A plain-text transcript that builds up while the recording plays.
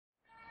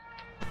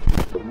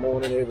Good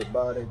morning,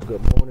 everybody.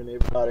 Good morning,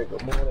 everybody.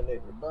 Good morning,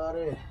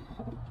 everybody.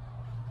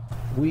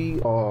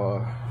 We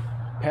are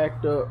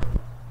packed up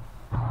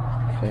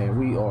and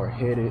we are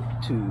headed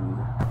to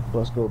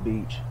Busco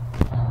Beach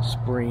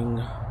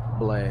Spring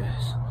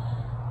Blast.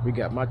 We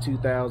got my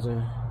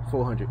 2000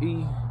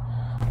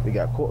 400E. We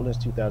got Cortland's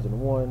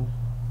 2001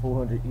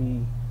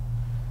 400E.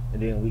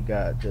 And then we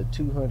got the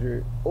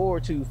 200 or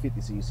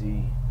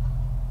 250cc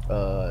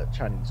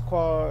Chinese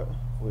quad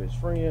with his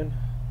friend.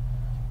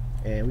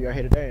 And we are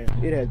headed down.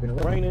 It has been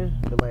raining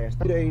the last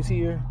 2 days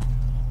here,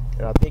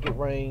 and I think it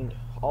rained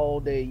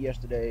all day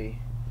yesterday,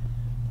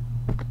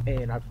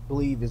 and I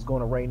believe it's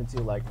going to rain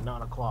until like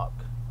 9 o'clock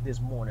this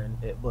morning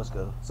at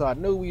Busco. So I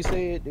know we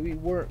said that we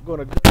weren't going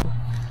to go.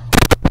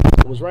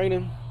 It was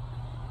raining.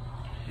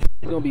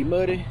 It's going to be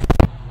muddy,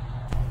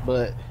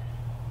 but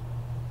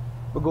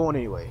we're going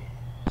anyway.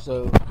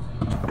 So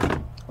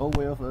oh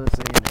well for us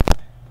saying that.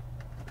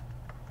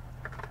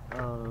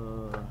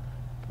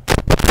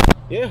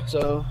 Yeah,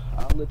 so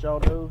I'll let y'all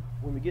know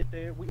when we get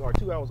there. We are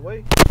 2 hours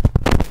away.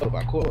 Go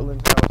by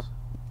Cortland's house,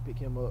 pick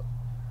him up,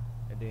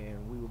 and then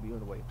we will be on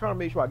the way. I'm trying to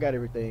make sure I got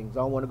everything, so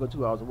I don't want to go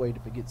 2 hours away to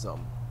forget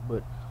something.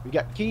 But we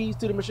got the keys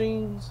to the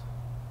machines,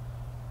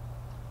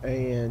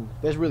 and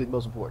that's really the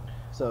most important.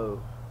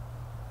 So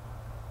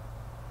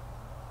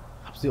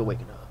I'm still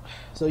waking up.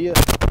 So yeah,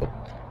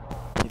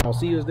 if y'all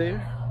see us there,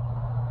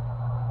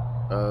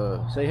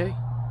 say hey.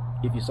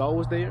 If you saw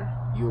us there,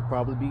 you'll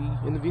probably be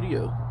in the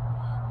video.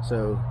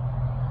 So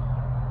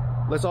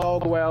let's all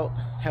go out,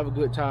 have a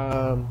good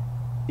time.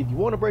 If you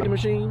want to break the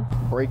machine,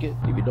 break it.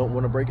 If you don't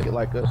want to break it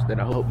like us,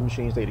 then I hope the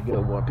machine stay together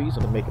in one piece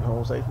and make it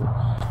home safely.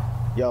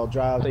 Y'all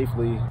drive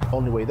safely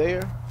on the way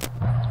there,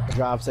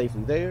 drive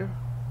safely there,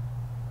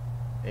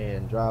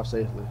 and drive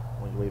safely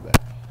on your way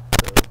back.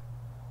 So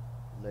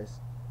let's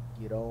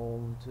get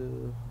on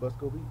to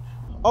Busco Beach.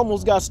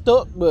 Almost got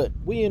stuck, but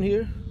we in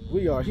here.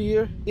 We are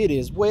here. It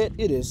is wet,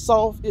 it is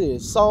soft, it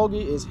is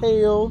soggy as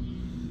hell.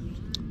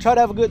 Try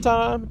to have a good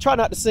time. Try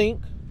not to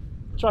sink.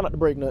 Try not to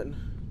break nothing.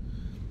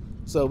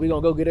 So we're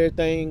gonna go get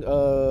everything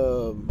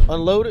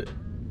unloaded,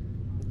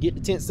 get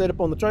the tent set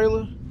up on the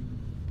trailer,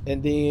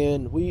 and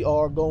then we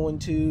are going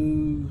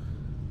to,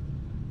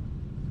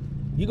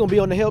 you're gonna be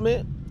on the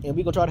helmet, and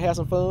we're gonna try to have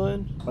some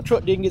fun. My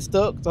truck didn't get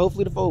stuck, so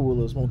hopefully the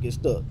four-wheelers won't get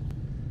stuck.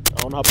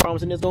 I don't know how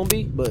promising it's gonna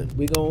be, but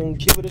we're gonna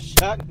give it a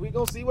shot. We're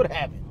gonna see what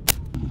happens.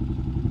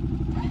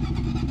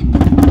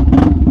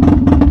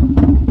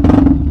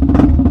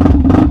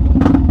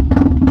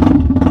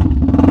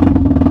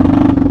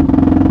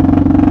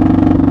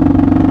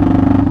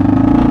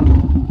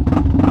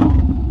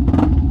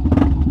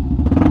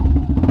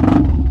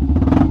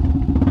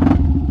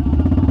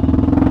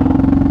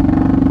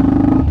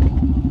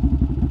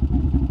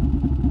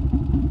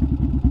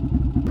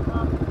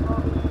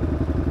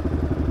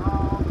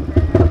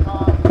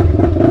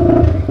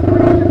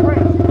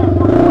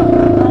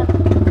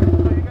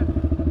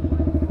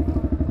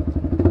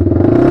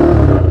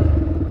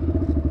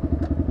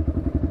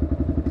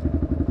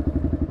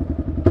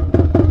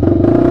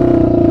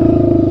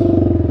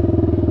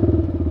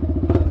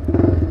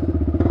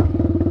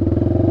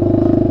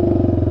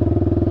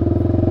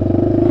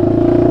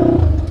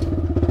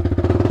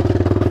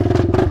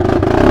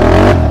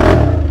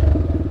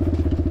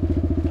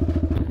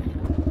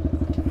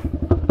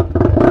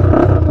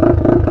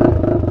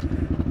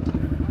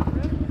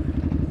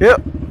 Yep.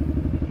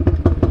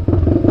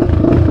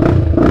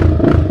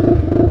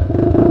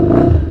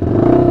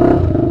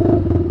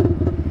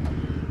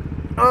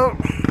 Oh.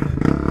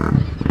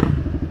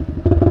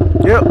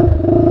 Yep.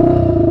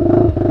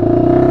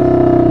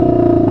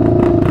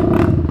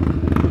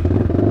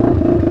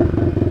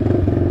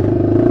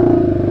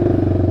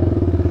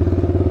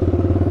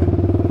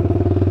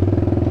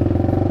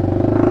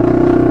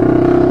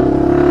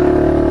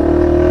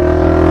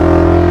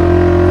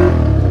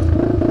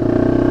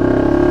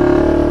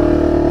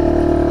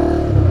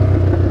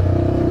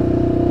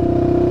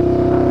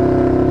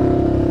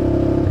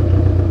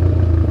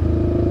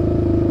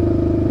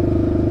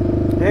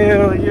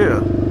 Hell yeah.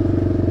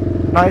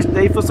 Nice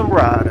day for some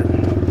riding.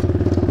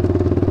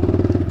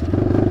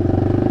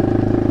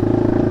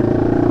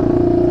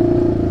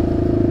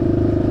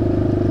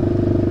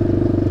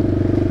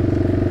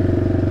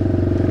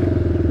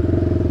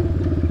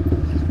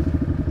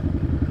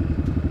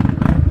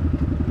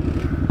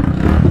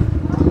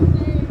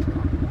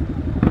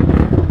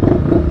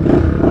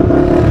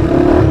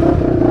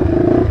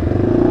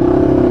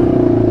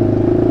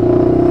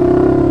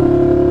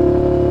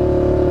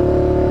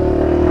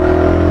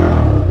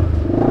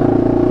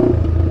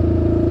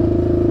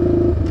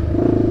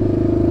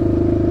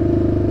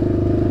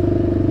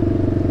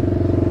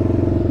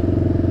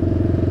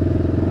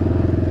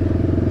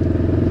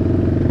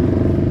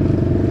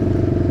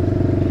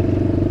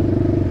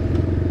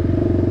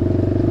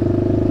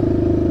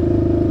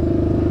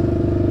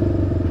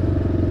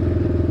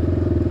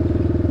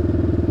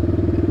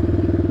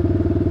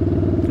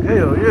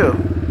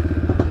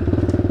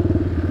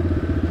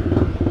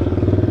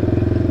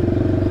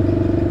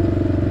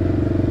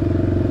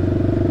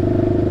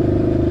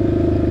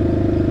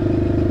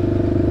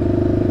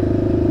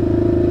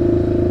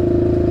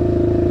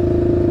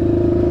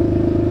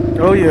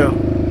 yeah.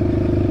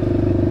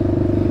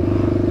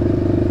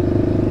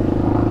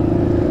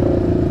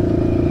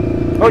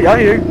 Oh yeah, I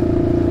hear you.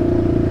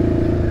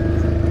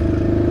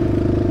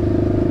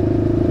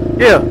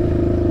 Yeah.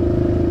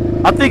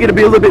 I think it'll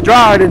be a little bit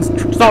drier than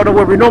starting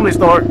where we normally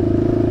start.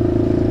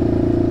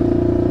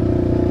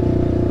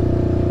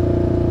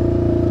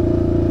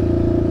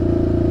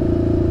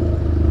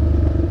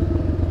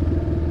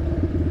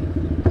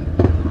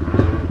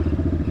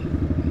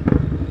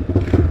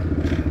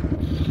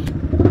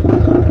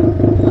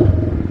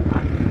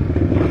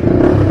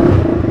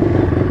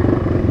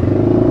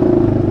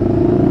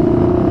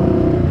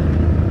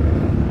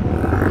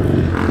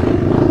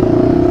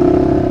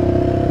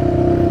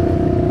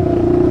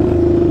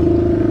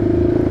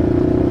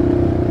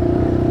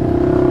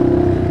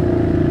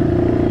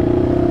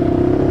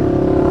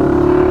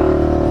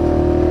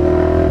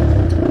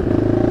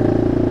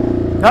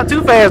 Not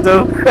too fast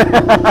though.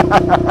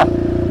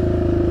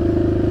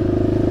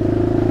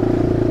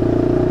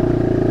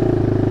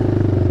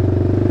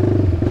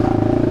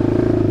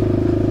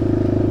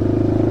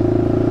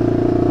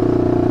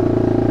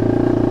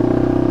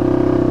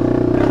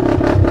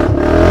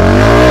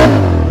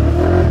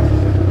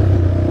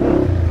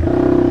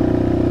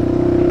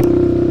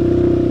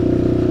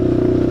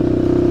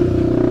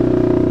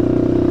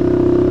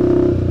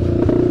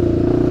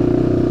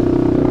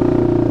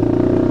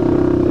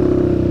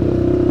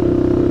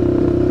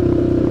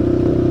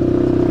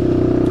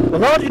 As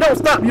long as you don't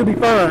stop, you'll be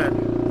fine.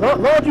 As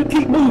long as you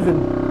keep moving.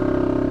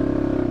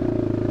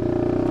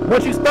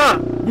 Once you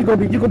stop, you're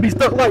gonna be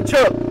stuck like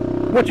Chuck.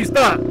 Once you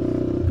stop. As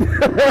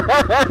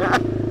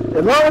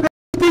long as you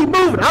keep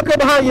moving, I'll come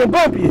behind you and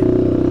bump you.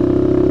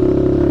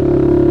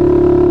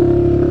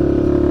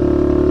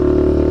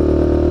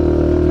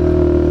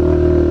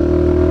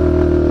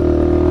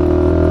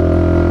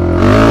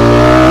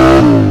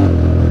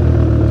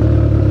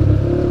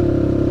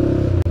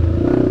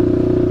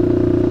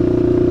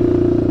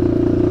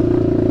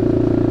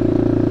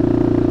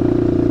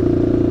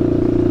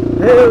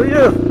 Hell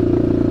yeah.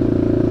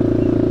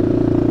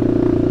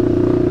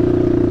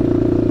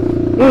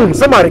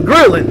 Somebody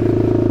grilling.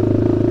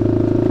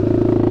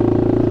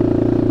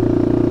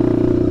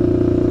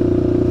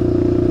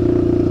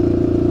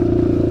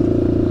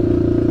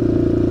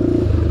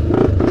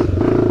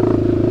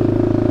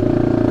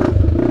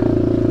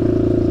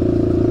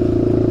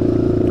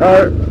 All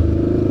right.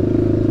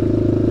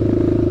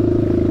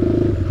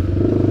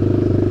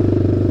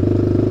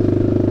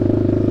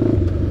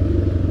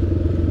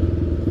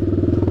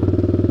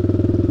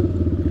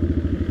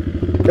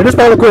 And just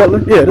follow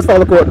Cortland. Yeah, just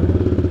follow Cortland.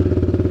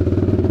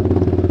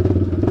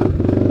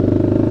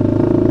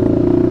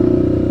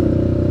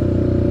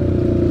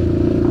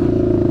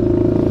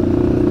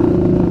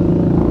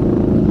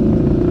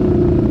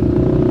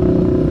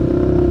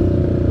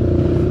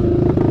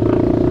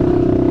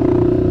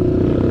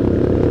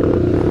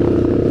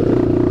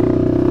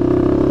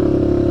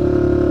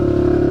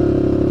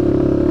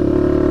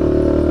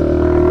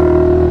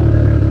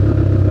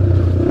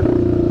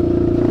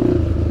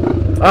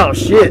 Oh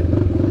shit.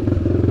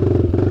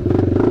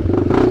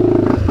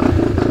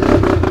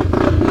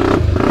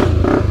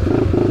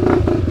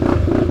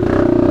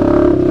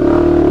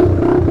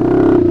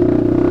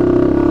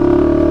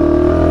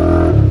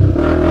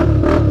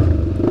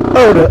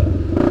 Hold up.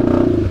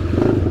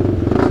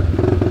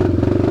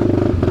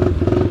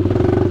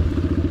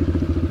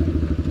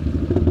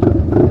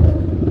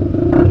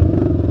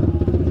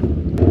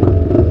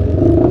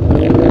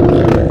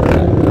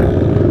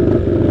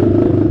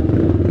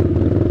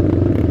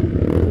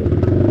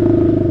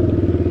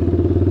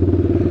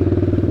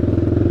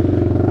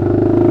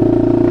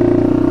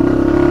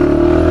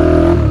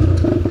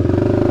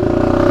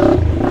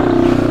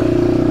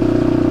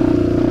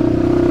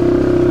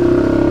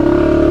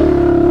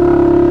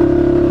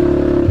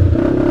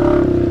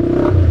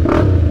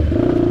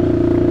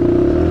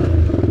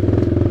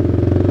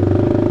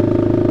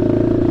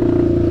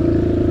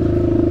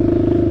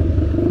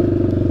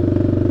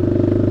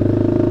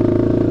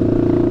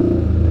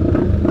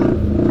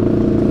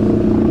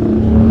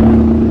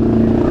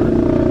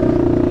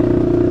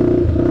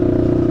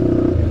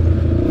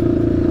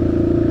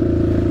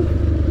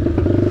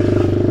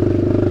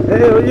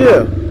 Hell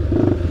yeah.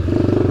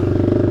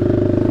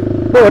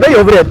 Boy, they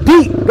over there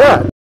deep.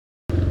 God.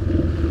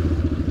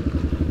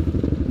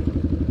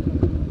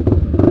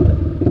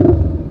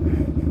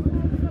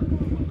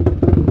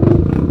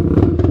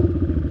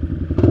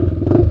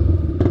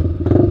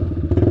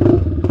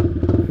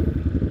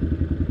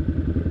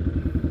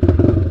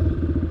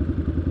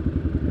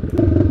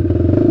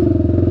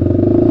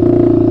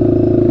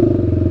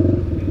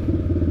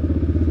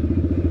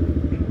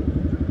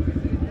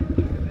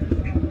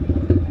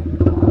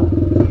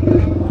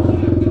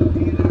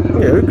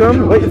 Yeah, we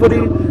come.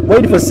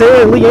 Waiting for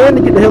Sarah and Leanne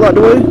to get the hell out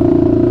the way.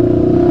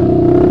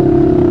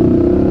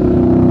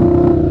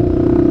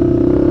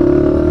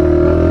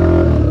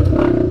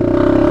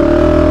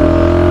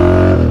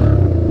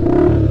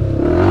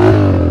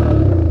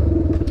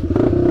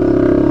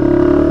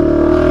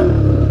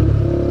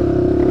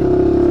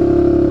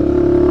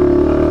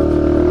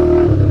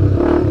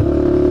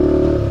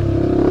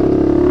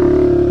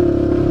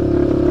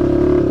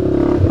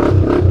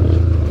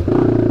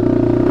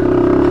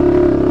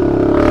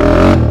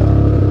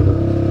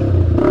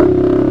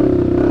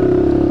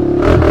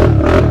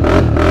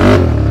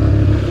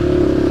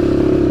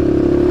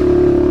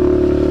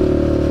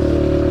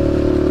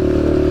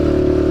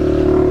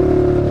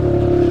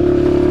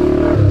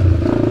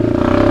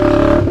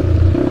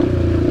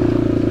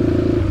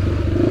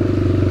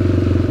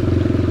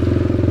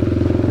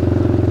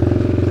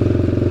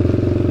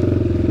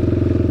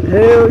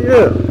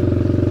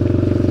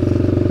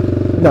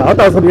 I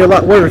thought it was gonna be a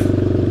lot worse.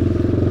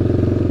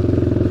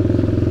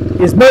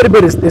 It's muddy,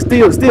 but it's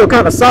still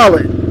kind of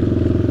solid.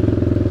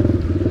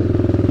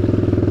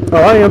 Oh,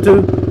 I am too.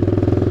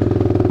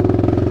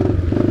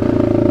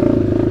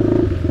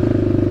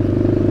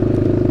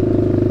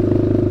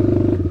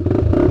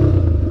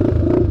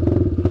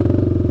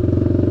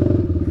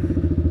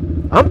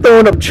 I'm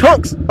throwing up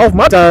chunks off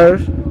my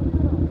tires.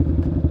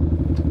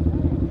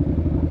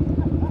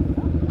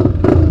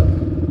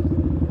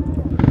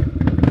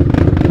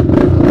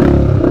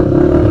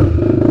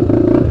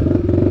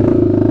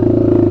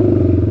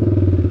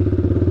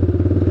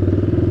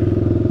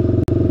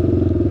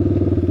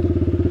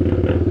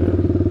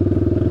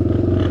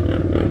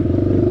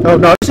 Oh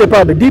no, this shit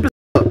probably deep as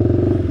fuck.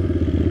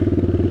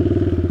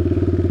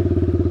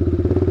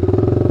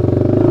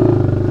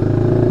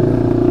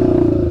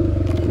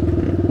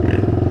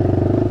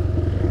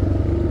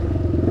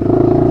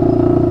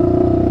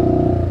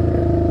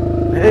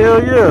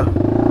 Hell yeah.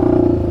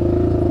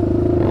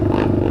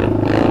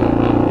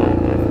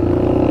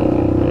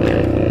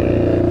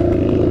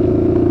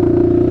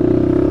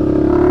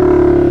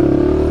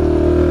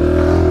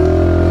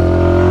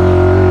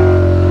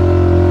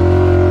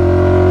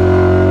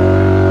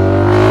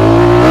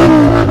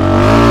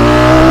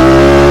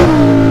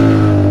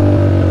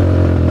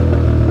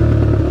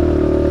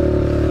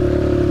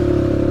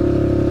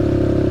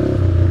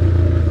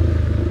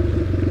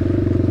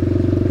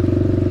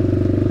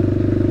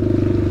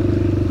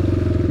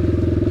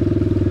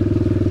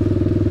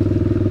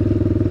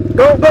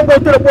 Don't go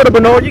through the water,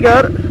 Bernard. You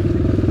got it.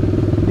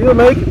 You'll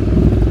make it.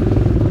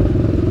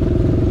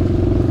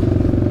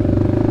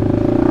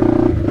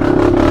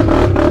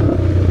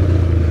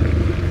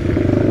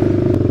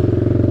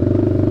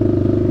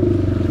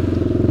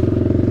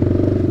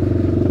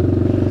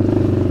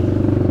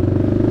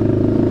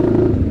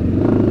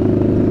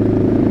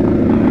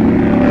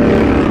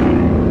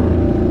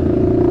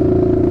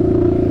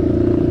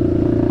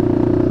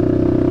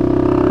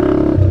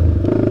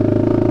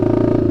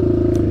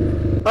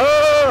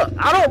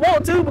 I don't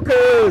want to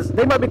because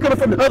they might be coming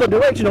from the other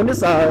direction on this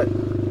side.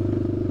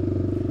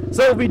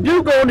 So if we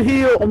do go on the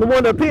hill on the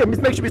one up here,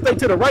 just make sure we stay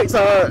to the right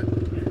side.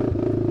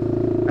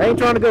 I ain't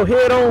trying to go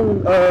head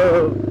on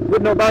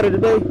with nobody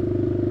today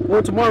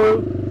or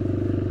tomorrow.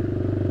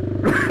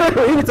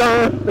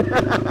 Anytime.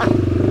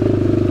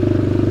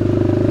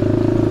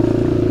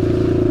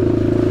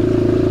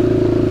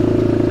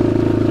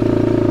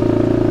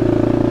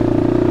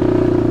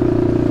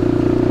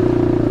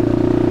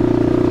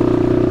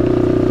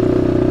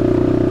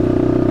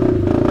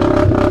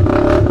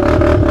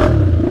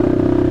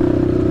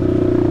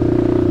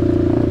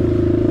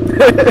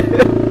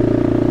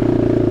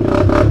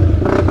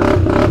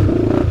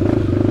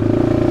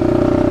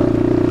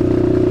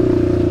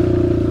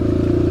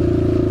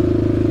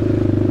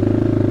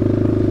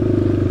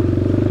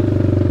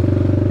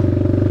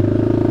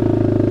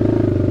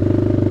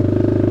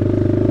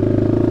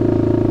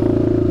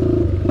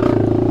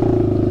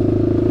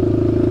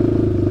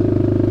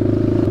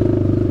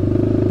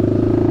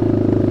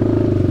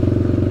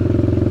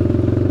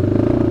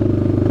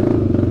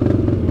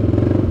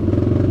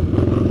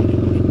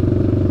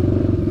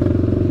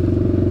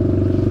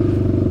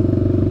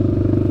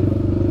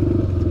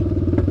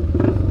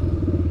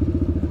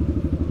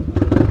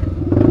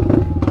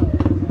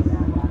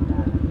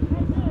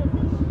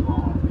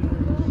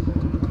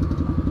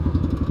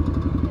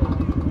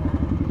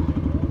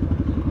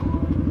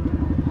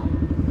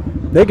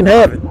 They can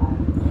have it.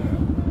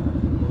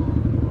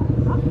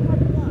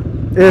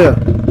 Yeah.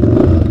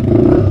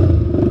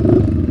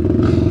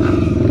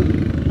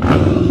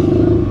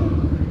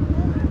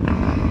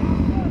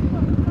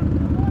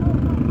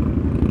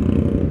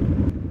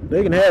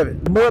 They can have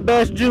it. Mud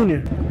Bass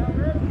Jr.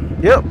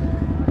 Yep.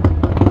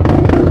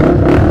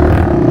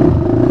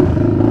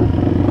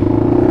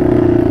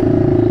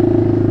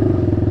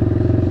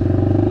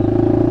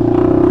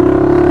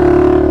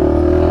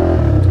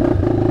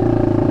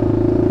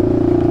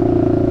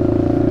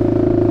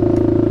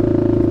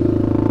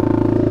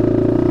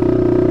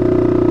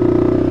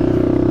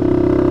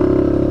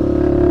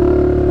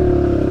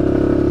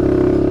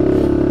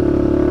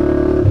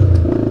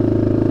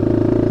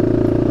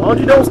 As long as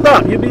you don't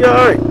stop, you'll be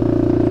alright.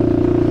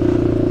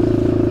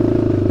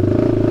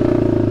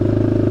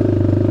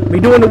 Be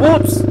doing the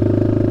whoops.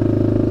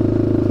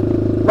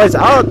 Like I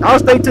said, I'll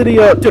stay to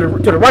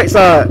the right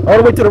side, all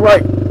the way to the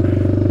right.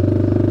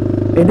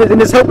 And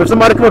just hope if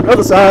somebody comes on the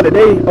other side that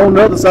they on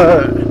the other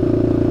side.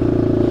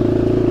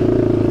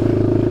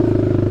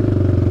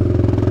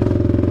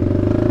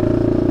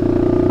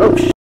 Oh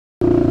shit.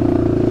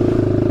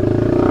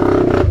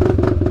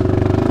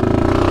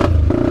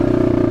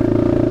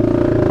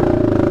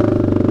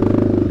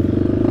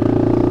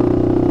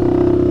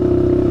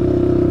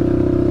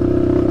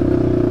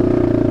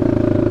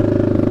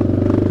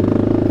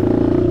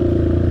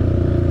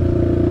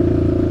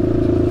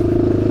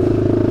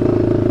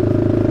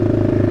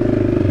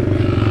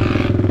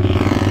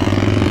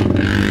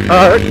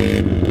 Alright.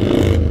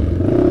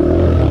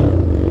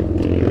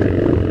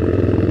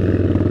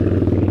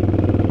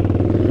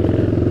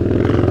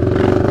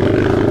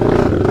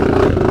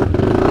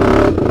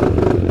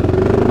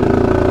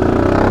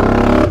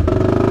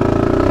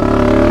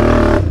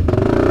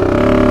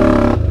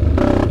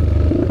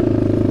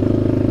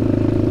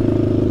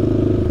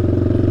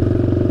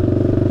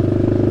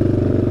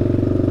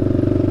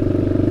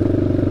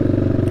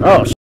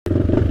 Oh, shit.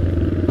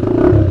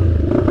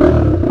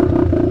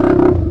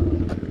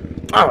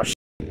 Oh, shit.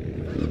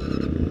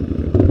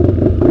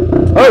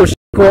 Oh, shit,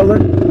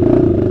 Cortland.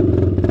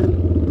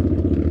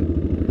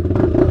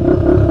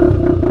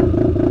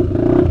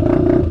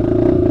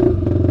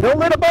 Don't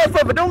let it both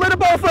of it. Don't let it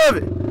both of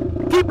it.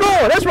 Keep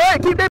going. That's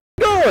right. Keep that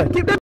going.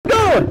 Keep that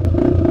going.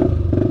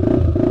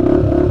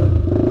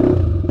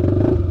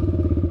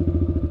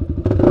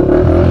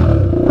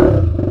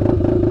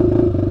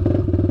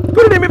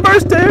 Put it in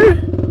reverse, Terry.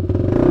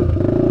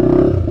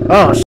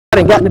 Oh, shit. I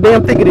done got in the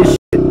damn thick of this shit.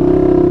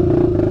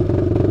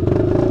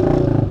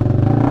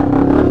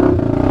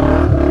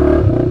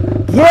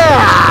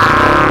 Yeah!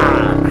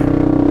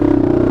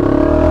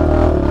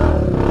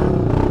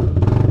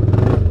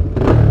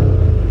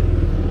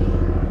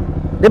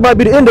 That might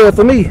be the end of it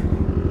for me.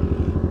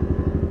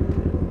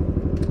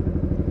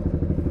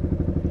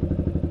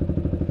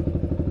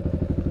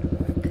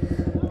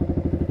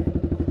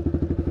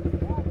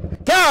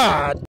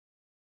 God!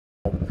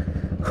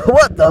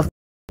 What the f?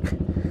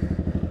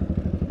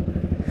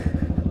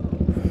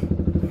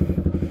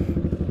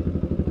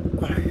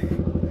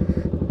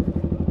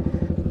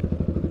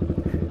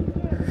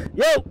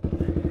 Yo!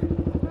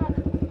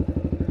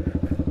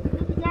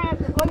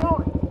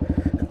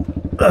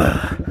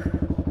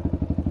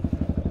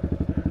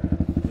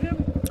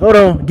 Hold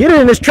on, get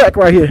it in this track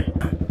right here.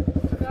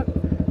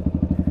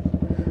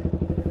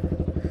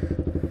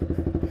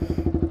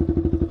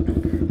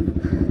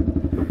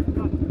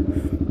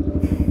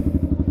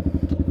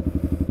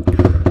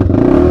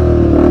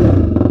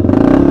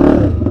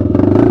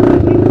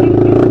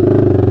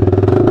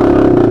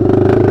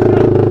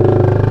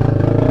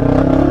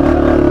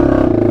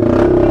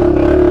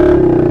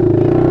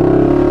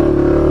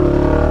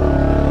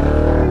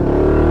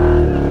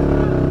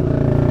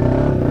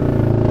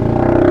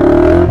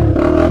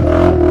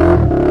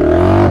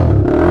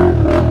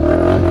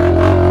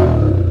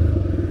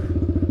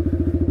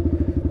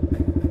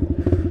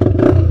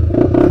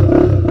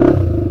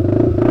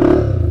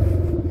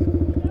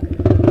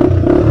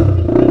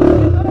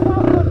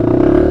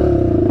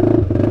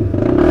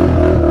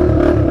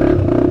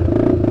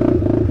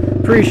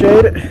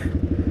 Appreciate it.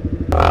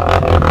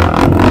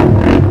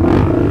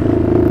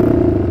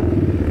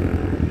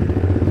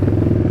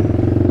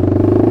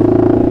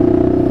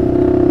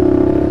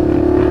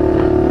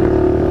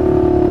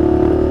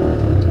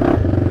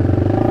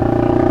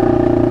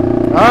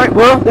 Alright,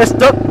 well, that's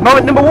stuck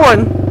moment number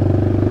one.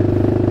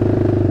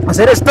 I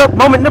said that's stuck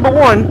moment number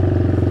one.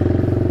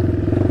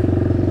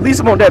 At least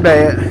it won't that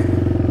bad.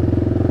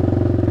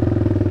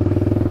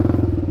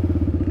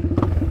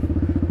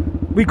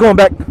 We going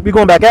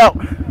back out.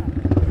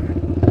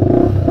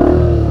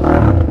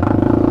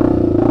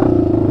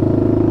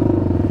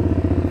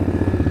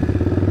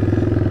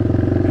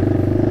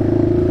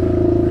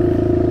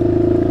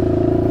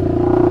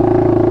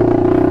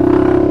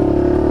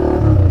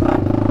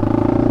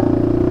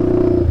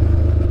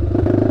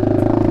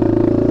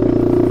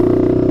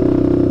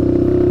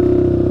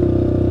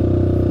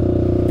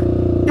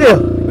 Yeah,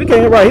 we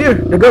came right here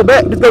to go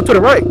back. Just go to the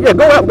right. Yeah,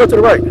 go out and go to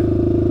the right.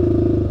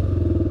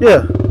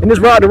 Yeah, and just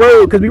ride the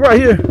road because we right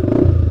here.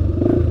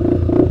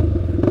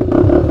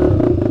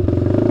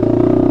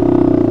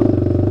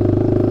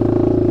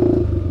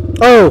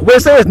 Oh, where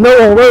it says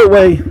no on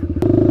roadway.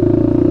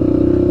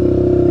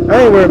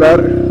 I ain't worried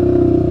about it.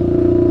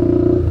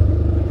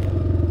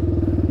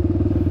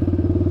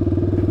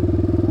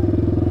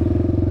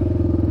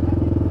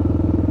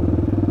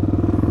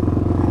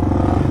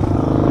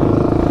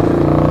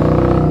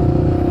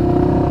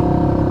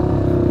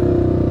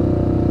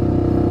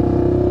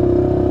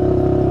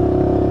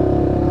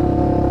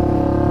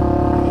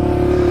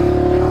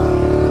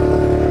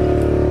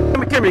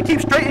 Come here,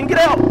 keep straight and get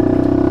out.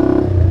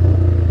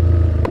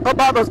 Up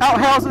by those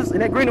outhouses in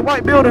that green and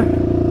white building.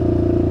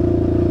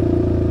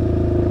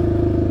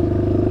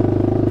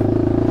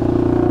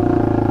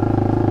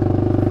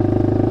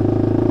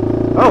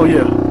 Oh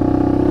yeah.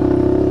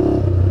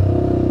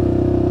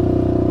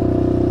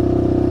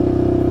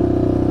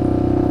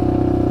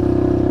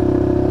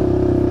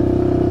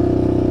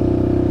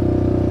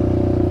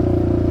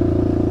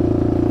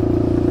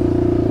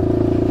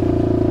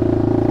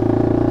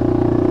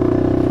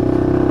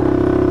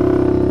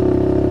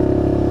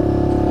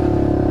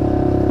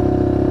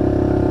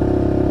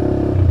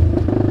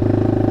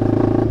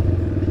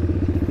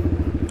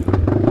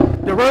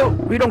 The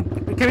road,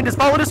 can we just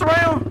follow this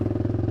around?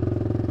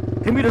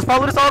 Can we just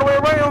follow this all the way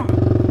around?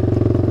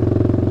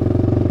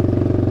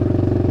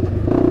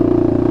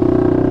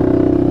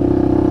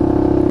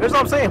 That's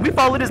what I'm saying. We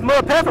follow this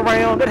mud path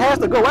around, it has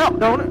to go out,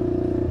 don't it?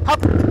 How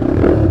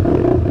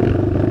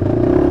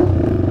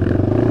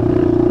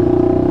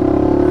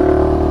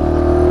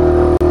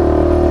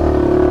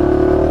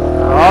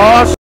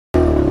oh,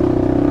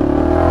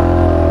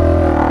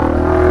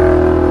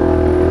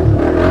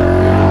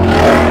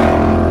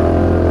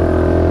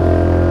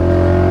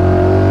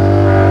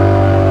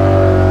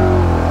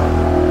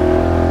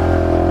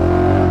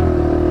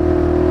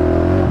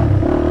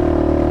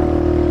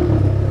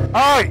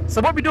 alright,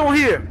 so what we doing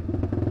here?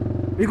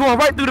 We going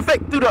right through the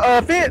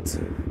fence.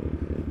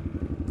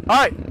 All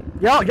right,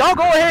 y'all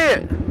go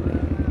ahead.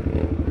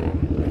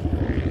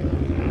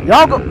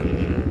 Y'all go.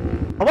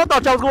 Oh, I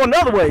thought y'all was going the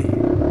other way.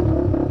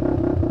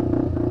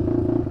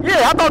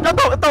 Yeah, I thought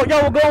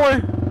y'all were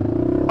going.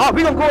 All right,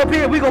 we gonna go up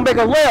here. We gonna make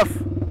a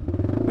left.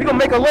 We gonna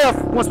make a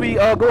left once we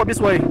go up this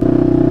way.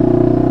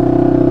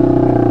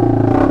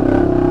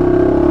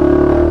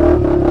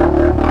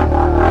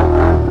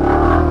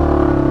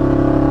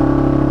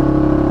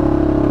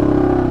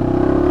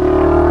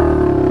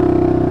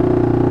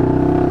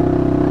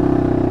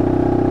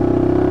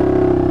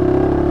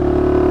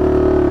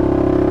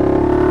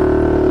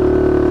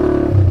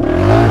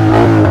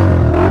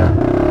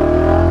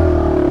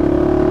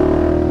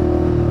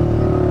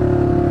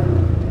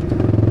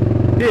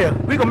 Yeah,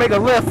 we gonna make a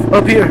left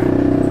up here.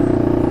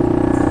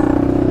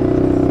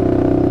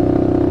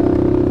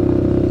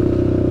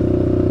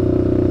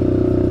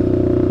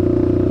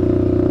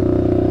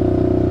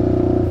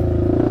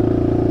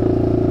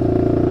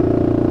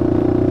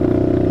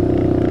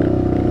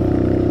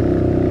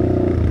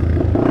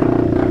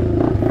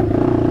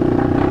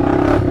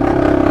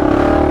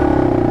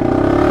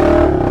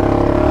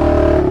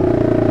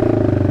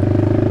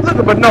 Look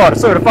at Bernard,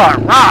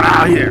 certified right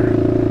out here.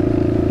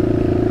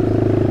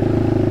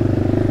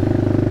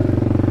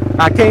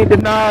 I can't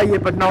deny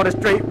it, but not a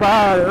straight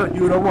rider.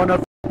 You don't wanna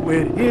f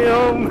with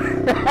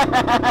him.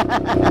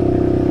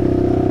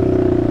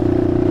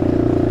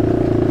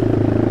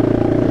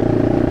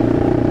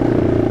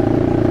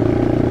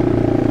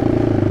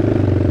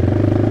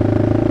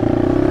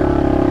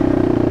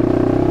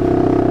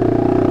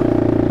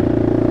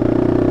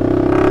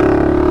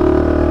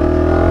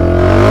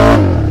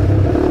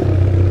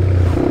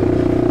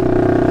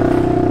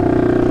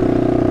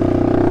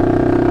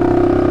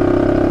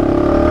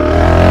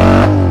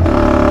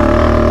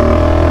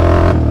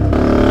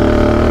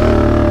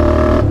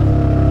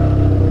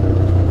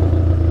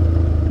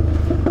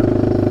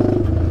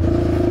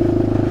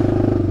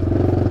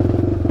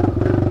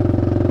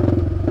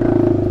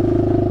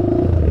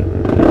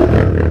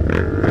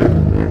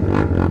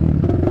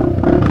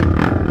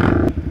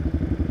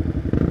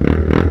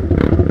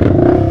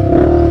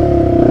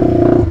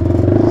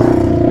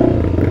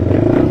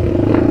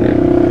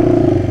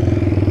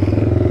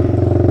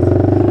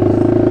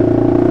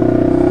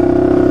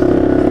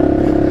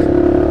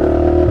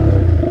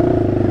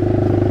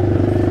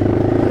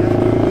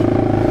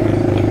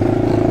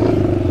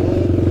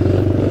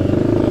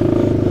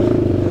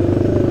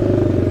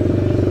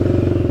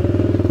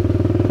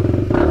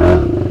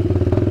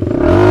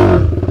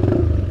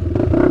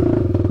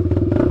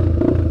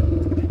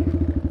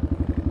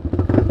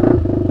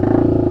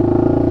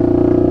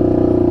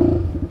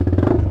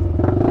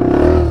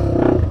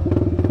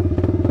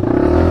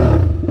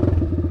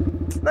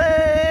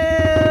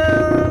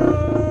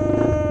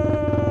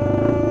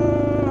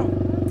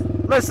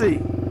 Let's see.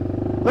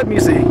 Let me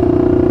see.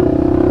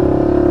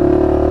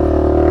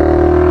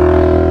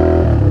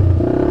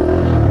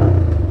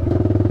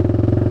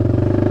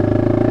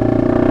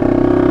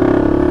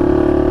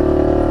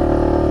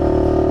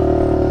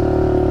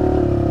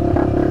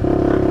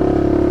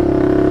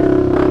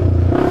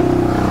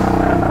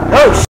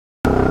 Oh, sh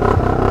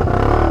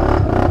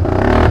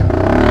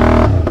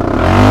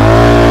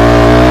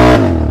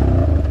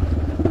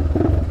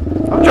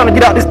I'm trying to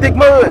get out this thick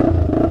mud.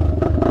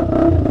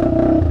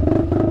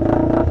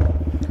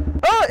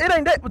 It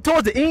ain't that, but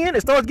towards the end,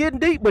 it starts getting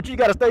deep, but you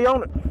got to stay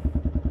on it.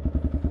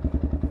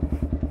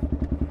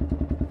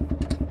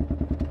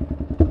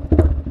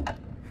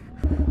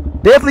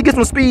 Definitely get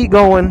some speed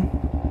going.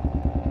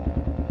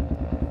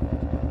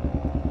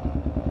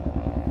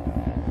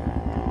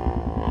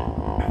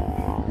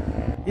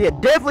 Yeah,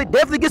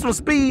 definitely get some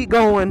speed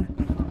going.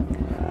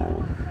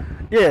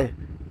 Yeah,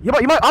 you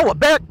might. I would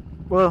back.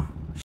 Well,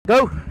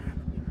 go.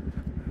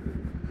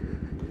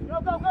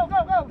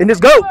 Go. And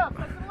just go.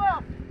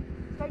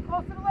 Stay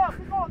close to the left.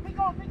 Keep going. Stay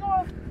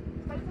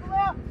to the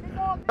left. Keep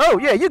going. Oh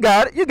yeah, you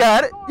got it. You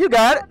got it. You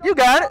got it. You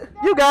got it.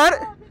 You got it.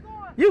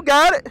 You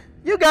got it.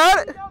 You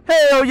got it.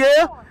 Hell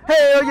yeah.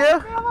 Hell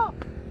yeah.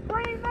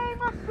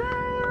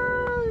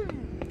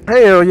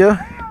 Hell yeah.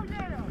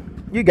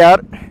 You got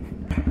it.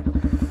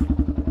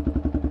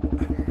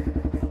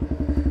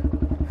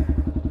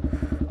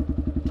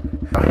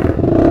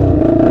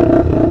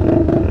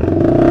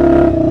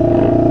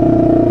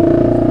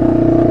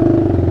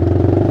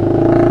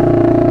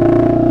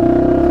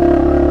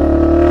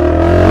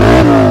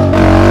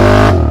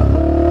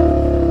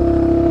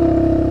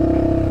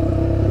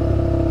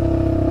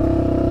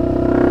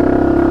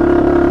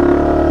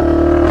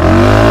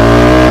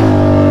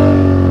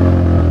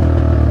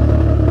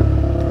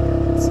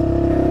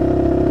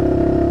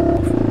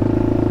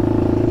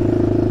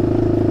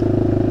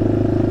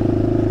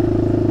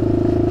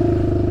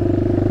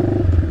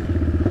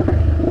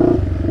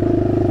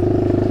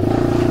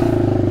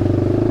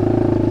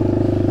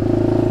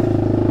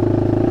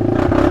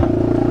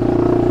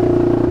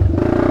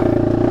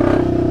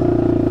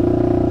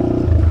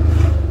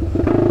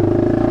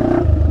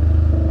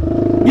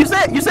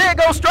 You said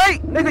go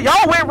straight, nigga.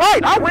 Y'all went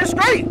right. I went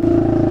straight.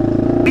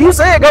 You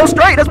said go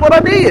straight. That's what I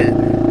did.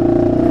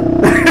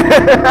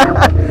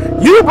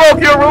 You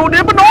broke your rule,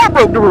 then Bernard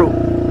broke the rule.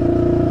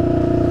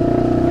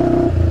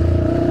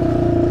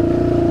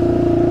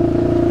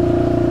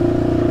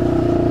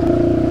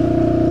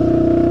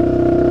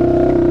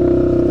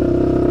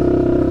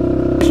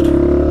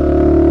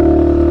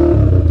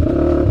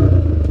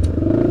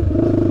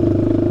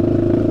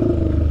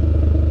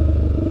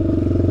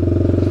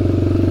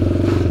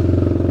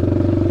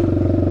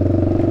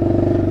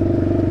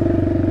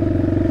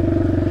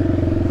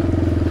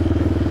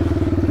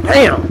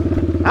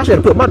 Damn, I should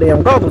have put my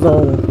damn goggles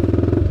on.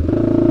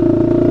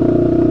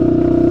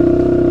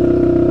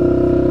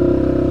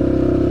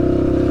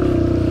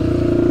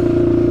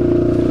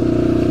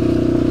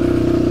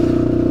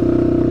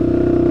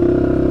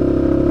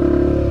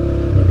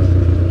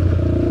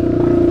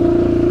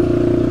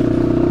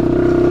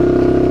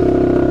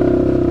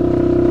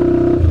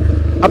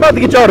 I'm about to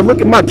get y'all to look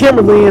at my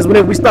camera lens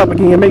whenever we stop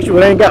again, make sure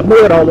it ain't got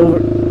mud all over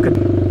it.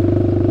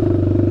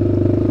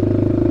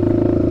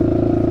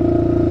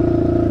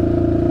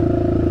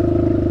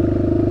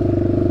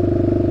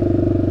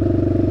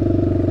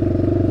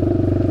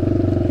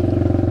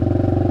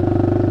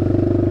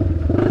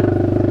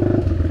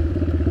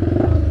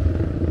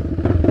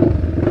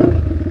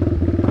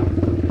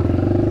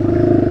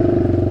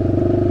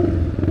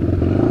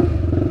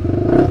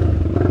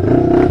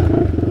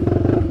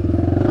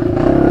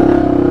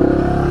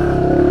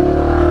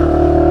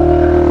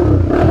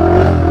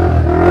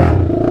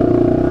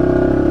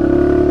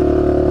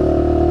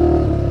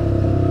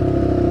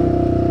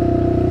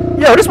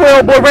 Yo, this way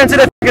old boy ran to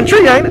that fucking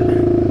tree, ain't it?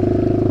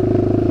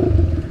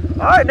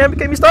 Alright, now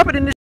can't be stopping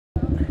in this.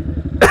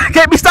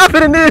 Can't be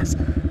stopping in this.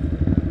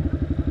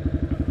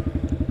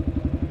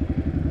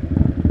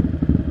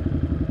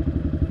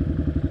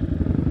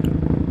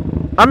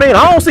 I mean,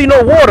 I don't see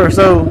no water,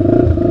 so.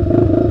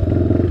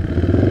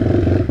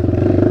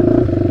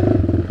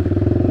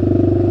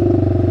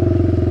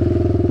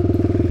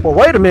 Well,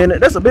 wait a minute.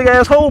 That's a big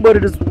ass hole, but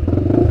it is.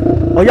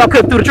 Oh, y'all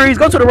cut through the trees.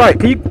 Go to the right.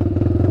 Can you?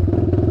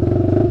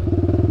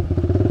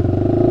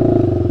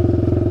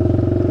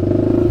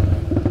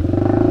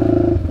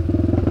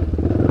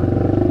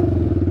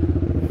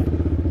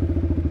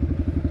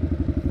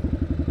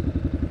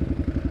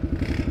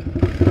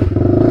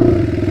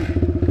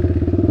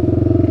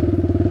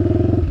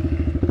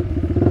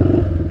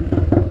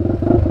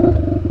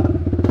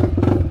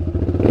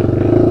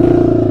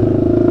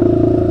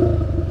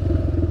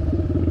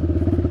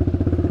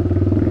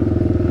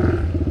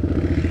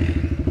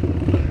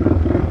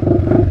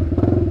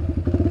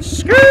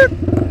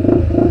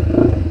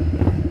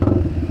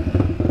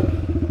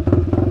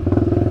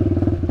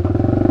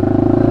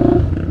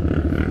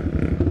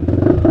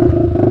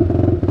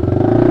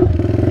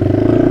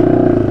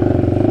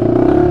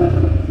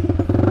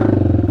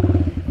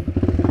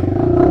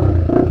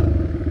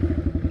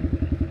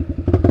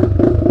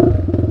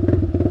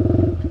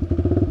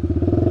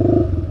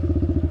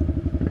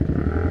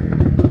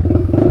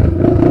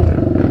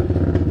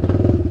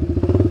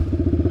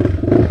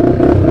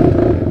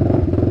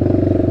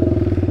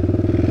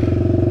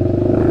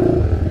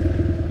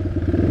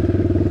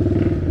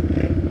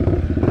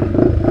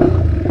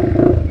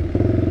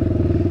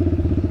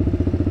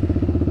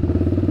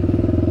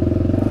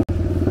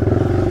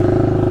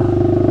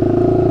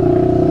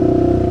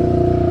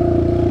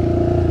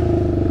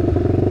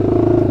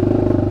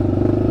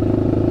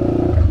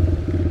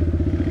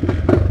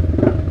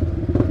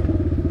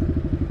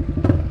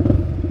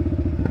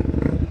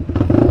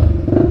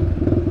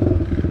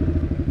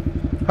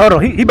 Hold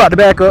on, he about to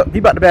back up. He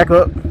about to back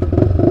up.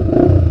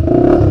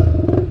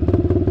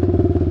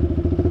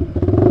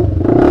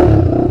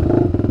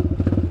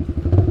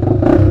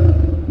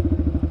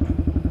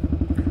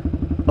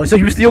 Oh, so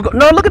you still go?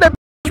 No, look at that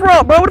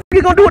rock, bro. What are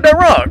you gonna do with that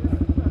rock?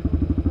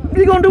 What are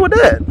you gonna do with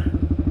that?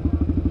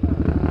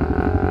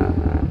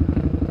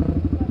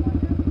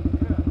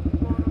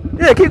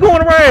 Yeah, keep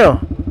going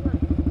around.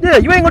 Yeah,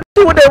 you ain't gonna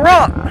do with that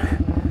rock.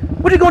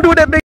 What are you gonna do with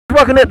that big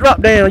rock and that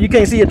drop down? You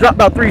can't see it drop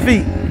about 3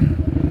 feet.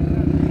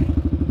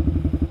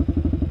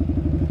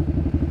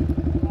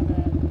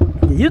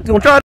 You gonna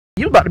try?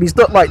 You about to be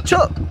stuck like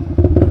Chuck.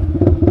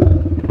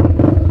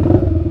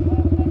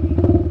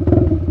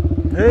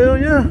 Hell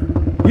yeah.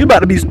 You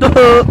about to be stuck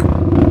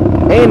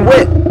and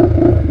wet.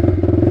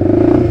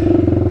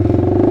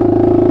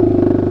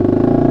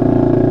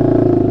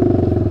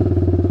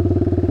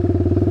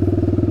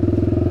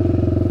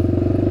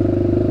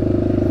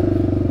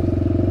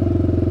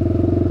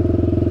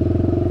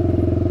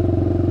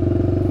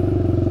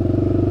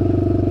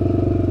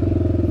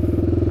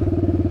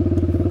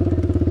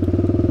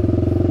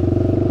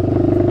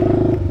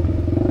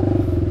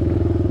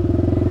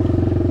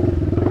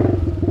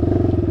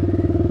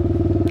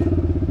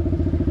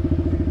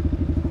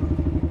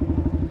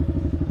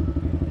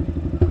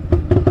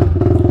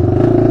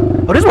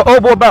 Oh, this is what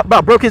old boy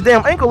about broke his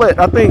damn ankle at,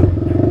 I think.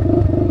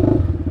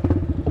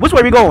 Which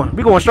way we going?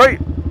 We going straight?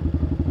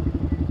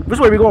 Which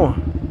way we going?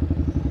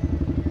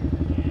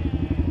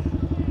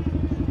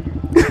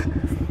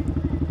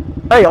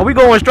 Hey, are we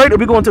going straight or are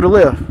we going to the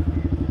left?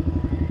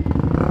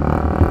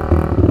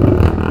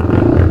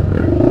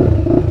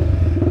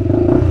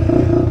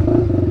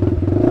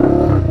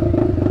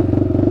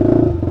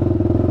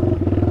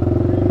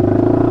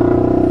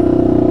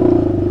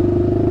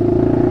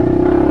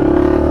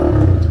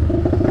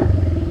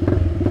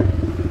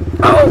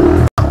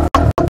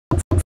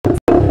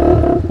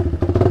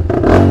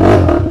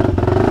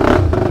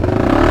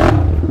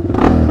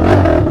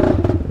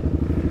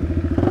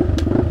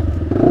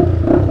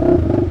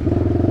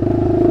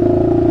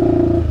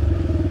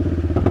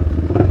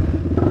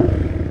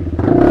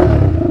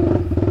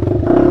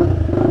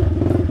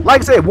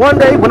 Like I said, one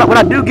day when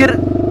I do get it, I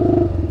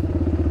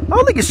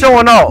don't think it's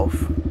showing off.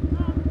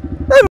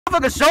 That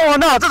motherfucker's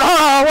showing off. Just hold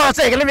on 1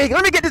 second. Let me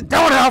get this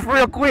donut off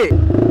real quick.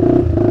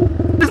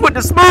 This with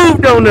the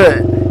smooth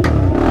donut.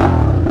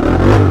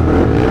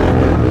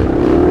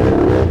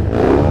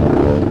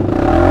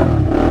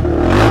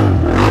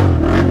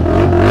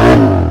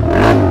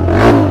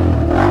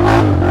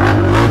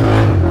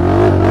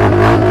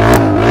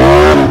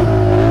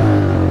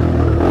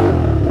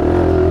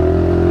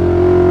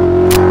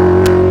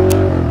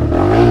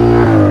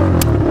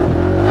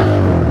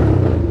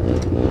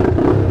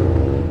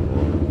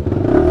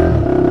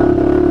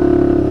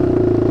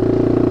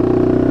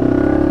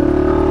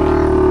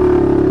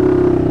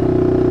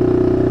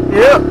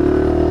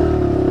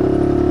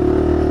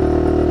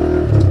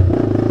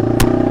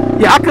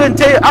 Yeah,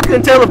 I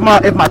couldn't tell if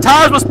my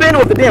tires were spinning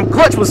or if the damn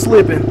clutch was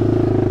slipping.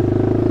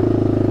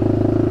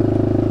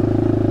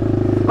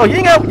 Oh, you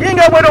ain't got to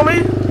wait on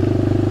me.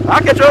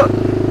 I'll catch up.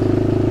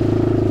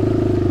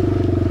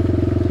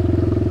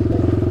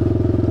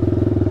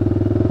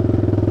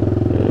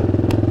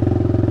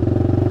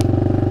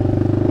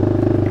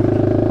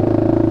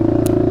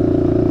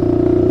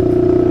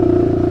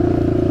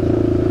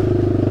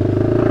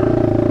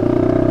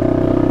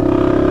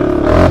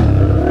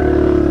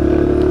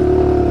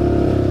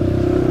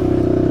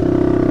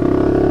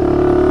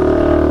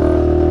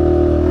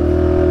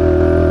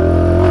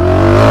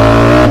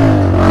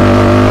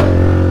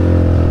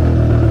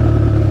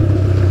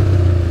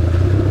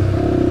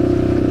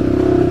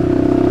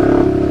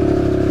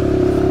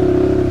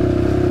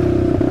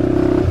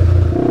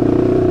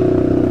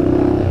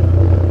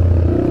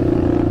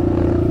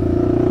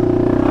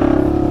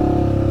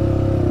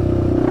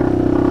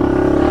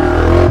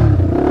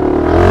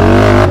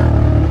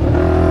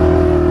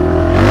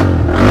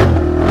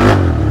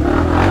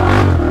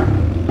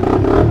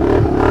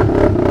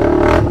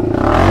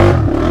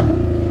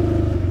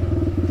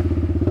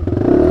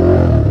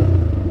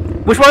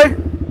 Which way?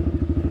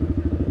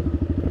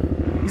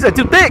 You said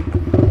too thick.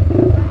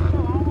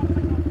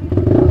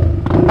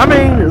 I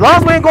mean, as long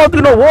as we ain't going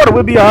through no water,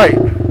 we'll be alright.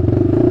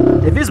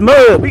 If it's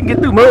mud, we can get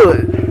through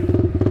mud.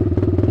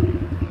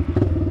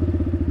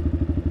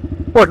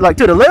 What, like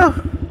to the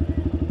left?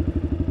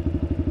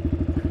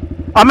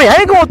 I mean, I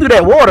ain't going through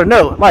that water,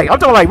 no. Like, I'm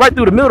talking like right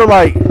through the middle,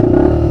 like.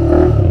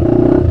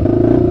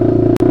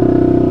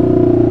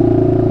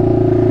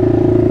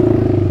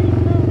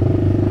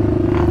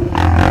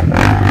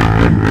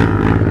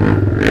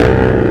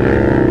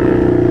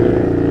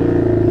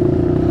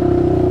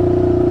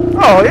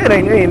 Oh, it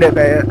ain't that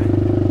bad.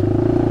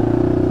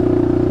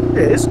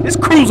 Yeah, it's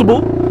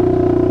cruisable.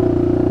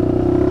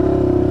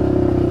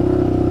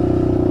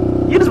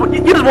 You just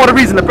want a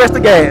reason to press the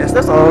gas.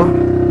 That's all.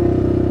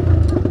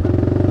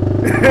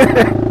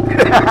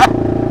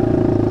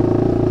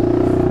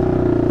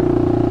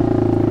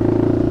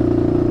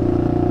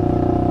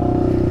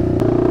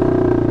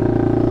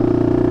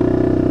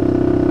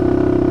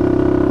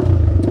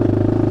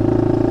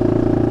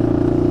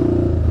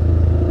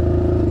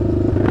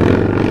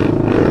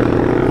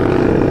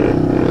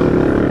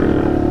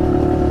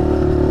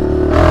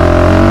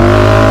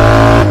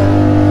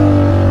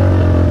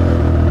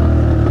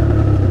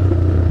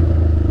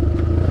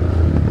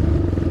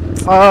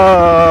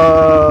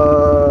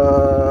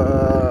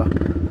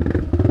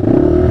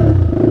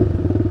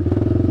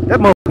 That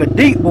motherfucker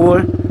deep,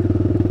 boy.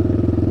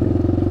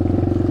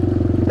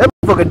 That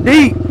motherfucker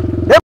deep.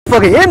 That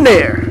motherfucker in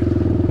there.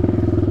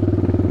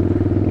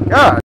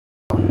 God.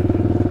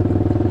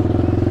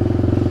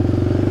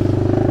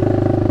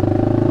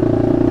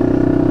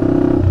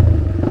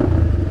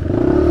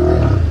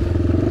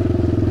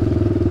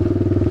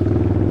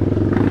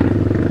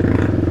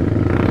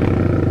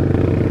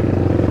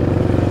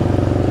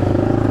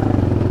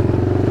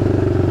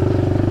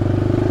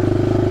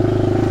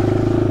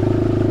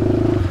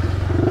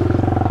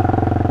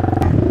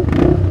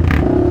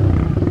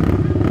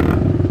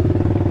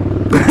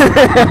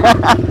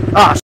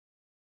 Ah,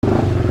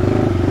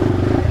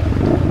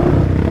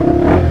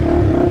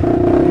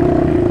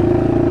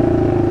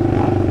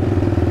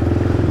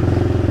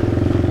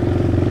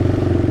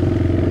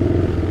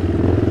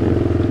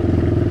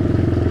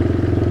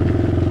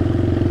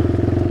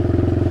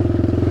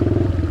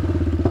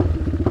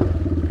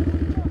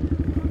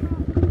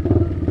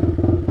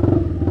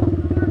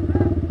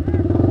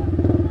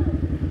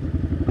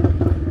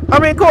 I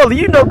mean, Corley,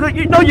 you know good.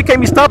 You know you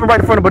can't be stopping right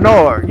in front of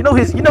Bernard. You know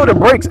the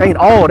brakes ain't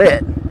all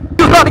that.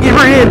 about to get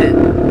rear-ended.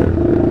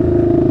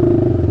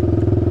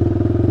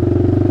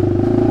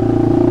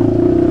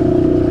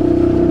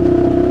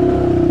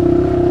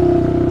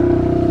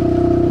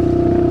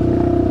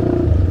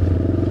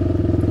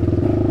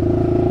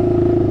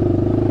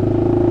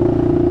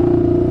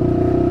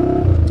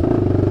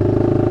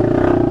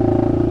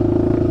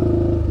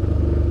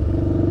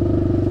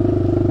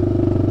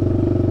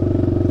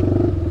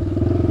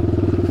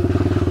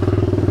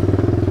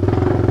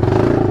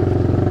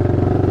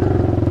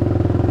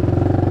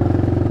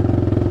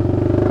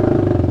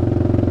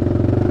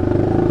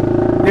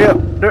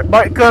 Dirt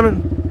bike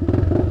coming.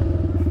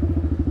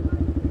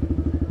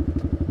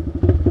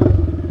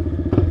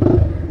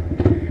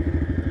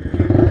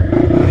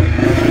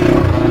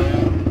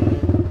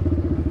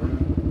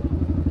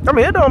 I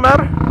mean, it don't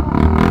matter.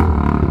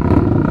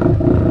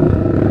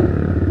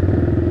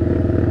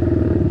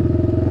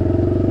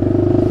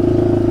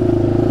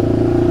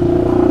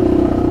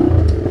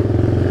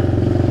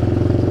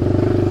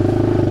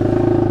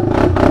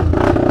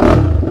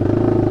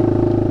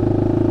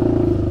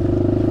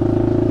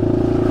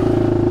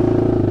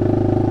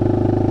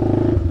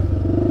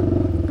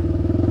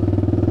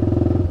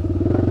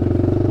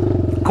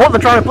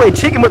 Cortland trying to play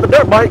chicken with the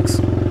dirt bikes.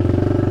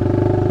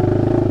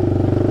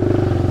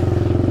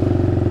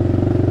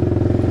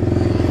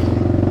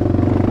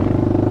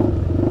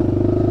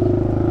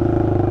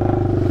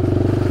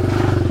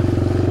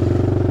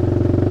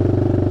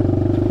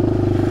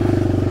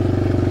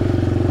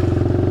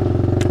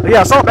 But yeah,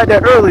 I saw it back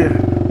there earlier.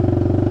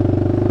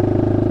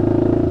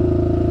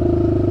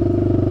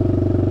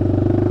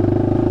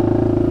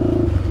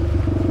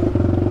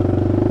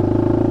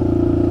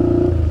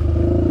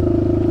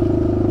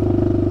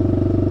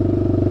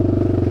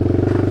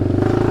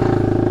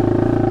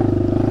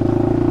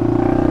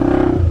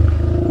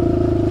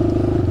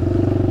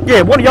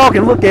 Yeah, one of y'all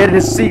can look at it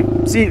and see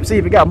if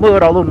it got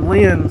mud all over the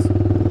lens,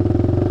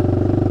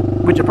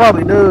 which it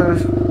probably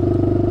does.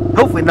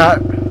 Hopefully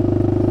not.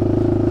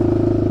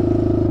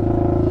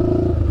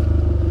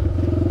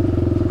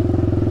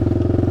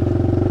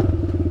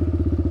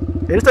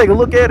 Yeah, just take a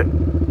look at it.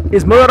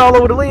 It's mud all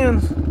over the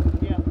lens.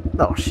 Yeah.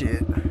 Oh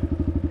shit!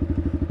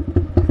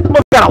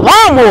 Mother got a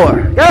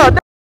lawnmower. God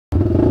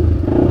damn.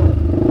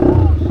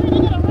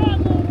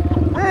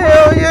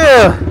 Hell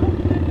yeah!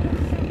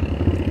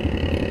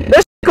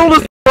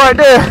 Coolest right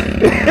there.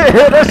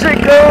 That shit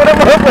cool. That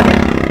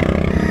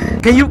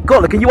motherfucker.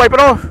 Can you wipe it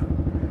off?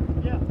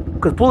 Yeah.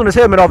 Cause pulling his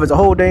helmet off is a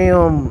whole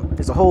deal.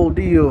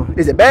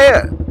 Is it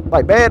bad?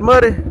 Like bad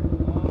muddy?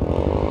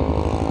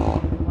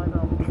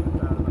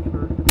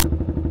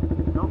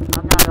 Nope,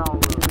 I got it all.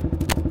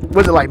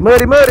 Was it like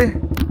muddy?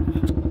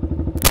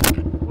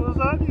 What's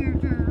on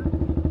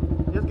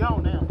YouTube? It's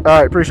gone now.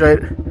 Alright,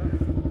 appreciate it.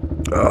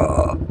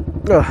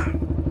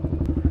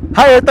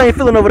 How everything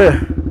feeling over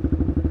there?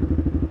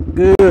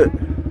 Good.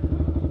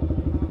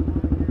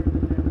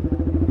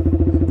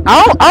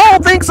 I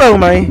don't think so,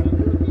 man.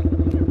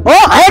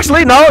 Well,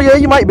 actually, no. Yeah,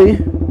 you might be.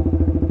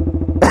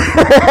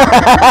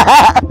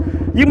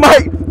 you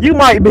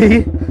might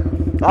be.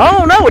 I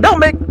don't know. It don't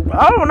make.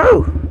 I don't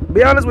know.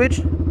 Be honest with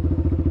you.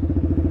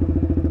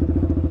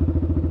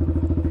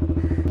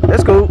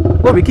 That's cool.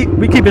 Well, we keep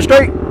it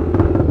straight.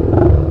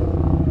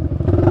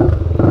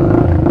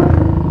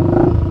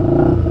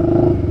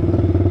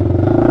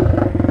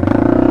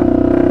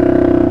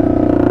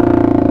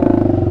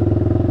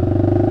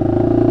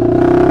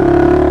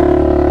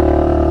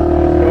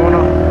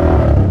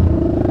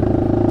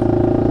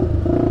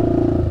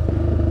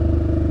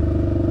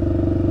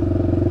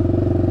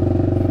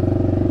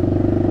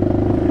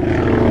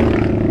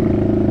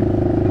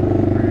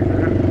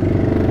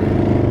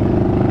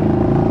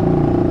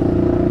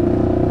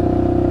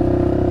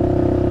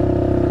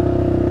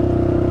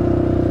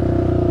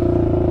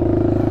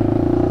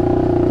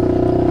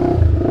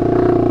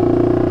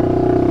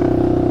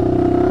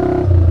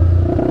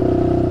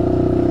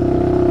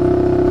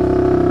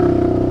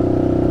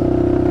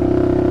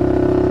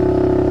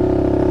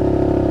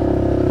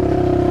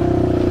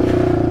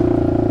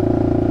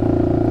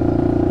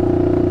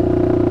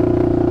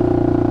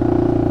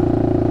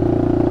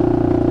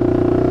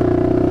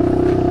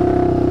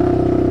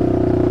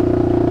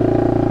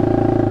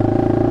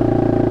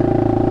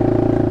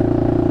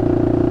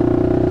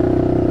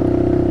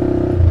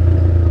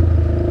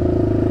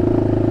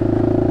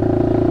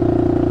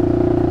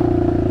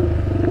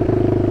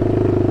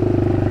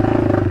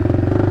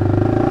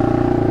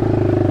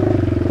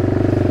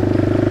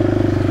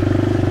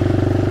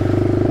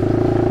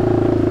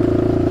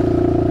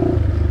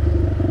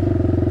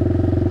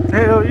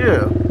 Hell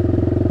yeah.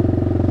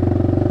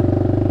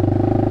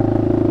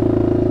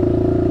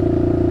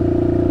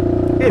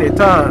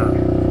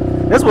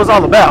 Anytime. That's what it's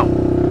all about.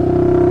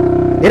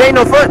 It ain't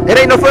no fun. It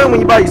ain't no fun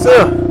when you by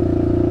yourself.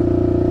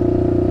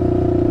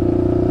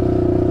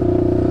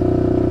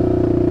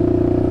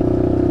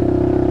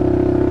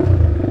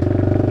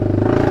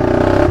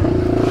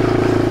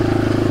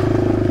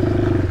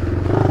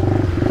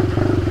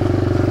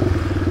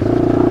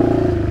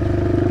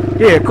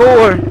 Yeah,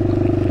 Corey.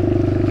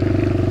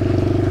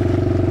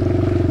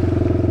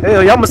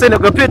 Hell, y'all gonna send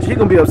him a picture. He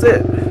gonna be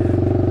upset.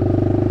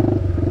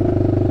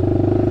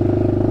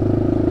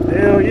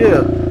 Hell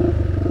yeah.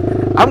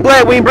 I'm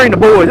glad we didn't bring the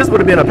boys. This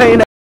would have been a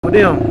pain for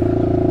them.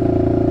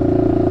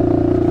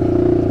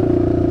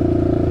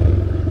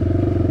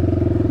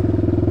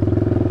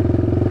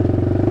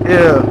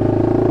 Yeah.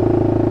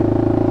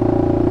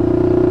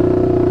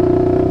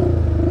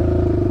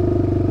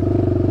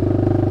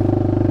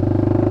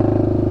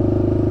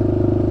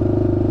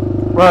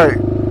 Right.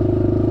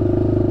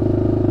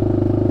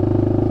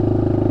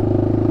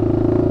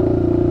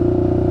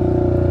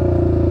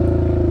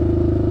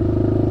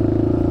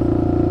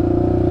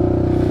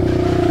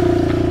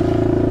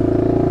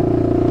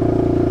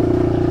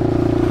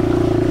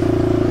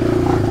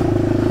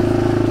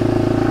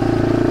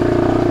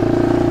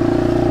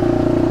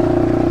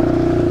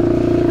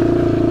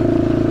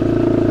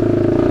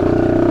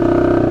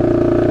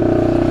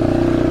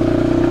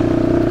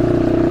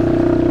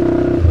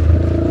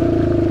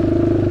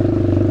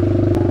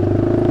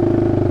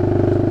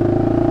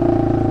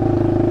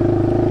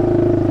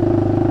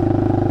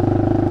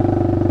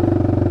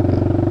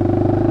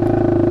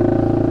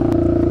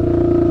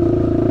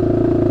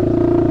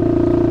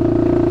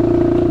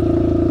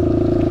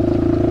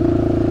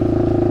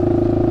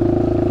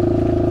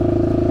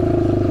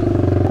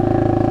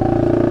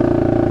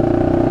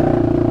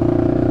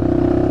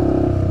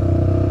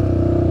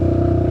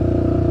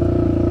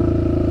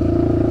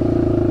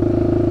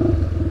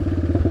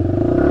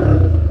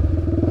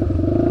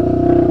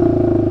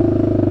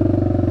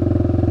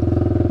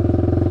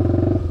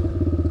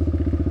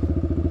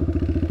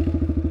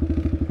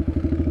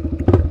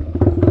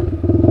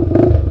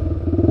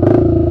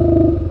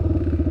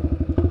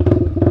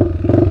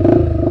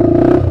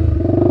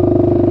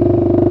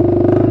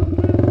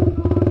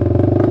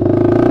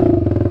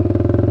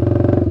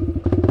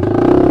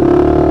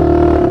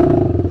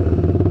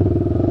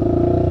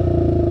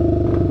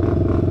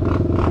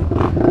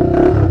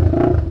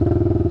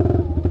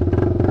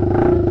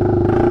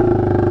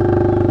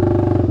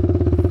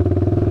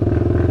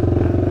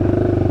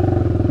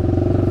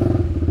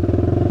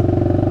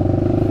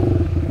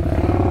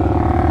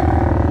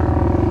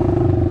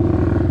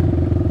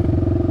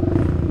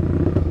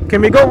 Can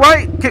we go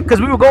right?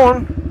 Cause we were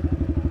going.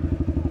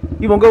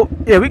 You wanna go?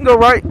 Yeah, we can go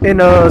right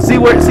and see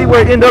where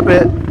it end up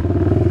at.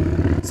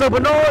 So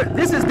Bernard,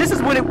 this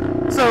is when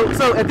it.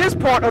 So at this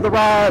part of the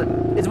ride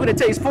is when it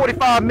takes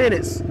 45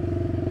 minutes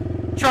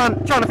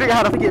trying to figure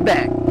out how to get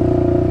back.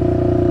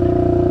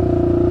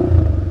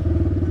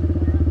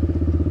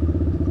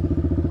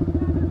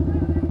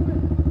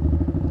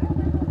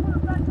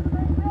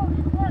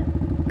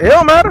 It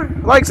don't matter.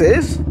 Like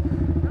says.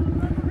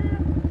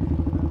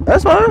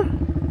 That's fine.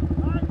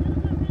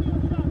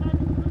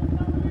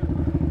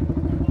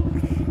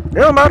 It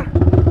don't matter.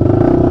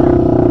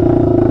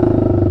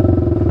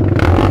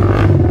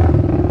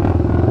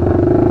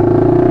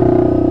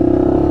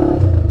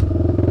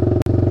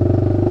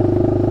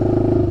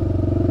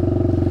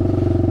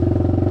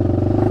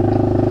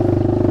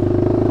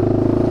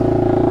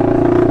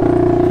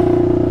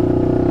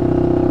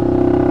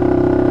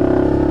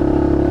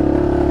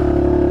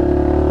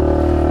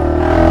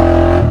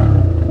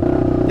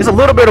 It's a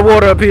little bit of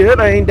water up here. It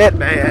ain't that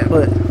bad,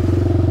 but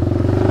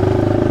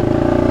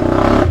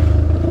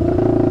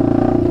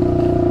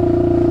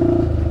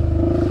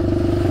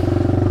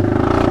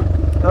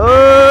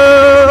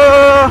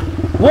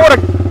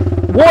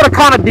water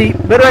kind of deep,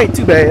 but it ain't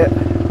too bad.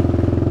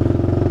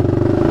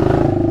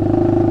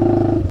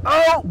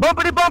 Oh,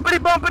 bumpity, bumpity,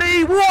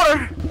 bumpity,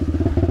 water.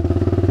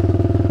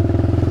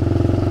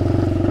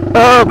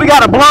 We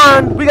got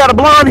a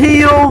blind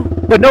hill,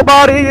 but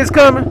nobody is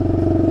coming.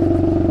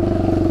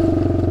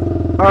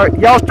 All right,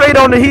 y'all straight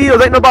on the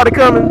hills, ain't nobody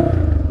coming.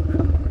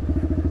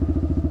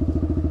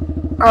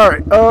 All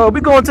right, we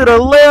going to the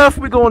left,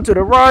 we going to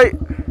the right.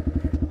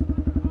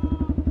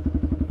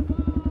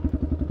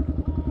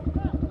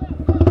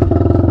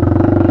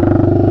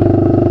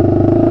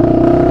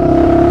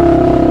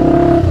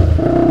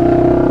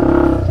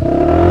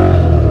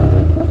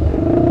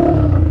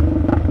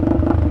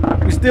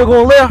 Still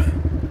going left.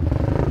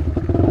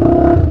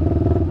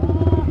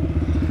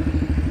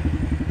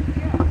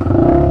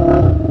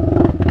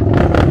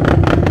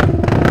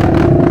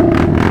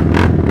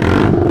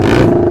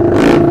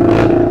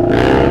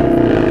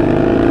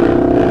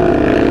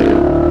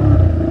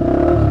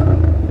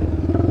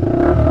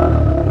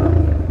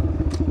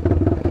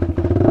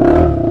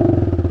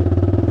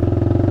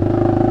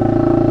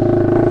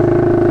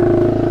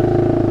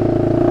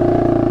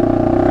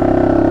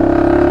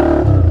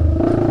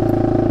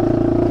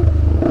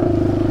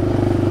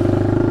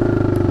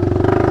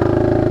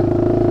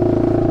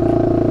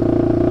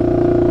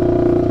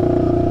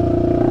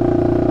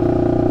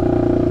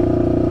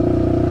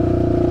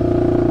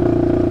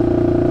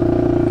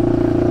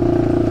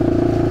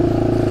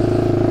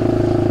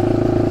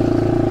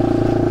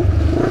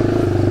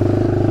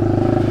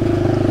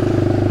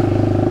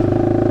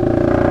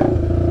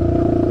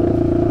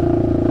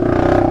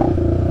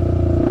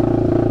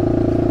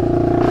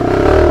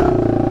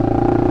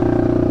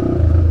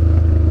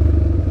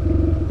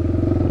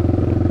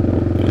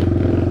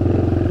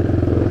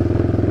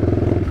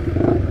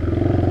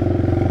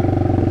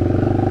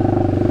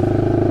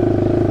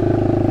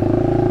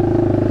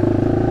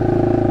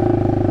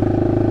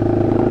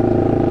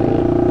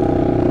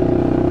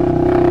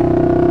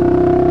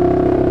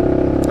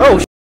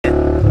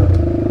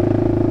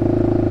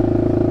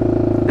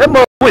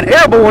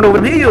 going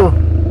over the hill.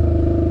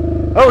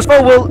 Oh, it's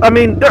four-wheel, I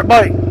mean, dirt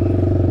bike.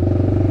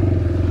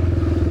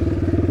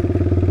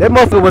 That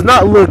motherfucker was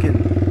not looking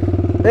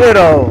at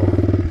all.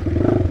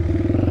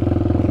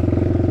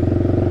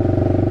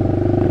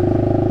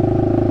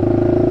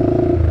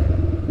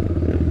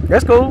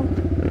 That's cool.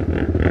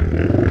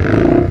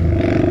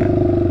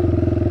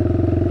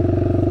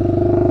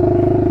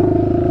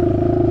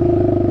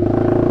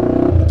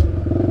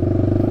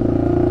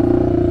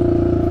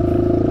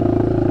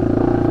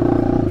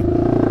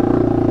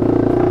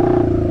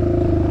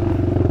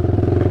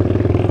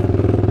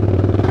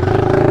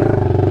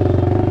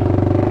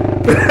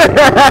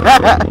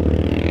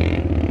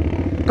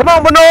 Come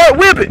on, Bernard,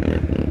 whip it.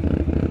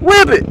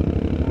 Whip it.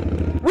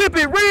 Whip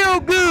it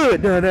real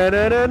good. Da, da,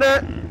 da, da,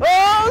 da.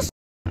 Oh,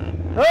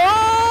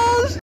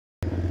 oh,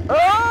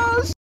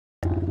 oh,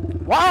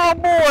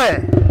 wild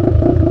boy.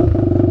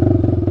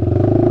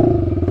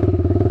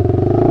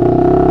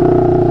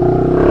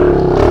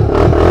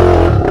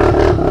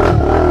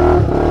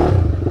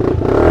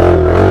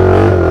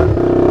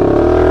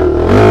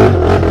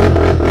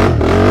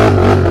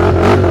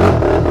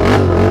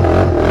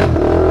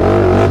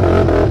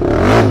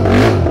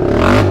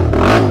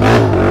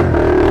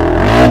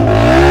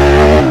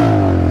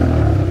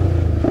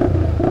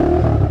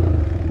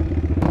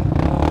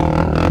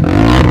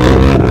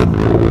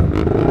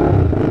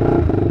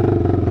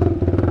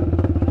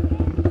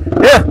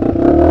 Yeah.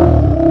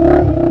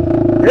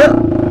 Yeah.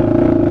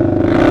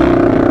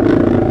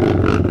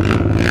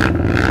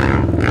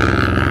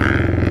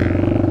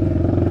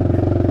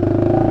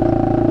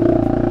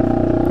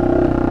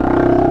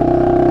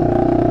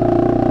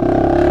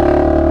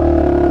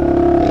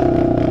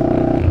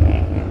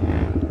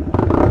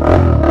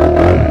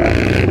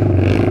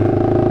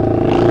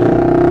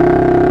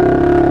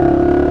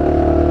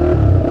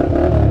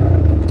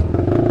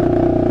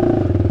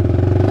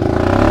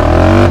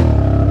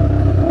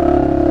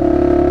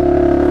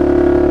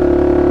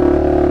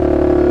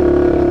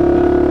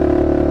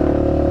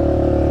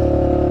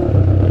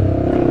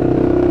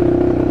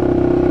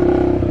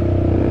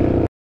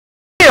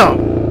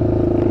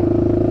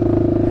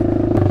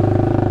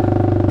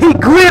 He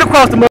glid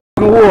across the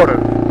motherfucking water.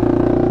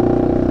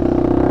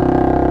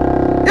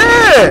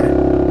 Yeah.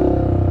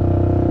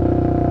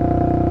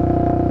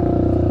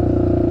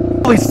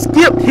 He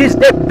skipped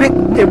that big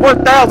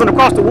 1,000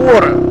 across the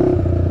water.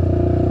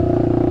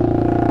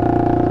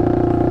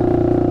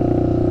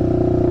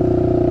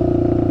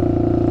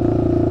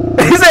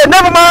 He said,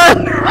 never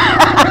mind.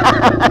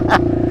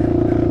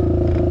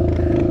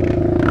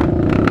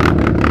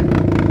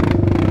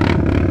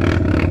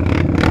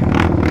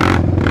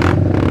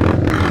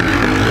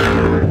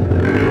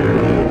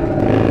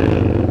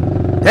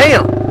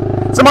 Damn!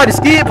 Somebody's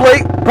skid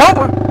plate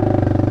bumper.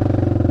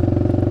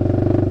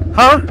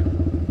 Huh?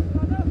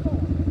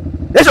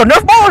 That's your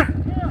Nerf bar?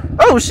 Yeah.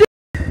 Oh shit!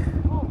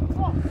 Oh,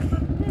 fuck.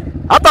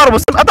 I thought it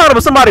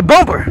was somebody's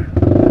bumper.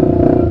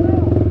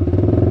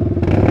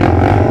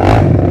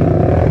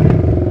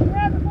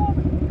 Grab it for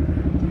me.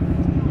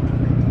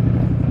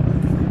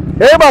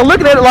 Everybody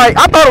looking at it like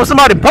I thought it was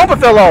somebody's bumper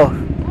fell off.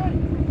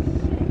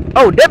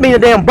 Oh, that means the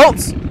damn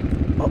boats.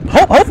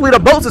 Hopefully the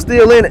boats are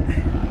still in it.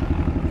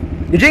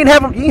 Did you ain't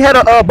have them? You ain't had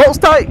a boats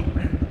tight?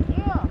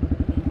 Yeah.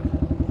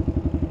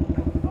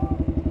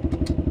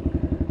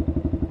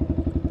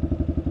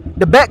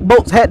 The back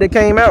boats had that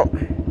came out.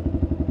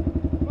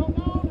 Well,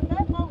 no, the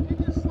back boat, it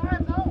just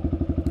slides out.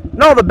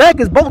 No, the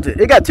back is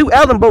bolted. It got two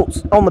Allen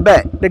bolts on the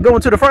back that go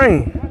into the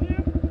frame. Right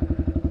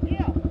here?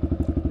 Yeah.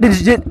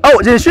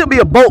 There should be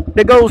a bolt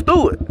that goes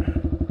through it.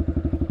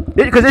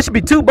 Because there should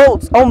be two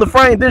bolts on the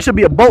frame. There should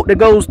be a bolt that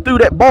goes through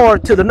that bar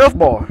to the Nerf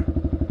bar.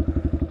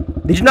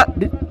 Did you not?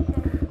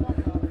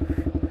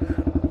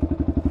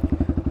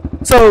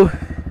 So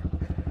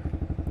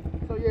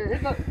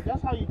yeah,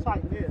 that's how you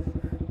tighten this.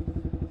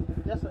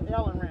 That's an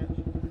Allen wrench.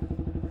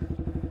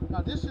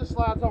 Now this just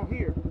slides on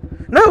here.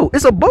 no,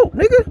 it's a bolt,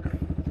 nigga.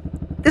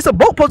 It's a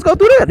bolt supposed to go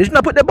through there. Did you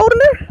not put that bolt in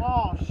there?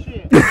 Oh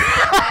shit. Because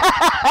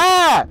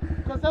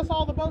that's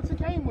all the boats it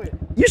came with.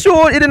 You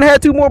sure it didn't have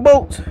two more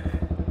bolts?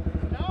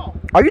 No.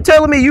 Are you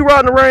telling me you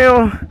riding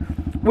around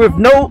with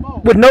no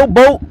bolt? You got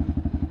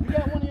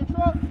one in your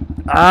truck?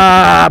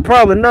 Ah,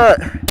 probably not.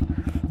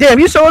 Damn,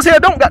 you sure as hell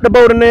don't got the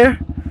bolt in there,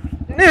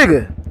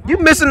 nigga. You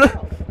missing the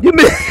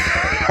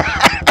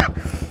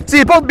See,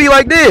 it's supposed to be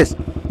like this.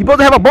 You supposed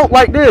to have a bolt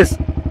like this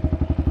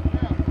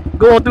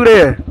going through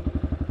there.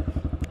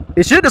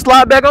 It should just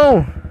slide back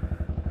on.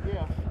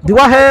 Yeah. Do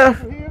I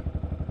have? Here?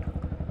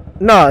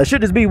 Nah, it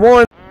should just be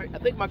one. Alright, I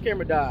think my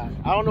camera died.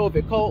 I don't know if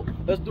it caught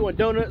us doing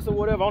donuts or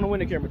whatever. I don't know when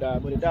the camera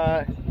died, but it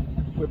died.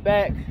 We're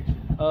back.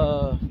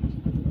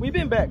 We've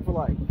been back for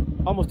like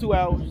almost 2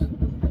 hours.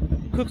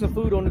 Cook some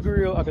food on the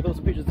grill. I can throw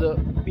some pictures up.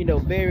 You know,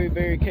 very,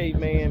 very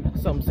caveman,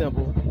 something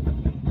simple.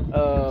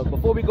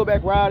 Before we go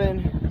back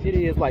riding, it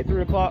is like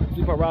 3 o'clock.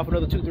 We probably ride for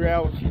another 2-3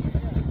 hours.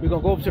 We're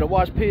gonna go up to the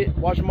wash pit,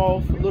 wash them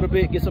off a little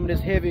bit, get some of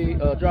this heavy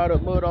dried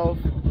up mud off,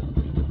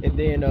 and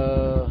then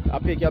I'll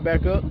pick y'all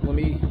back up when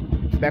we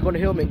back on the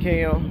helmet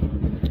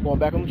cam, going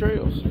back on the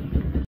trails.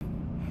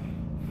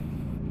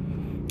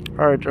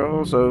 Alright,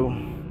 y'all, so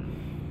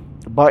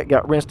the bike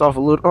got rinsed off a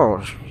little.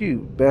 Oh, you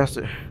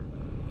bastard.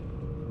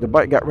 The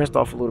bike got rinsed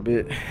off a little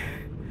bit.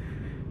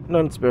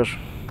 Nothing special.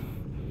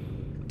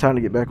 Time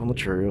to get back on the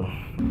trail.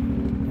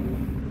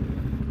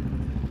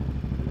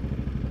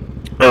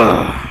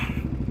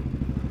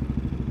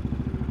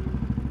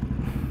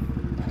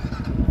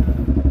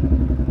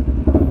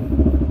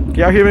 Can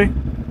y'all hear me?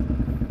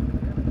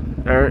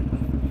 Alright.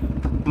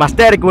 My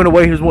static went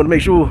away, just wanted to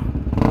make sure.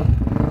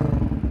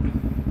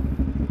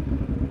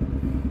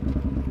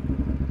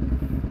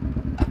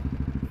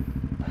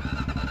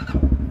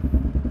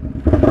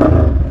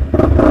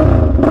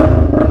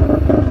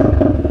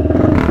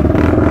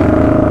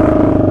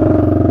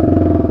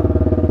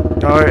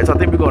 Alright, so I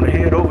think we're going to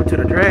head over to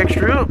the drag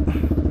strip,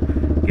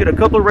 get a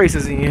couple of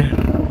races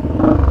in.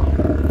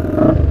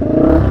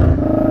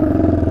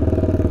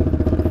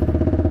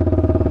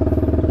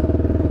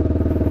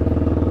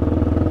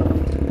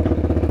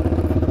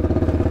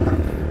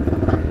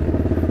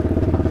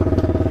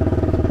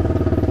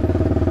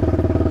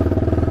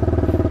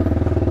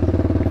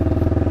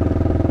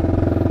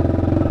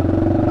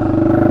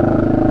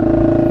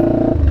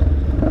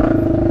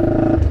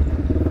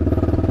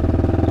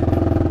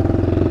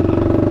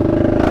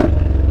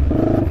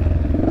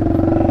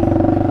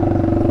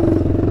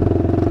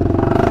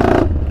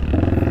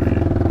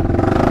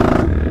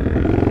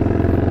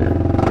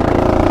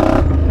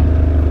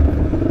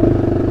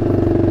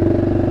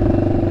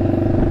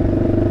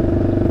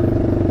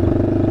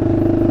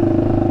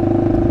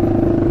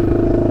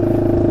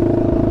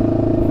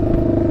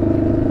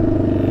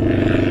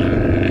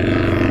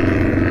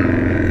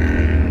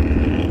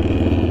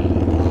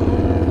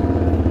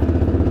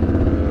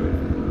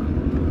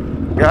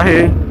 Y'all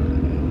here?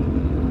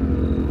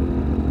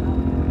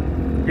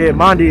 Yeah,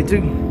 mine did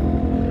too.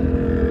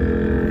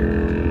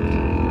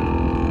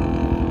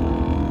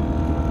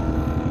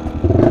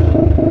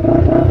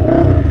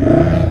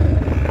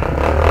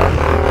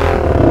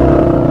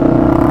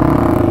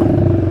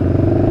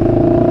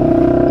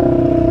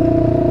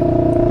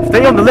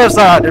 Stay on the left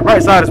side, the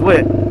right side is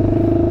wet.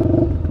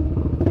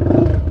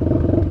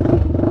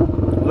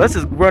 Let's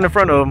just run in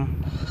front of them.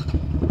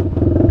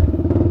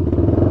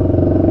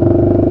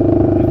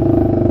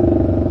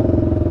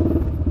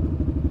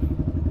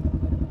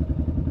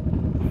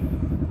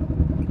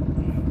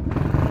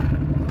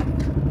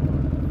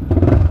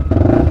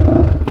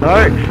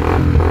 Alright.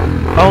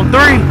 On 3.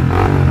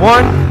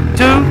 1,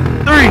 2,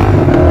 3.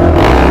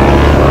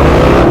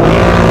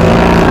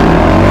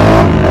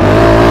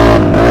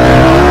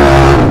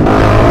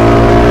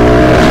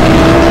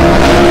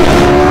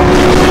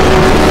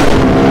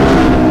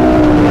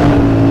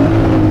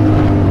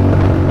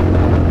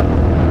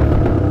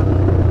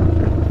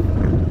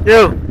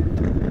 Yo.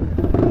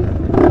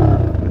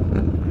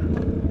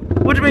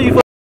 What you mean you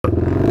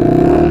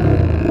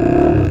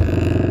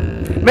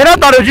Man, I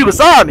thought it was you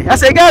beside me. I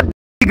said, God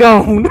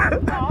gone.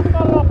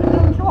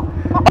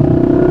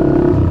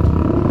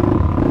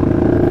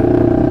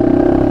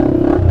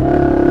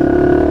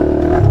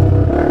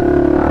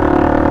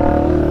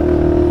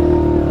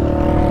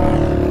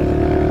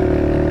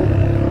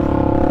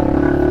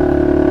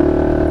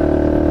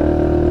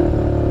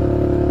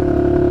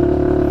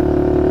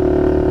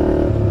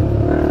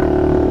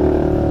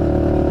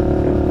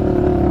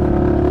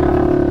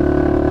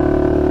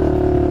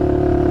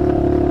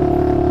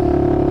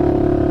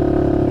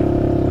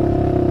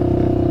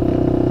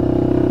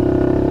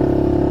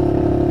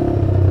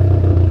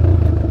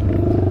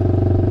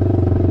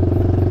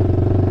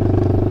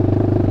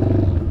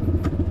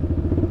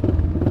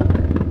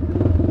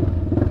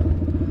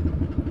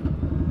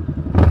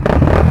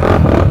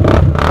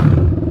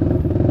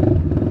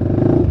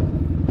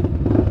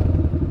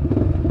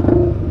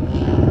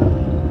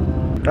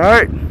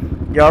 Alright,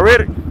 y'all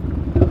ready?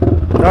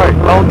 Alright,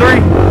 on 3.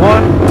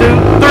 1, 2,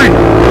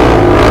 3.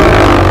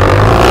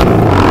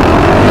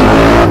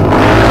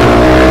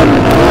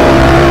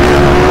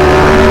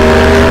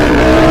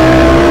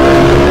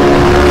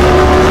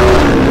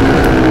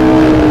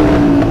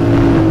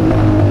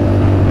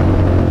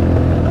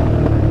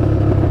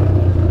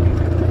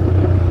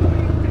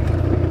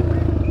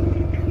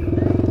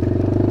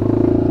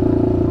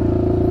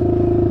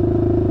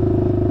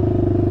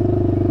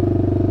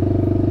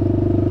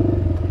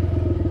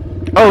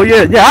 Oh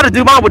yeah, I had to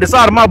do mine with the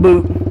side of my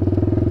boot.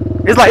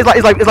 It's like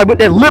with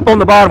that lip on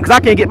the bottom because I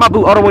can't get my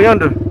boot all the way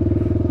under.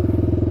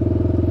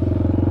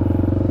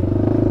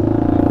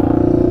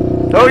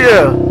 Oh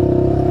yeah,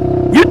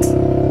 you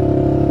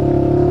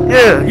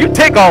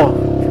take off.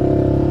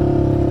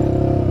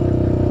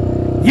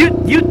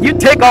 You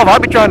take off. I'll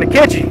be trying to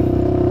catch you.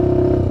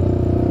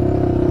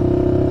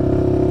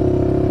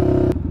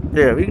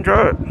 Yeah, we can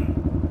try it.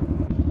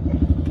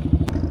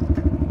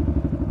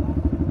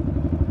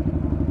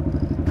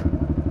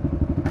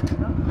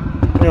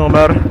 It don't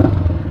matter.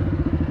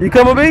 You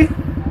come with me?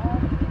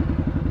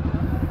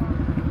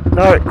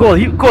 Alright, cool.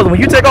 Cool. When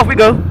you take off, we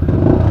go.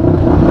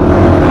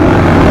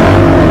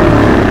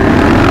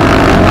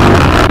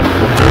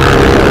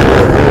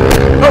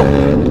 Oh!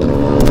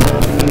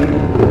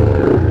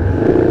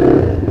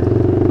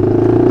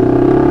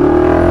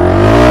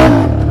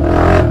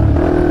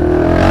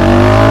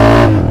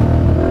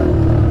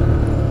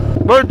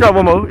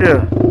 got one more,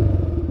 yeah.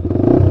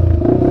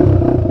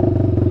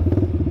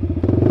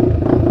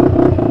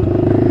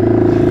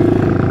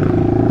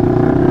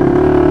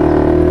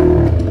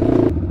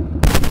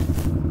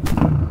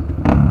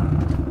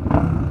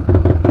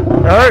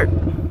 Alright,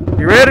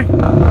 you ready?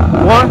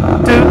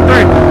 1, 2,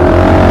 3.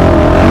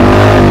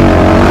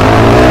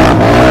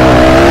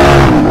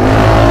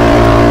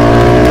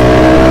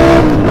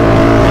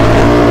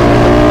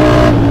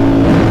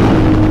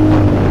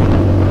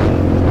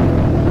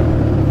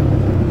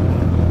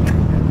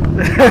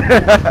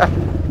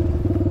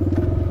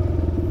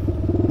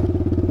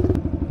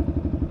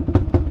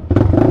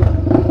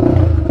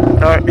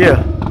 Alright,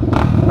 yeah.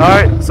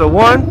 Alright, so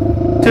 1,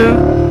 2,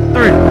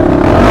 3.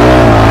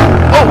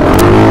 Oh!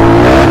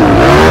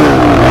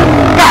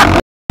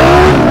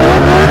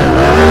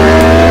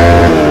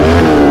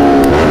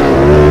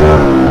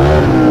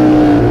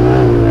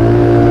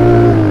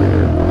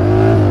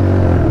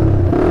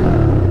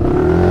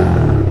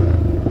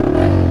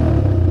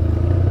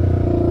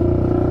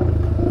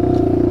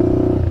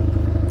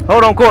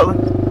 Hold on, Cortland.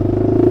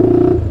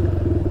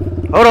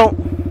 Hold on.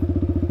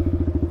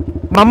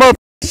 My mother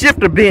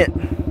shifter bent.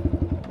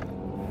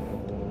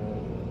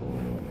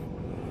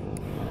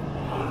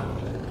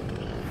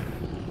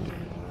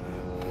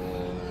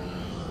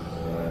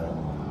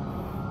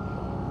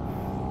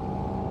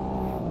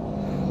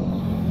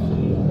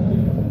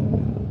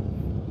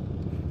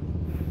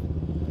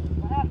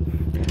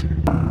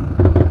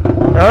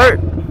 Alright,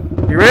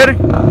 you ready?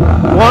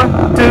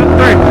 1, 2, 3.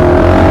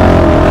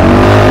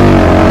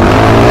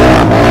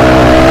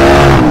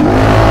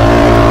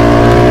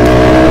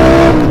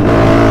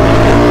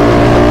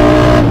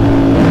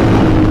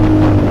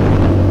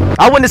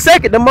 I went to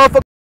second, the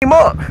motherfucker came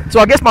up. So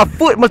I guess my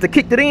foot must have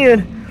kicked it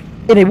in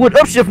and it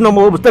wouldn't upshift no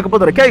more. It was stuck up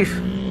under the case.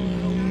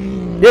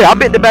 Yeah, I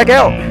bent it back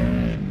out.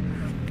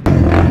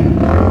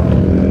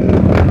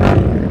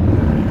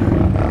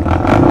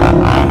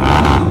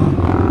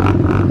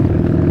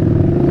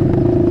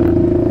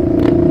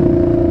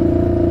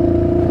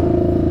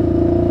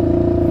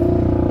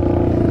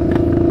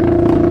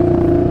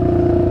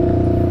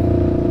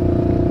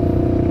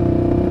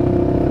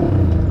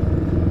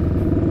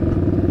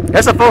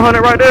 That's a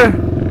 400 right there.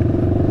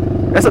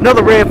 That's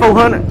another red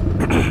 400.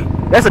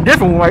 That's a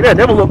different one right there.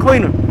 That one look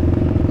cleaner.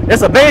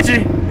 That's a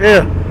Banshee.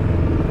 Yeah.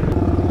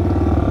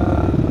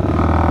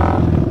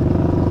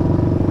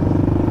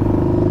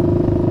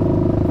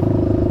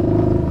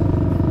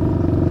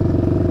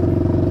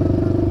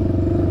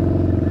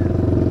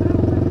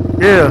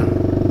 Yeah.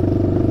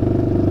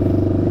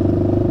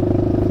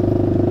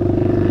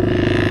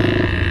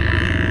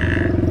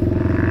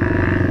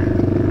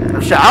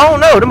 I don't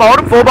know. All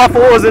them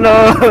 4x4s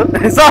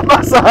and side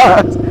by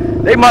sides.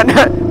 They might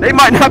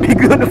not be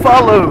good to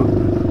follow.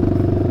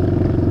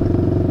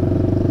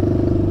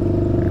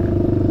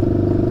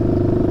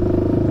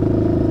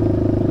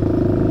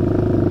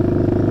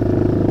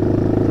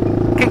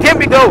 Can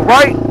we go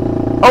right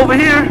over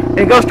here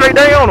and go straight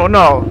down or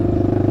no?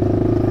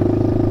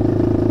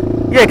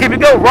 Yeah, can we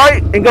go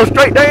right and go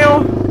straight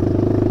down?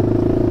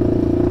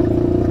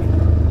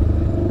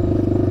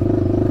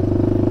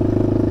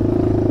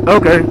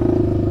 Okay.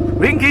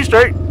 We can keep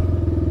straight.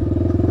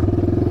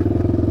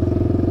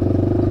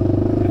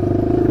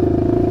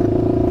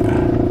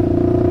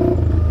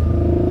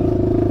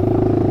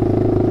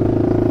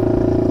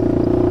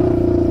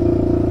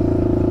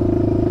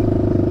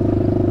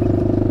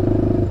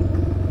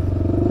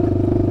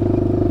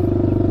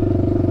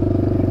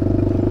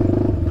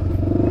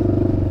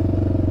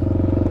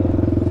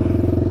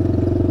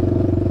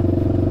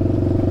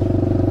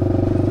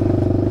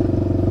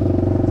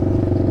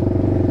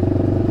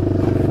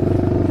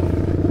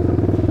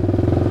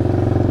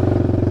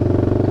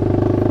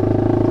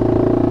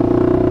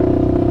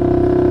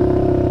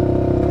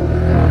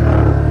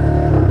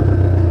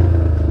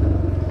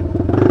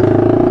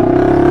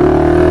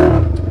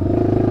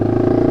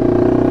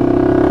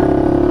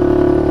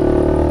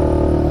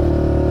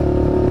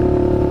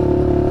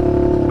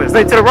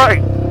 Stay to the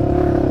right.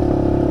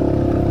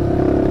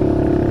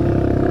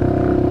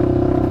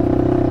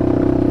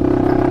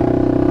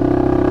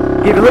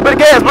 Give it a little bit of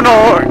gas,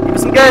 Bernard. Give it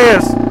some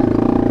gas.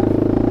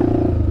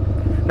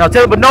 Now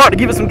tell Bernard to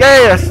give it some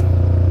gas.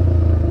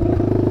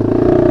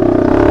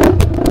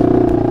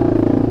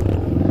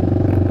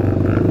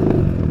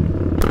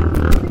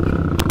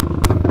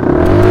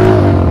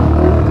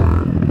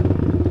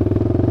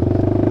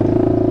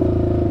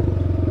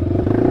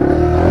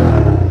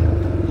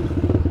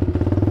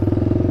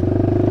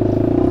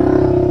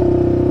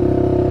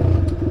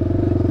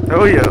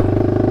 Oh yeah.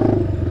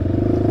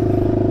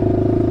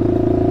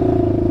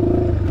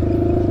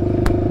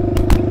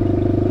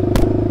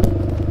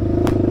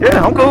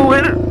 Yeah, I'm cool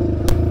with it.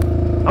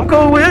 I'm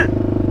cool with it.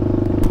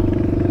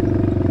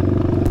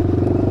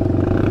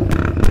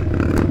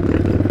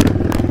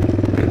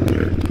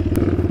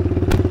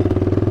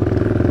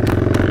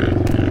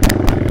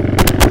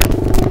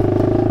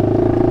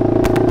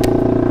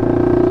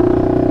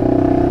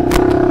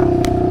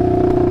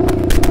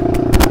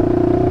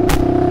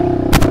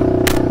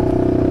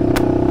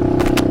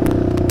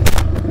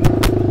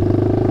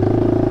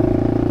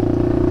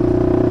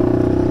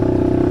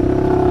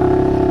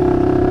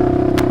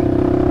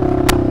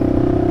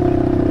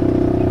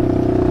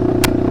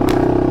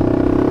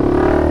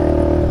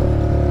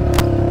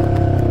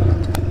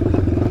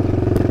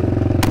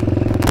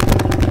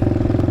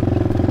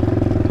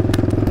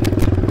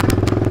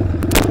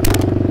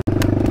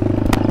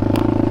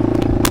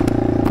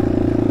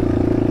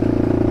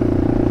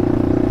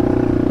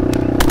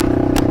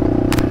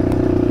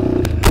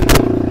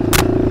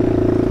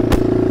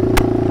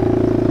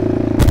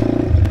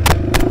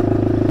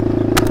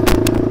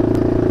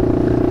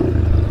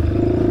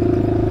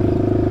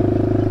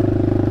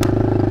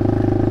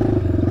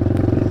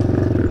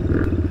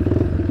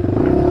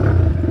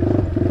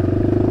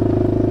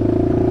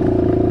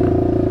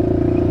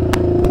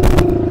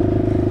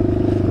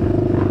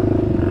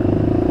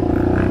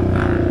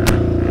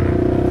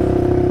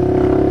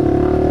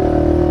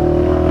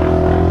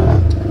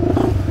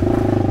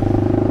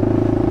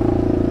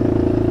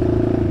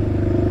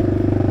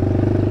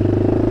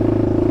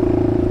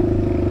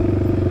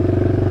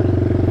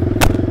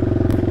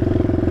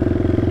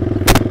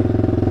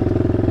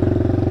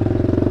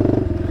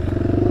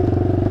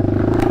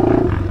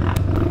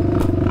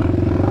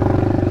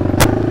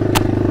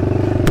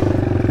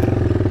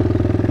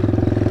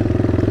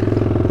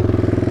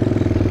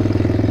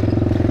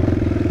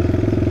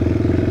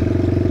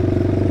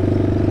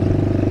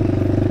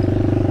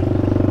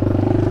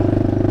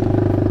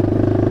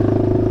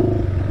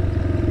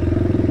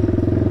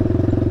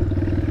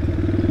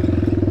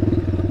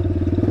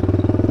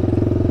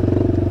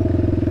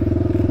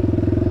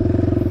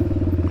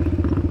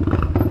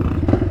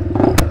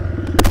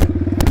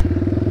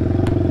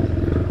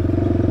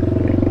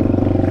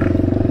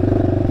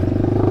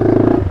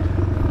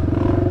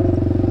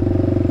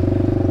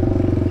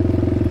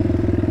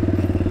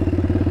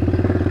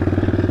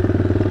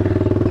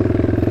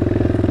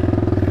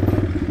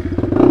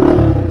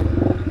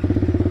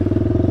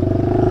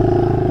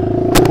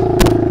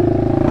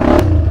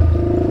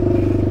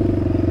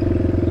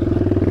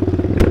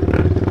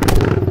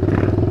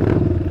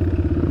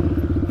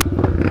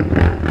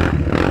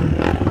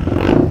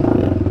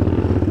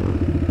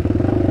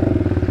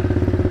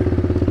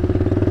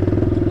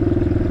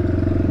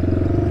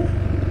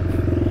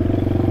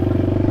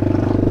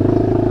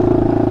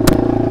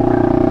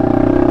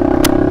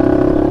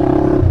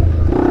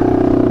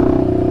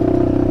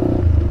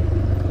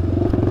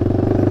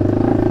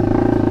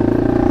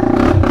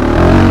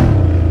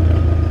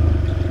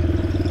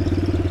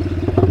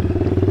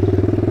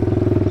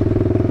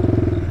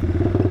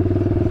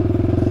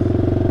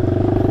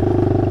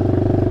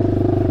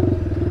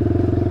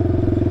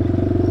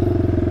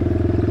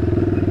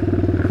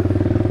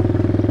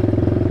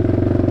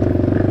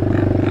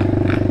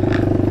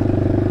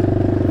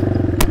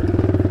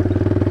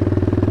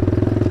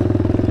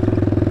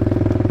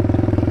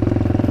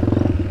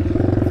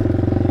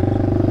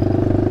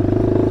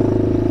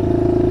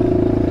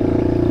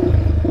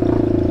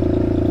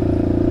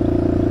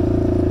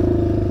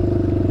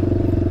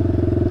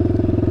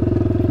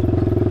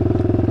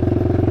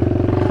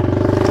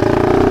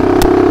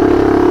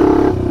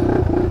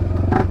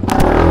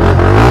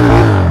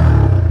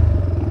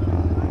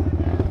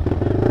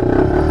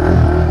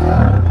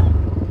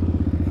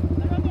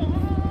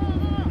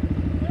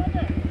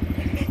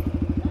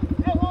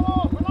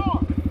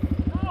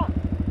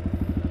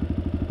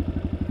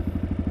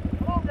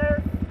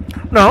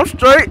 No, I'm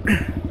straight.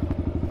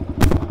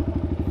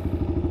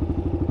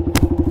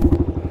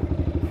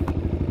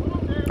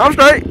 I'm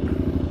straight.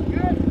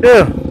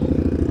 Yeah.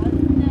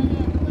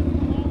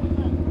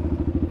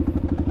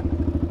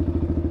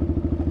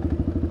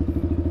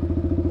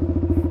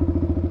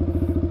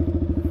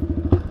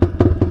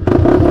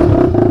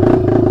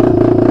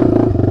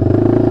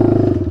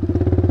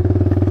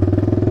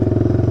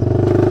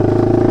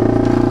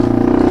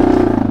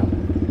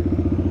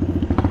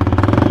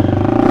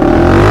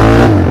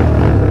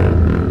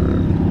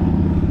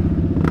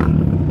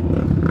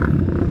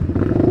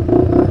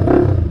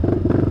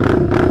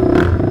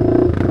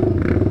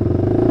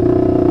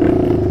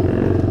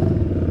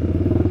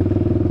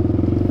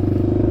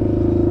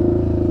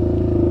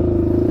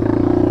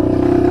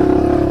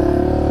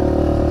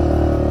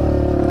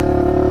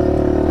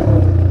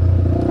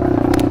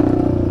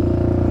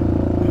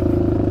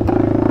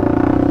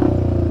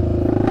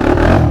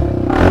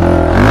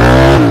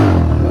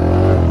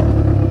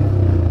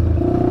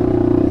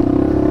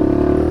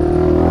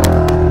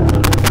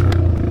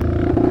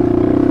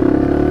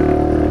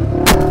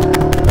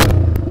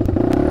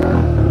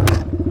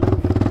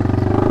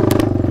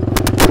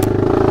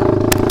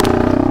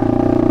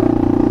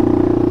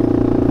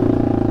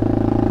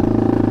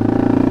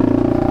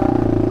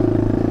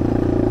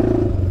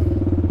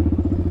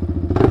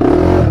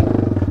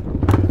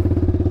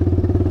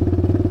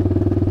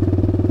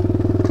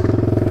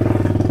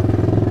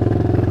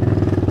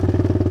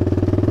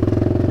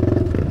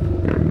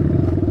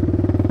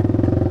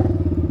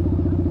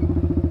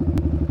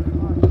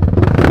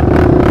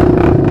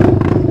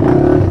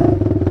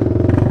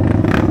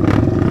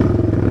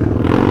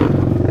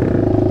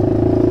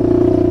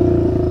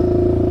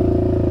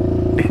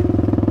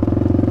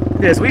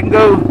 Yes, we can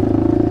go.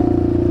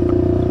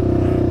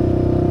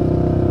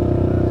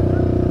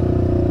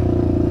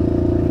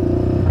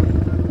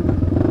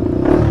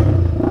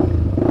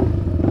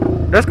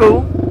 That's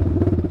cool.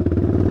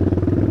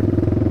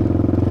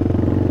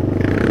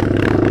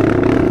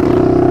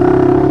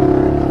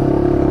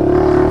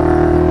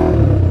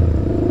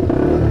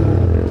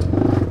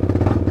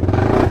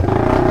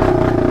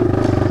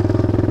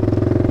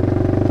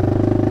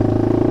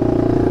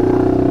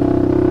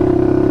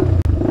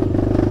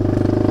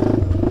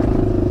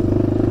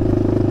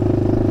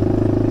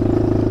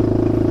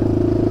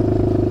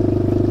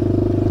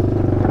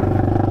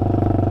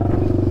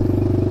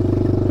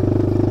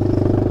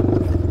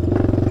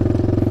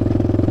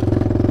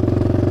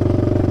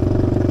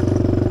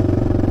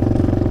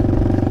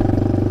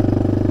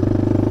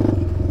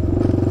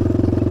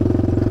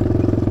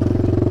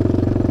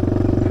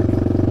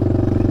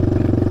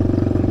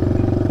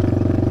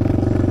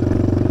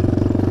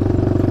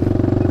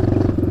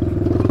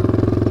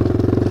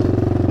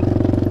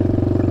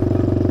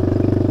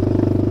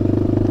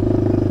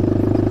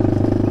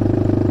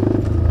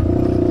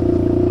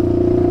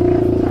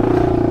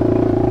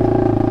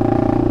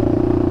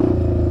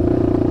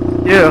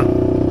 Yeah.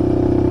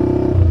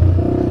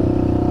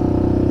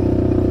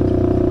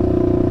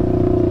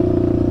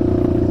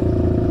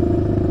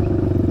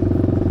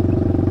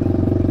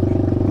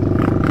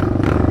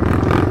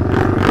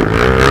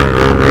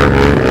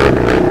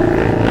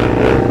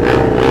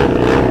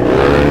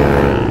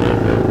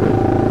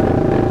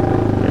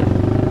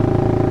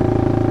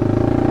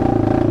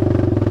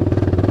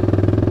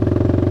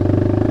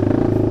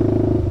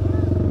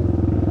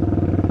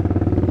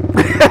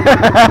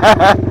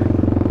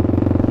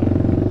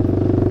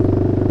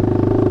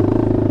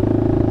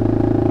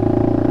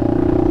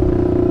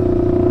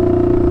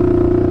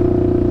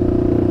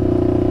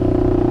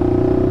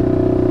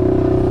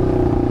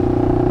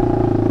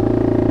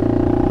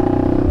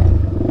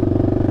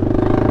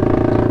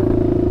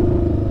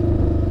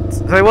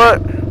 Say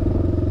what?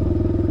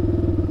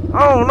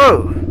 I don't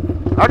know.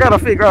 I gotta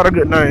figure out a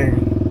good name.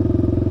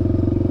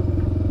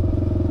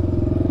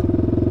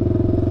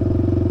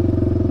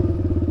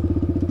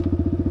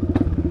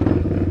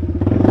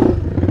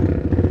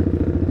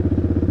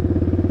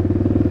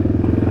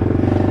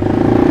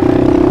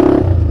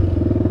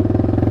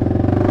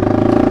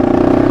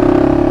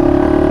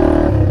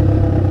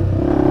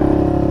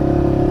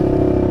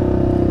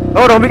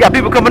 Hold on, we got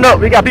people coming up.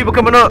 We got people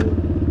coming up.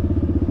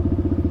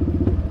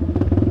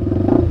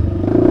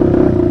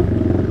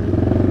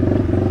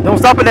 Don't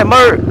stop in that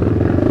mud.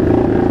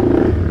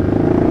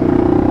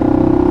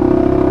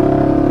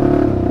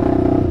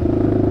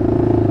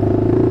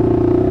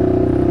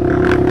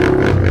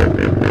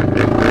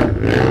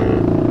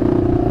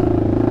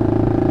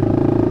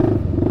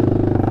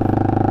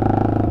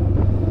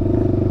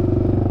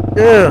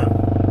 Yeah.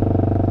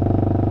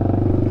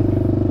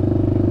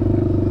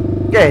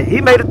 Yeah, he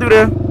made it through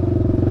there.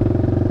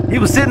 He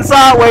was sitting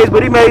sideways,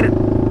 but he made it.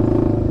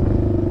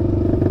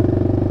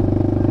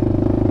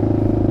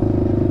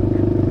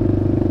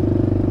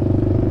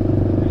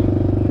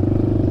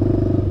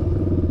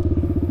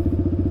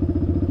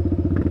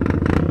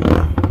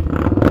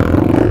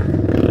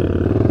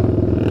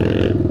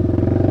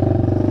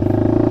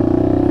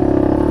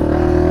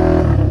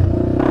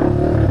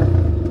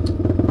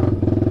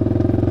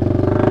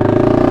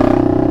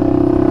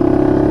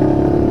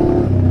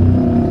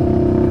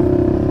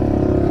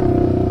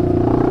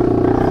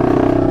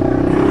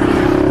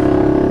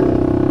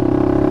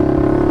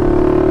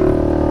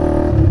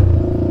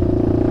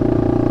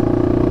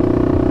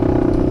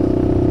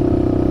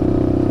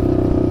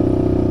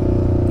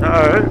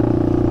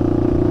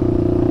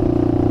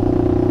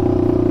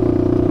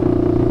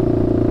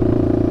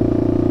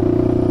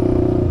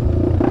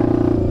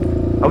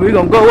 we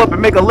gonna go up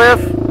and make a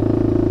left?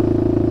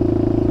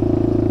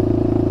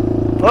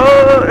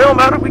 It don't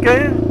matter, we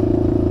can.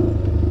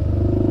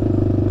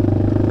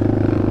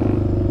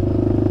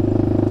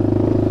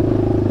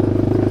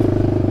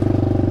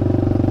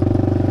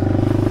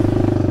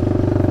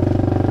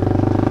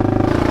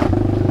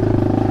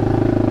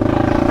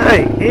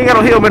 Hey, he ain't got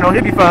no helmet on,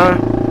 he'll be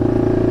fine.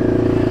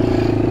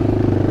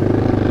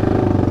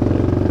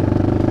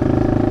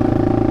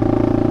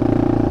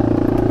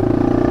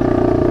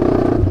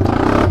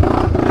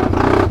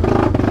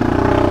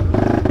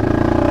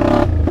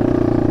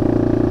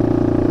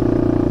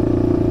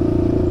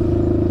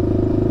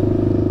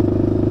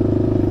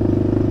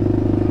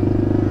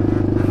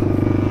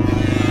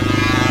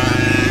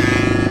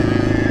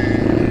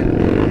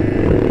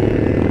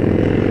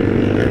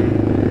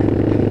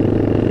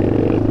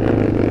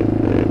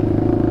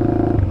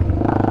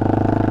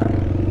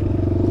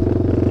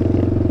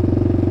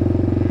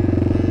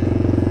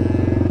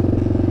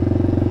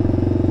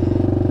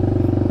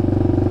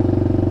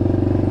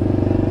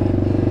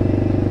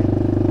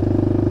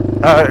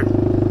 Alright.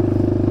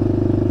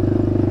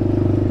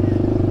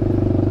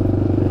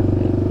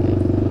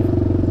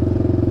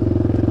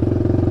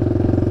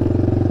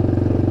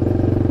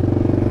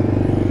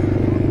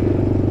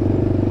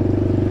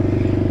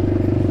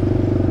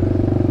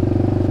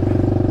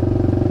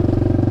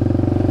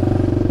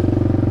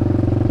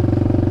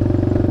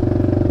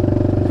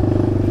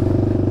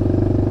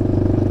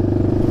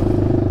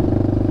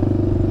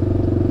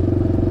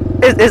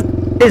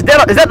 Is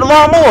that the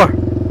lawnmower?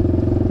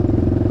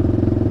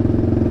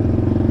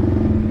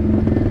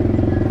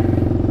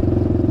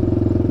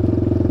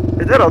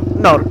 Is that a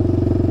no?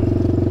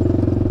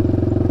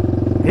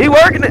 He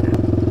working it.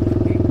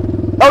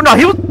 Oh no,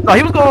 he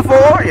was going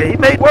for it. Yeah, he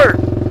made work.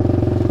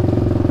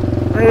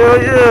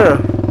 Hell yeah.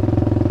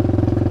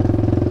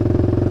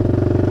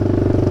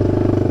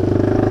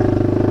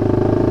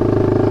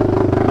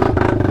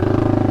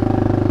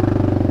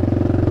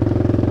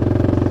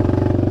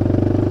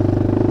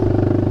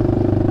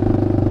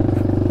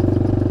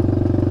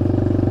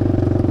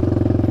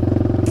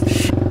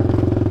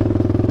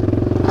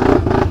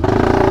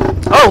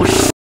 Oh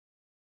shit.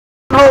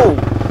 Oh.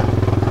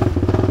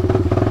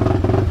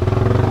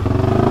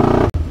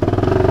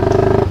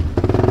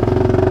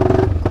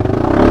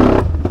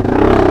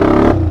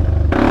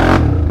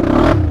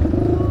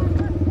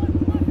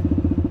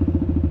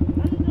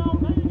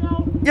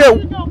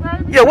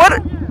 Yo, what?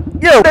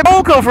 Yo, where that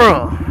bone come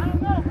from?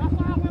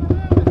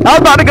 I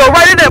was about to go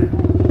right in there.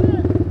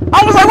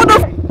 I was like, what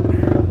the?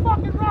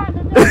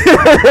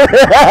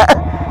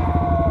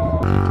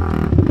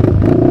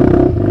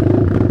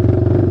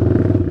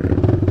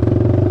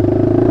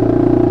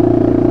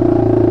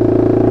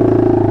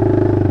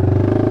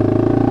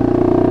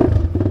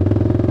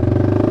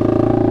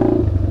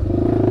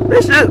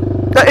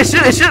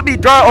 It should be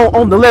dry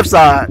on the left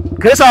side,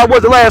 cause that's how it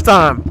was the last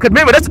time. Cause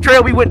remember, that's the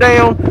trail we went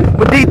down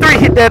when D3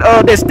 hit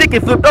that stick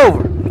and flipped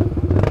over.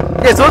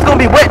 Yeah, so it's gonna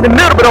be wet in the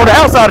middle, but on the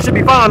outside it should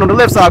be fine on the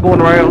left side going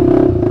around.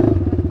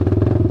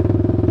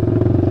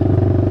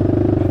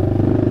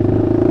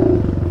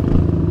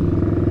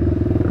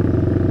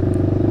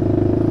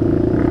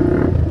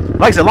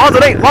 Like I said, as long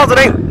as it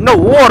ain't no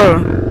water,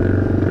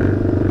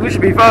 we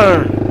should be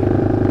fine.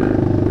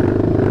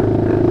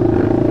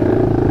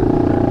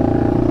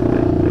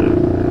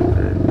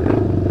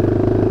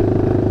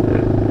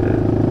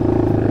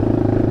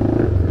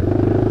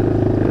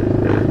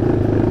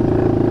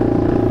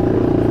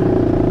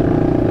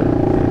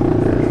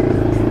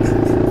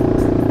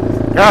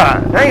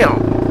 God damn.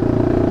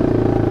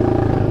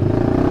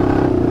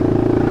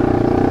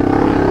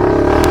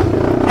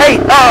 Hey,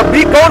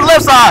 go on the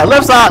left side.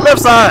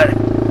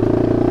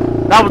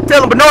 I was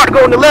telling Bernard to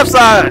go on the left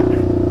side.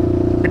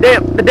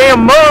 The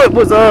damn mud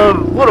was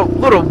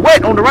little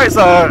wet on the right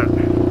side.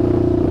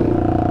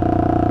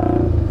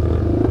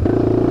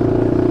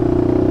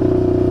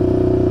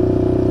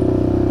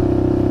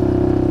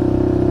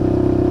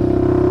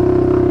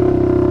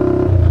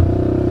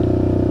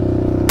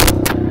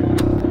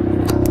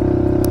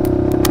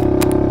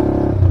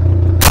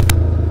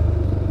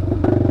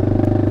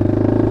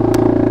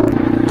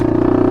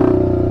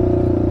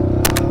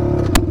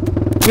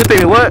 You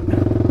think what?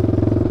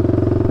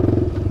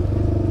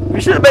 We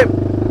should have been.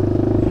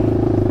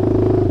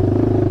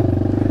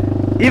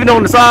 Even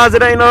on the sides,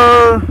 it ain't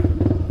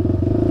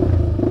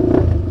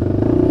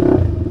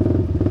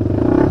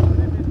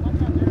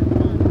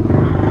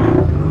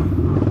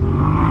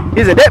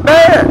Is it that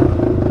bad?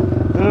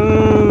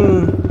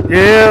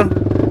 Yeah.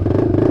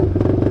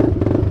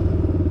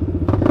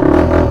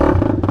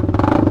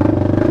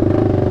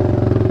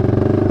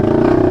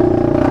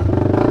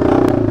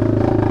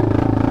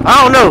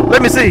 I don't know.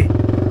 Let me see.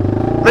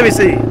 Let me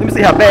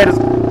see how bad it's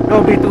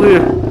gonna be through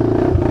here.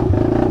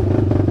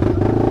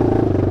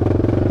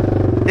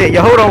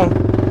 Yeah, hold on.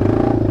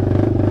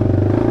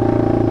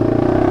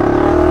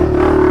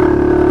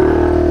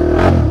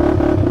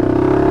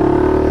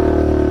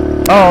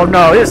 Oh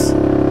no, it's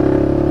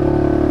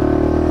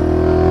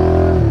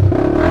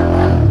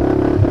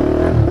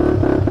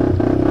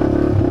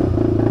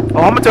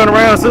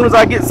down as soon as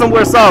I get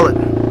somewhere solid.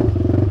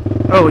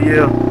 Oh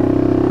yeah.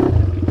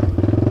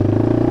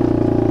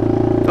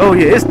 Oh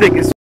yeah, it's thick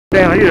as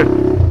down here.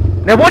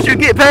 Now once you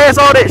get past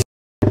all that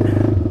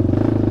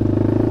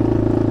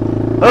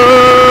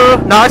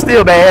nah, it's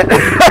still bad.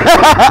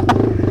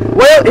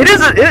 Well,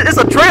 it's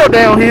a trail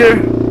down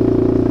here.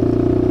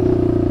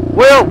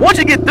 Well, once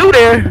you get through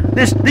there,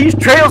 these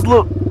trails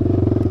look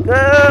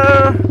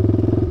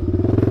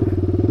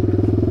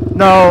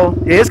no,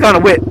 yeah, it's kind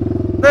of wet.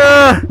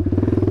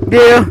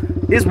 Yeah,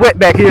 it's wet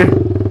back here.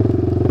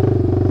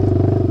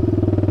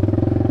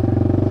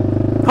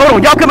 Hold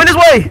on, y'all coming this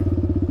way?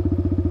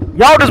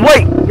 Y'all just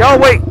wait. Y'all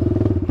wait.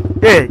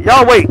 Yeah,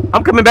 y'all wait.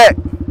 I'm coming back.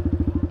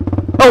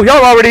 Oh,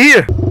 y'all already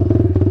here.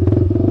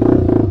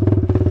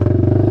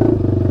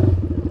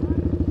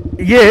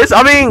 Yes,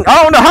 I mean,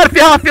 I don't know how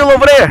I feel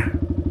over there.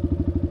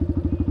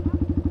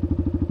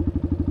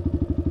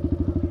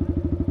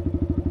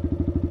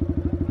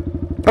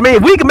 I mean,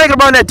 if we can make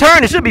it around that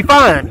turn, it should be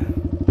fine.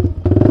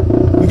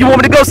 You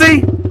want me to go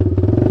see?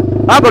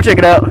 I'll go check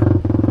it out.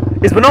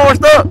 Is Bernard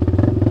stuck?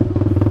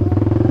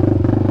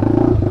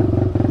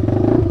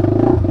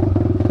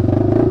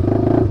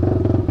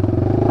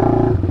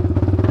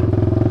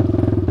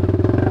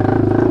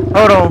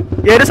 Hold on.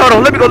 Yeah, hold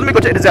on. Let me go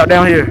check this out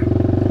down here.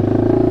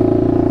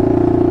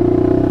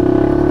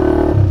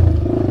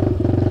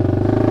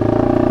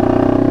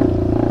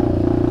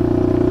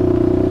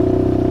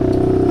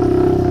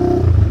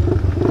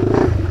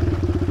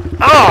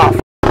 Oh.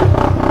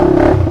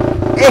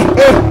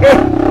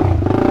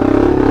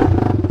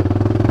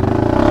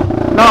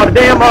 No,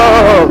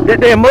 that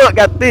damn mud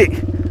got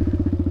thick.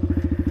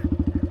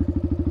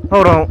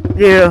 Hold on.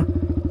 Yeah.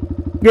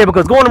 Yeah,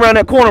 because going around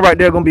that corner right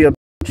there gonna be a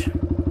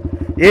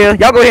yeah,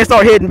 y'all go ahead and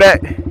start heading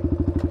back.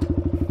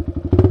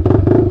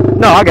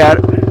 No, I got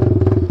it.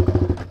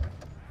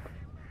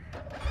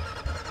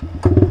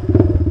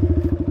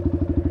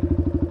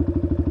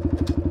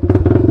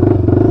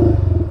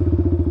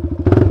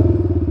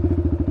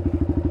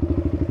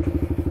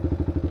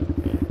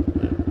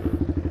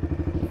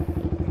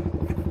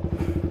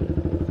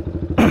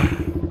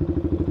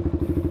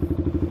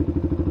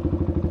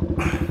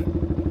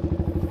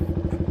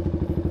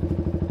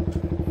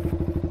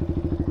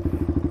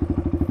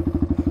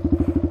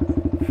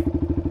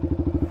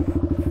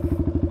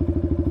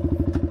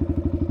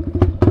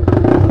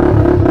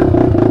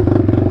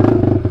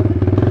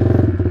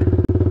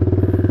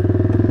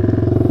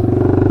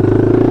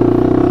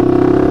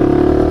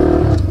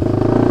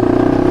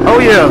 Oh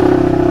yeah.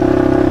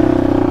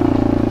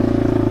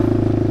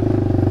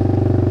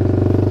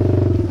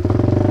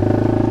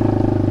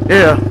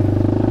 Yeah.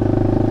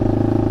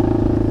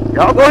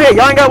 Y'all go ahead.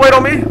 Y'all ain't gotta wait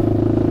on me.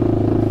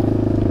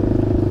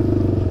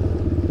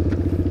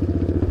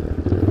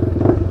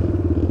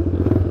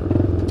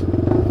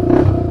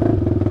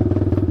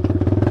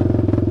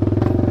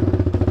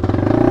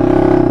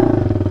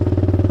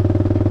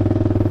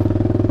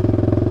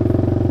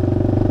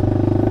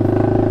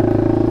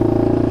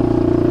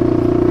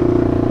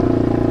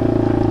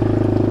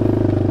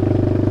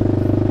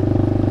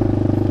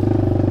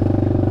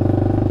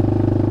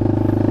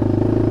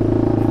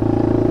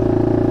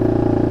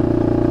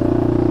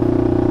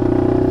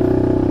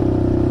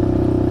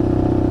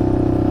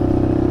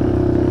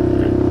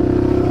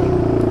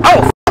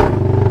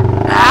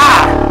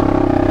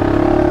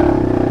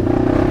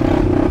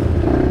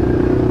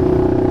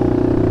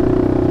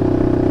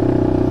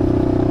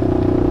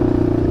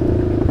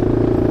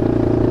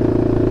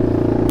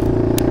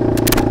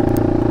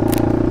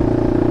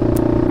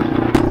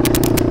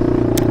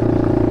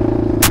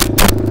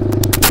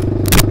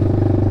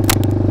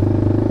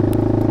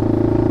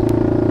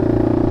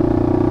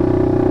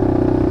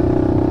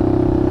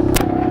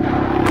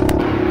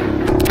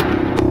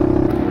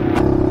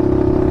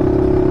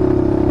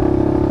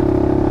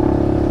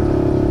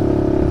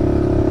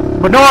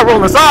 Bernard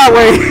rolling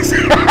sideways.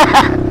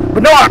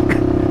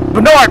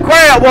 Bernard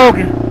crab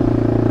walking.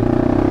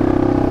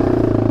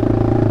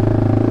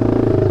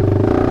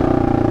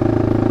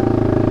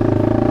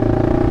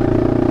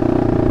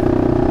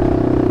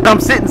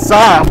 I'm sitting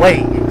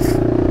sideways.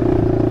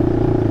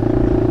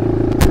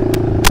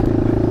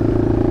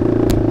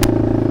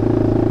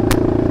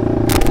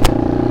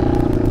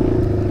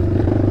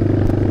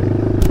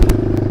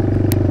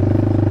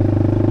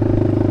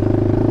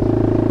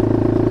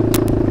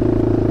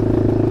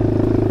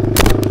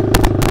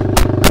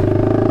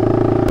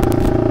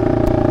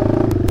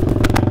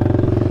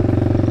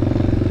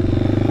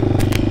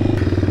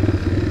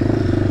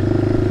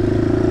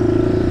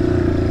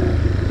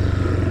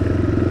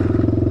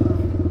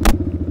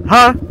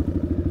 Huh?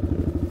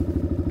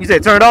 You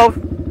said turned off?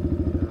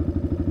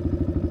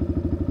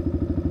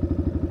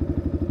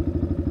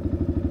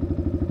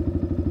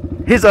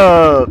 His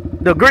the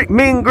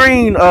mean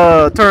green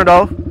turned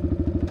off.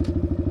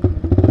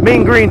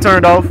 Mean green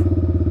turned off.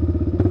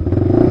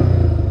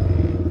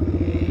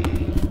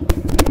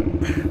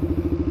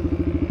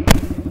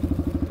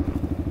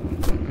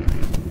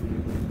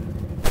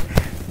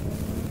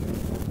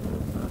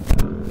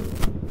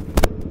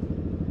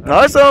 Oh,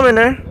 there's some in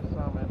there.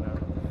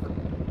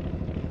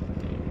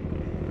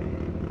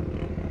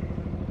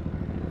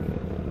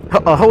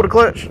 Hold the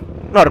clutch.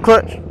 No, the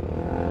clutch.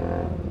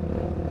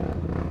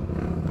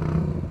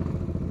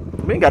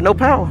 We ain't got no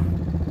power.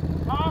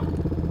 Huh?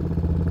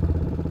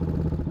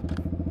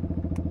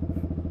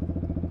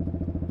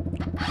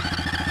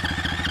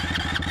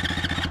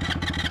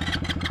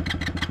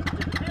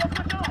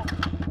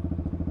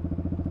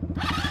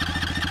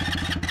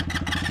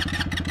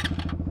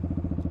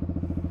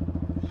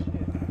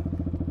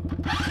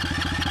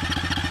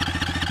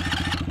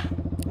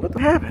 What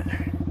happened?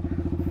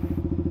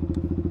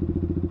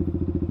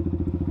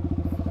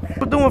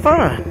 We're doing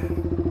fine.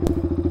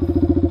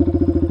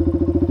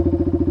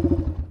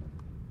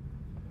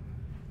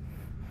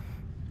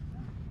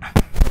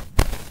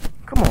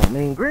 Come on,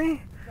 man,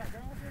 green.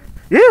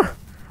 Yeah,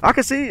 I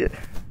can see it.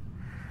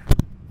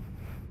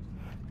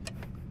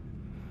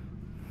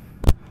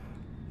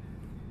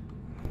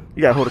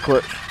 You gotta hold the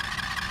clutch.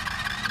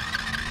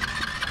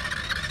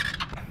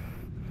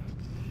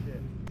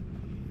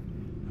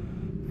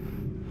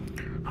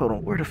 Hold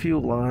on, where the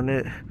fuel line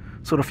at?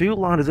 So the fuel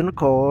line is in the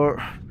car.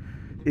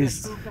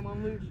 Is Come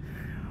unloose.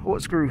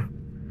 what screw?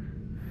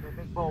 The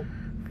big bolt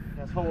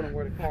that's holding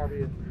where the carb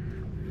is.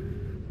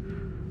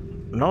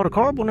 No, the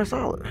carb on is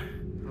solid.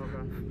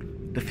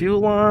 Okay. The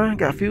fuel line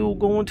got fuel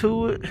going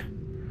to it.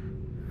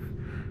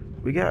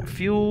 We got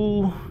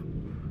fuel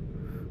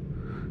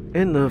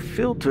in the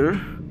filter.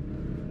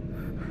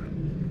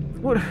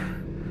 What?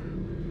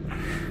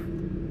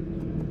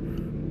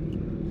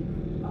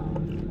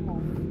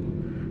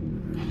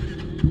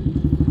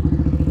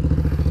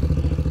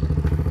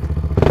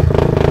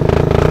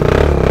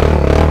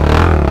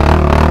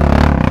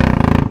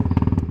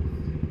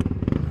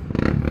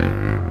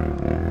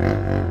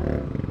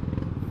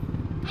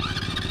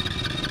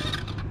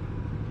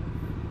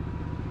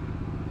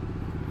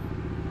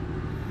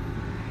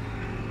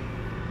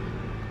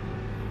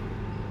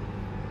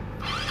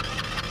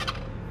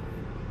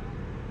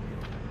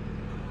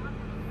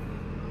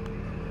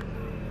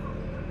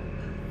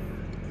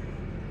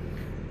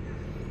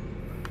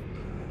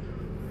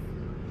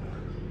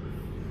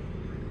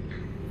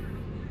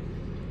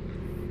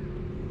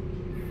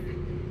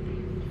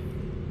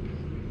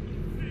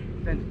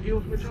 Then the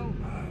fuel switch on.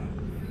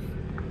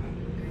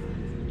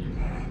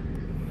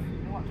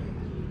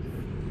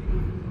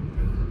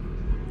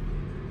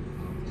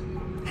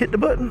 Hit the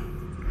button.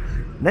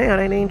 Now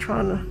they ain't even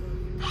trying to.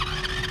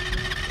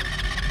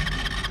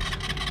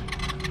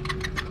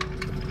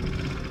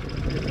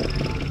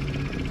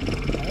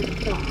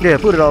 Yeah,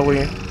 put it all the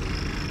way in.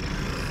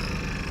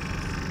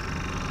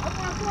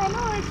 I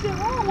know ain't shit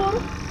wrong with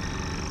him.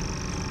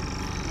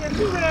 Yeah,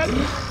 you ready?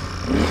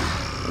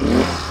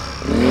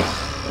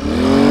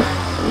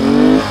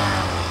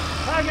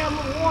 I got a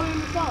little water in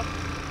the sump.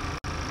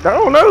 I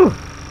don't know.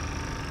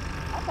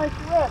 I think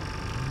you ready.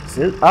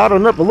 It's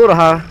idling up a little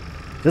high.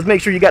 Just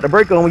make sure you got the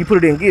brake on when you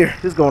put it in gear.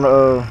 It's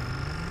gonna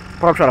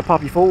probably try to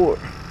pop you forward.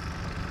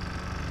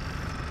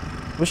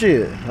 But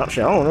shit, I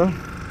don't know.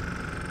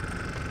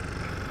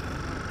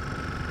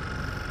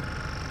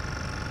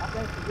 I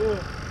think you're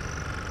good.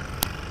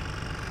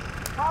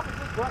 Probably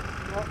just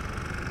breakfast up.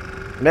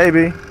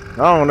 Maybe.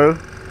 I don't know.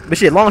 But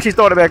shit, as long as she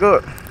started back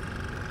up.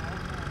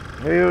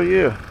 Hell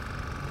yeah.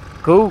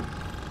 Cool.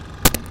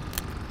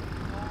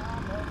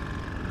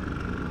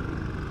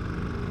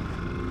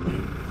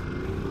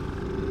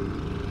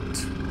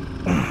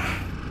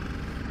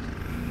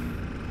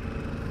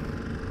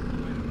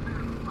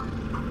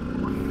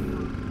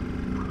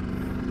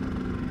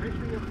 Make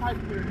sure your pipe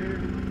clear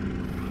here.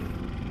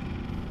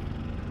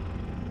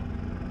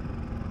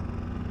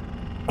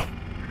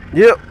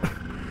 Yep.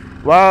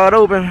 Wide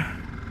open.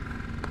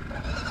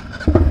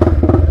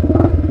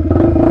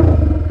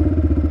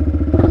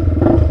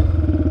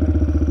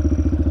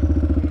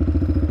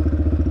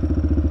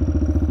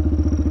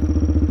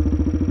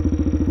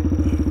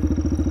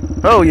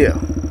 Oh yeah.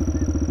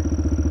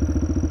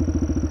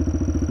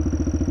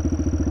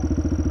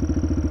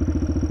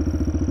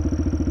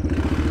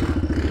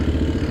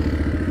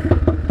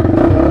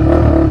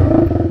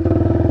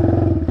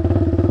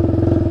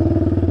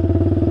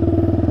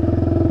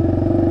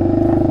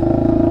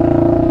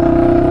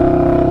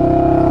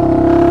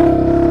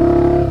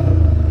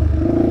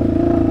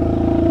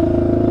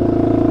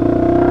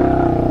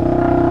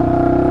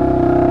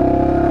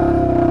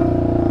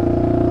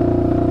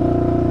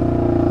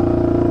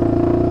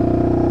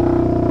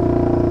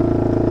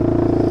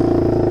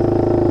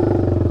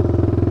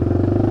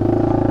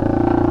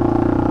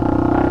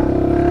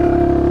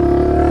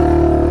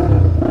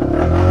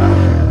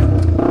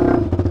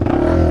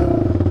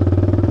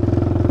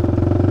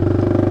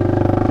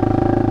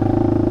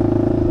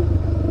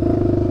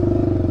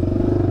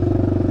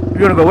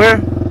 You wanna go where?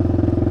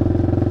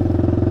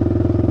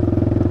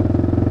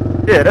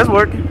 Yeah, that's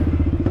working.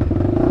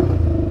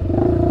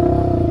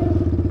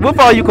 What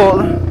file you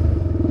calling?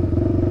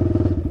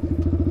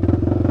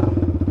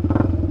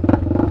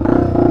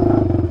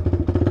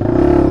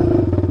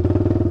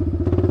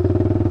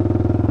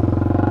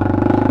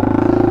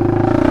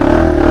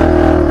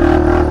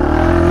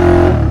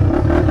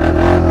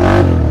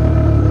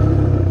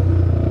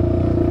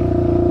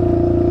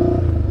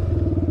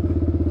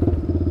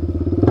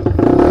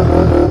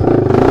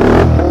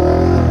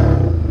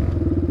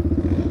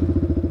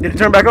 Did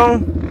it turn back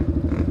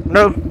on?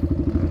 No.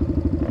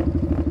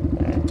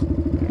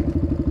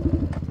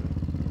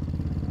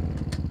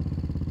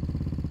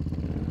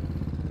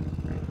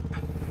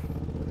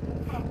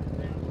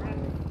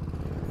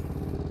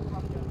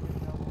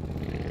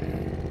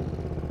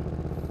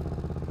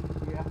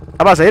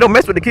 I'm about to say, it don't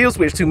mess with the kill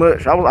switch too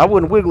much. I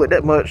wouldn't wiggle it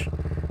that much,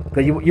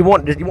 cause you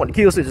want the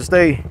kill switch to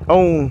stay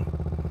on.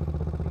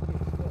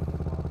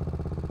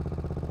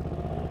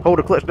 Hold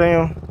the clutch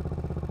down.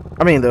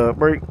 I mean the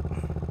brake.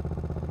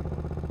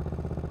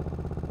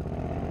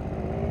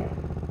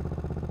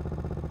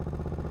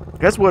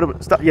 That's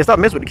what. Stop messing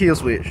with the kill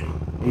switch.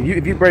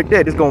 If you break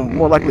that, it's gonna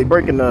more likely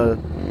break in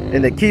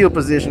the kill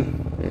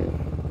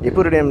position. You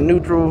put it in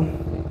neutral.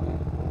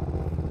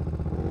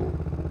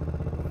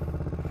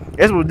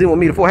 That's what it was doing with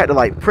me before. I had to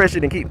like press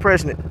it and keep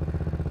pressing it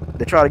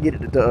to try to get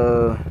it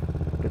to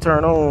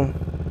turn on.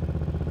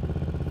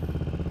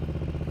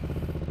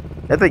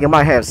 I think it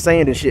might have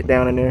sand and shit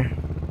down in there.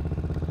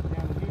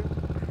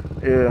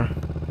 Yeah,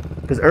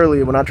 because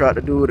earlier when I tried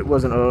to do it, it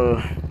wasn't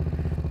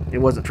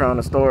trying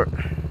to start.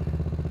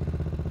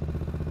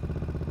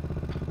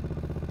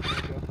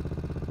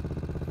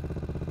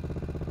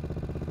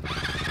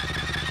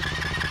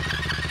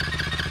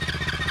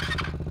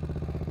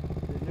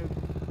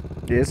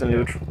 Yeah, it's a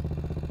neutral.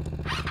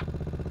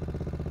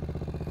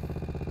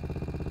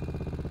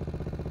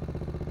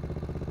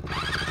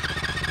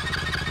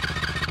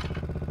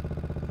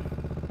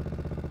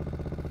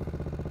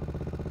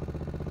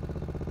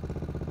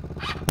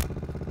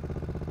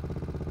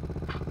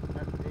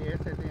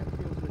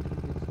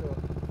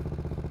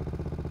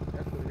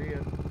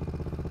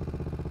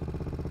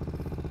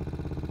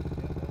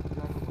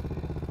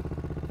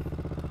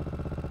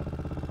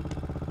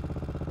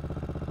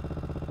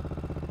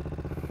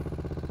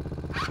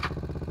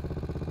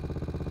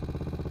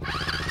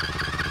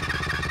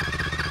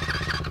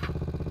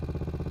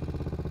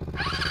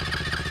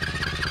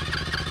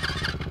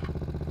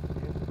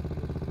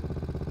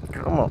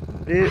 Come on,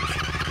 bitch.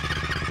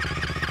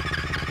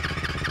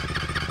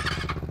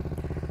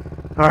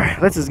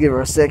 Alright, let's just give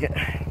her a second.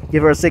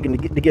 Give her a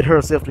second to get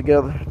herself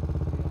together.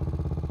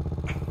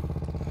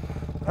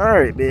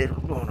 Alright, bitch.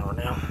 What's going on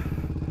now?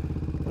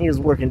 He was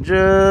working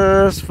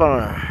just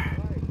fine.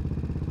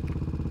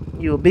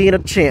 You were being a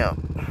champ.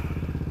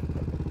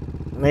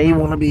 Now you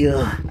want to be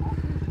a...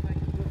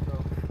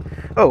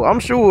 Oh, I'm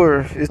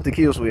sure it's the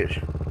kill switch.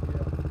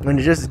 And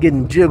it's just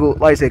getting jiggled,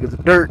 like I said, because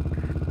the dirt...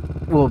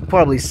 Well,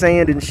 probably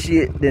sand and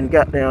shit then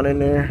got down in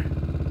there.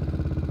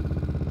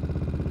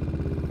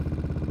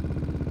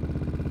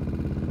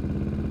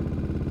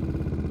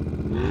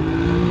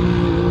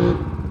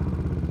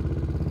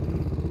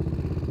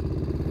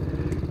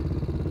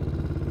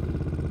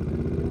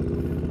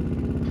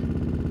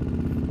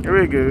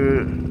 Very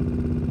good.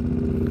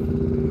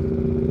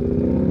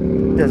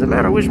 Doesn't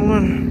matter which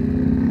one.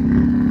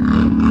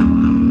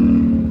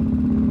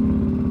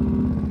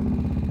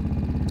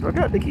 I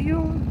got the key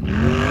on.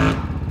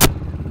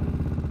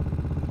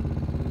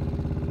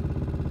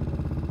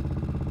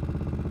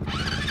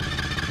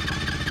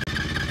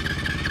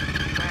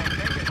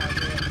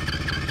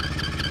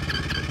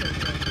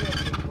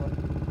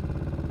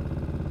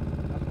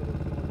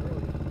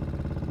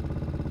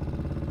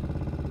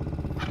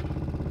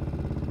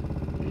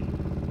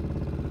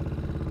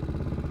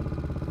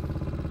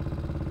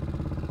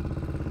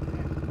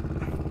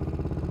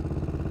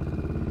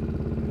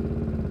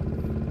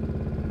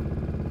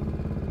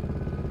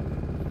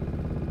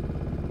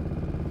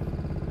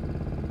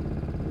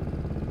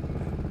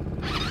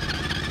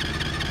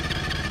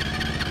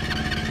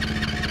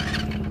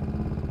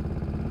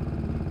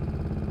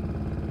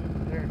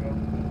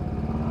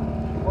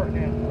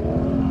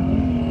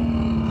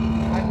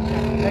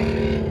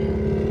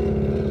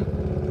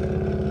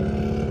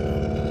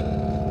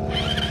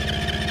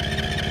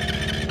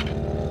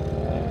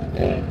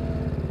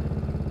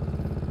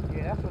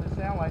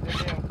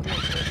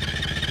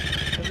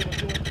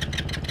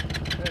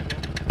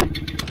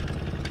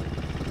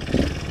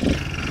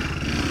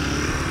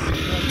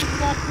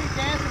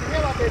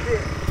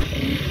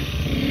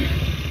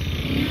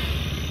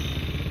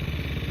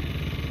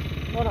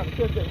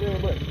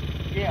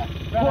 Yeah.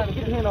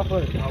 Get your hand off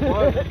of it.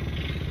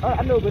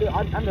 I know, but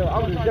I know. I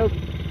was just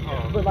joking.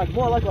 But like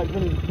more like when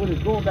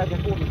it's going back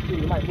and forth in the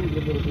street, it might move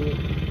it a little bit.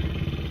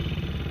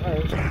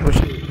 Alright. Push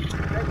it.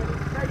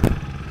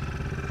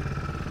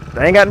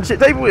 They ain't got no shit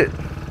tape with it.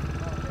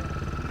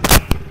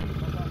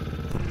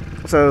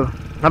 So,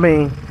 I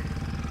mean,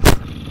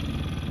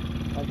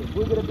 like if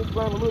we get a big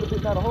ground a little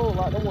bit, not a whole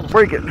lot, don't want to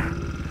break it.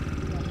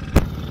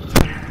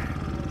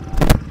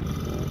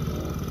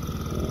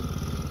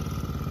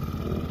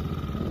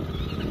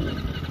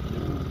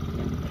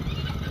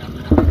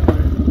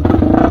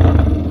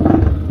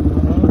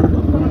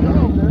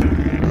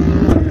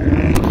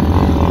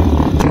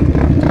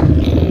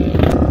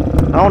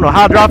 I don't know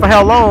how dry for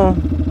how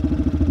long.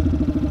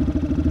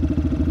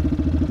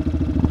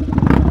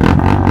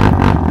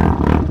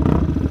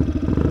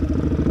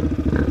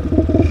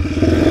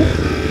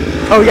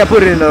 Oh, we gotta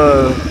put it in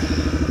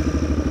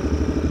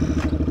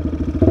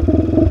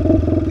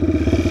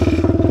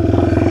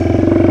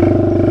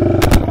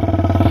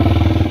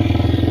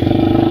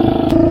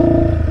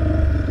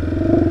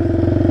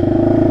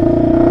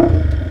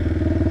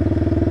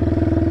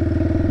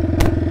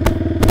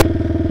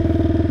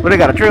they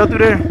got a trail through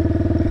there?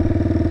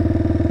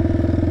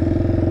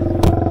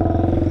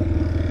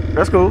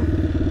 That's cool.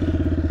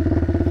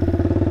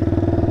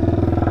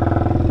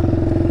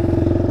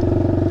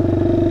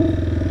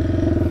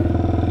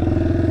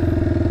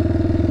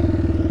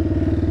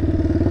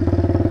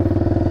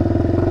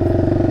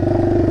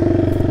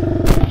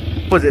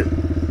 What's it?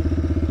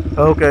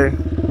 Okay.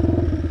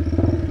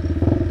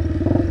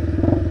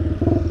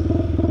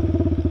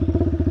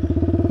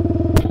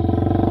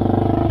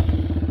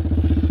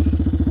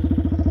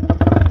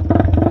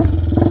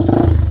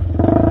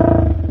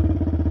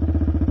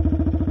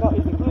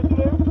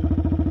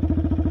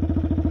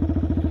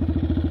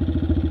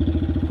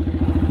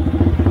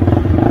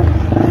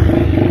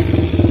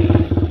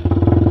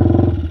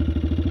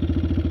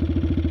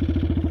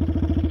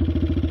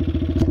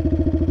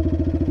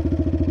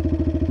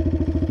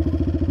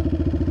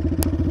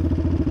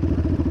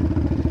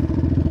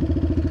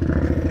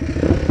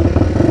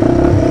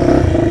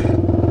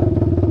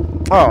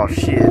 Oh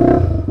shit.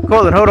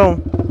 Colin, hold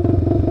on.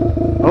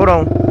 Hold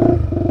on.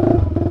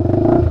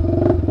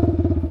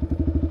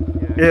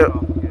 Yeah.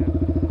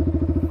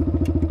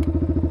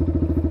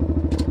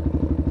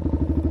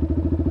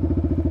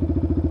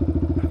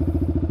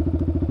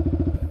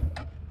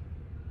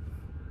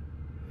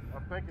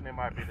 I'm thinking it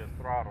might be the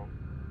throttle.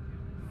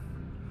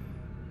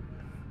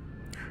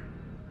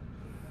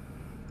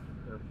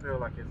 I feel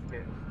like it's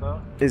getting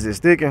stuck. Is it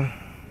sticking? Yeah.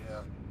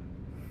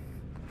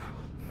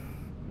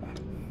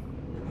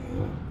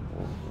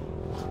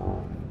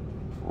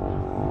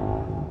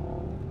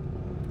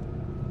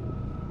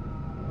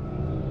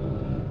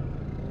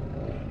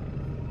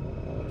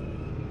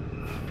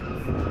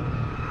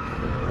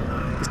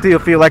 Still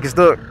feel like it's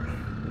stuck.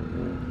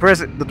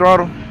 Press it, the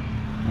throttle.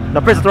 No,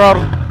 press the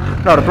throttle.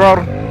 No, the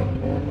throttle.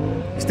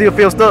 Still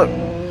feel stuck.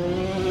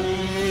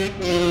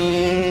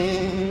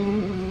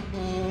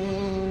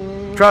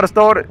 Try to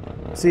start it.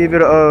 See if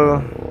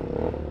it'll,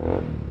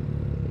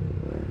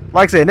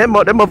 like I said, that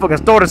motherfucking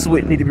starter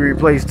switch need to be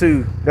replaced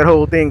too. That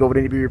whole thing over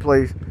there need to be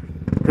replaced.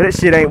 Cause that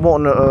shit ain't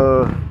wanting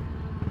to,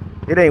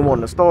 it ain't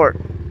wanting to start.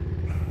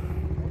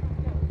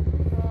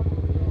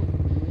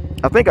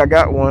 I think I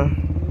got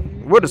one.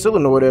 Where the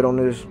solenoid at on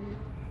this?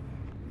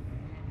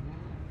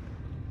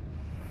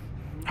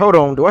 Hold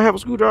on, do I have a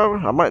screwdriver?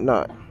 I might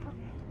not.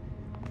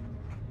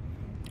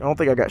 I don't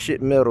think I got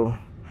shit metal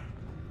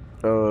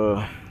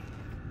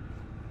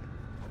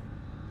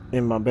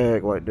in my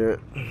bag like that.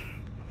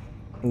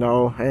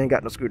 No, I ain't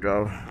got no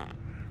screwdriver.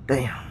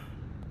 Damn.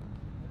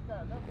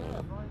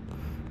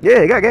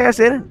 Yeah, it got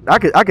gas in it.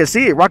 I could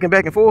see it rocking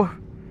back and forth.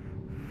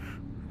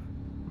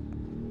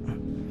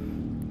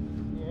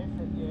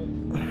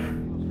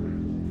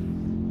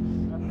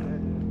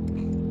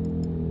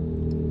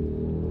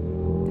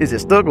 Is it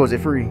stuck or is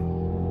it free?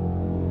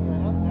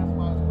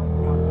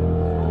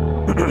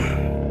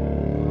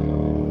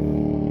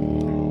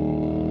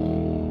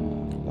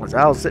 Once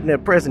I was sitting there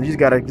pressing, you just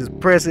gotta just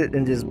press it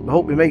and just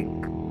hope it make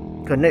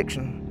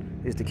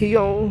connection. Is the key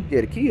on?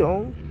 Yeah, the key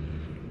on.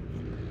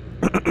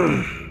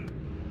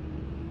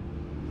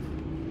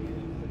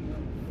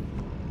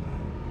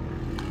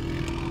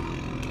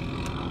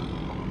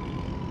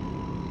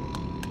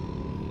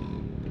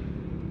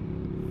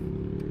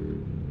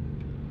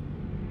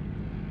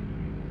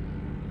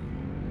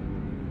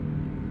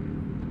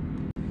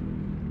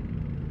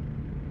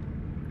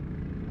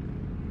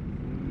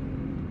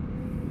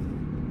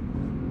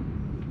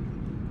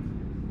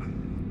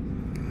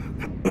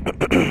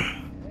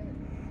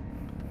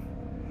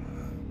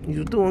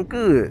 You're doing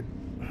good.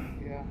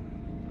 Yeah.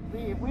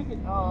 See, if we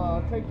could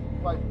take,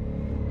 like,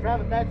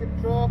 drive it back to the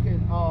truck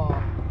and, try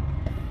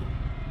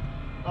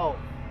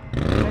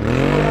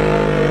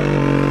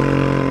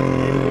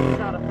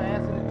to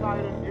fasten it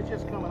tighter. It's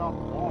just coming off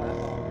the bar. That's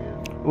all it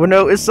is. Well,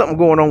 no, it's something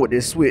going on with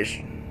this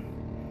switch.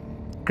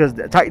 Because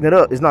tightening it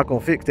up is not going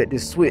to fix that.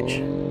 This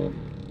switch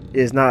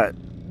is not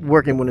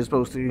working when it's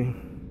supposed to.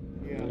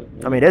 Yeah.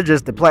 I mean, that's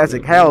just the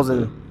plastic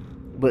housing,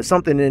 but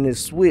something in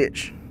this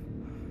switch,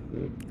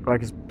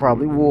 like it's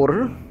probably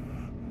water.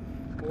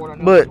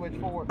 But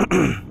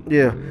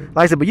yeah,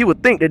 like I said, but you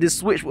would think that this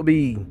switch would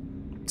be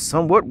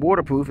somewhat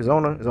waterproof. It's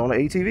on a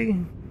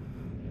ATV.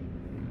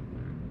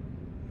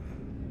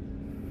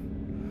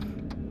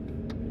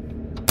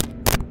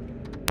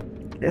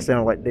 That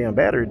sounds like damn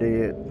battery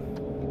dead.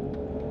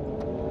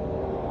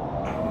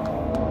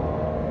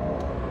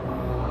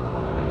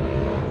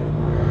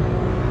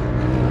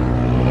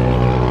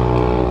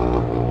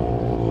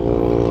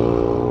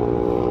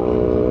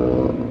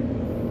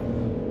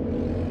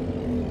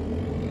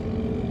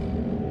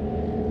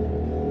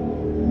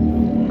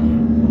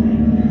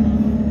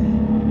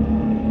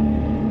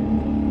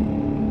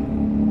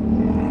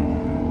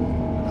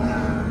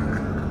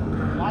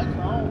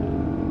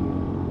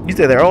 You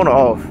said they're on or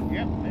off?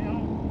 Yep, they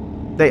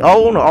on. They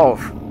on or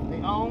off?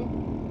 They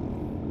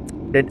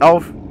on. They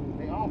off?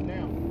 They off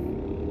now.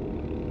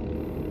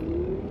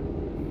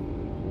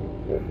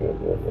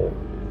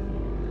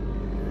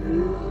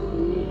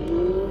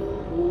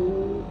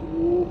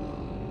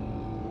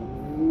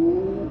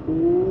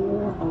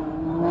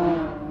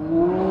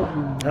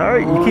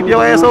 Alright, you keep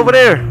your ass over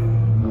there.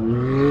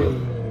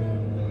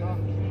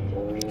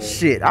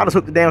 Shit, I just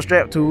hooked the damn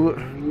strap to it.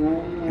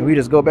 And we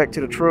just go back to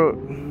the truck.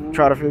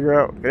 Try to figure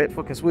out that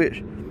fucking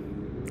switch.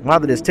 I'll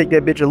have to just take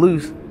that bitch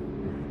loose.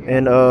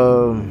 And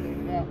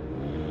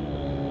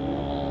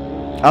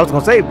I was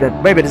gonna say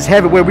that maybe just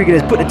have it where we can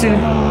just put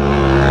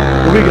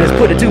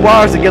the two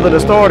wires together to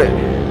start it.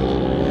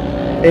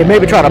 And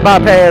maybe try to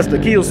bypass the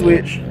kill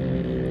switch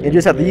and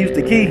just have to use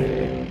the key.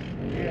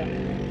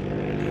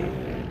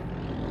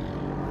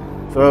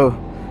 So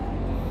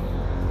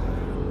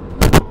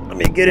let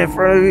me get in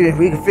front of you if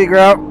we can figure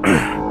out.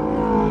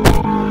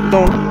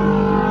 Don't.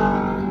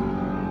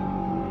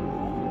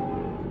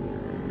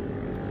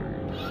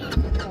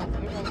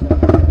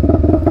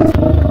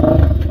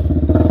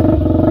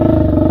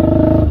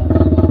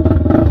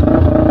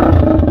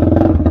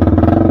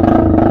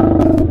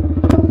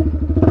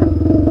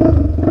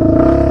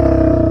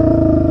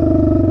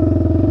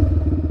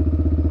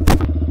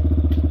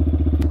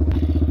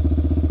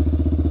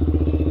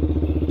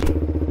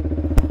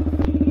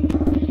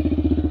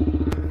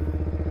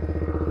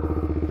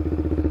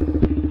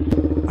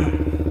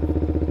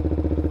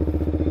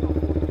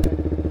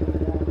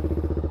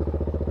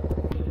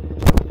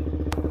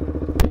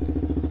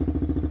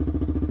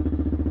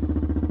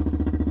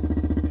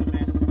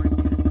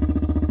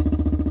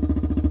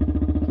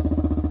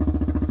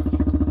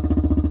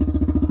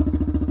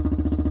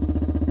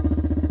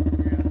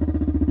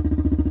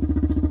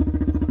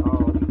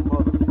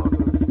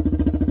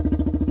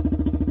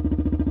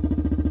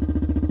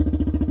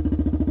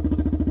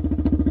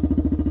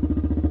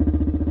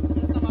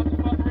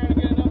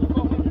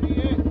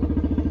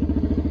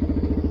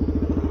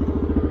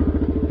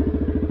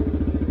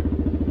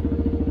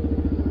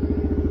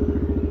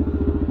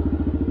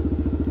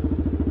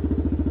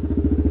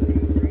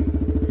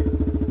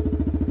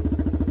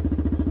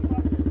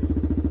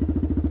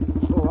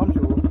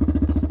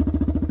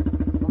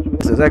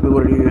 Exactly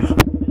what it is.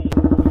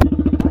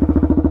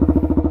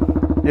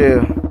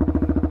 Yeah,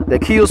 the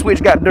kill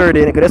switch got dirt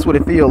in it, cause that's what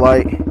it feel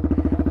like.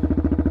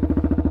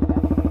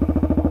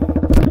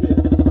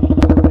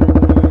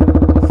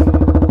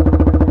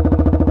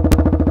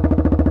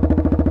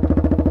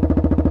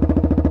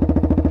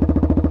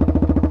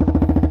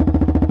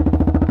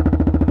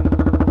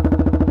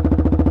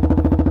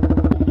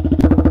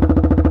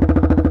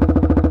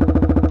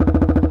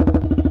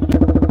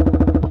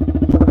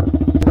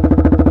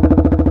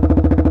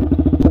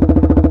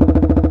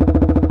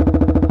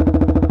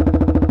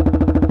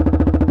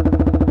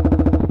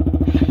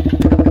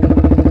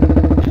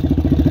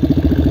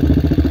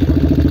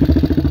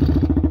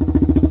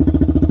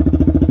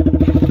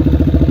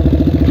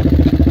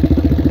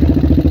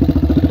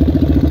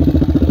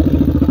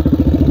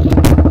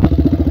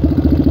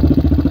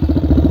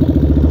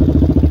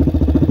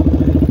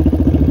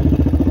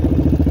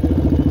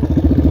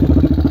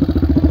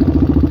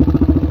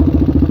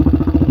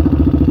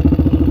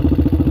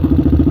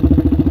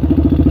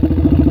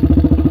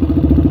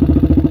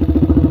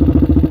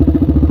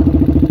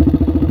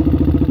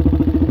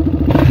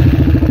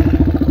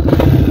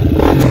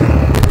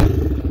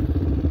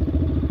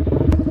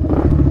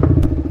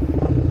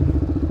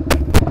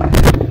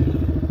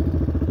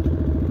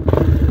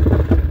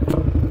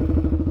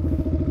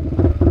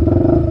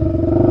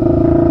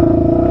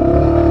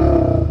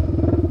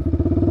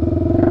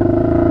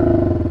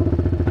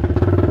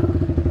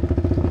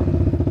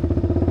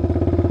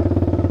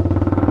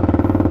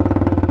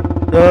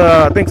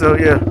 I think so,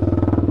 yeah.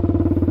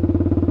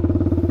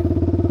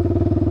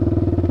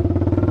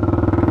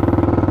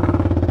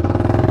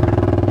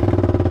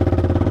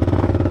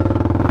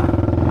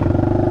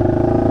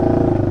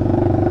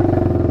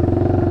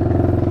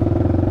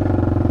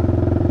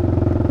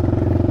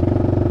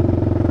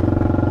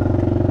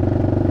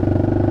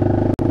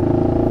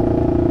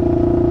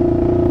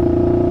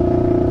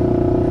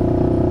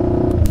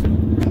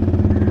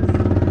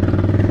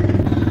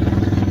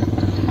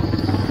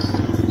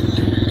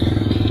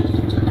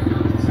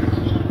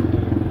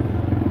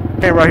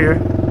 Hey, right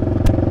here.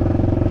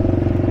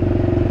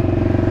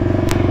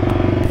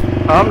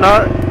 I'm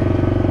not.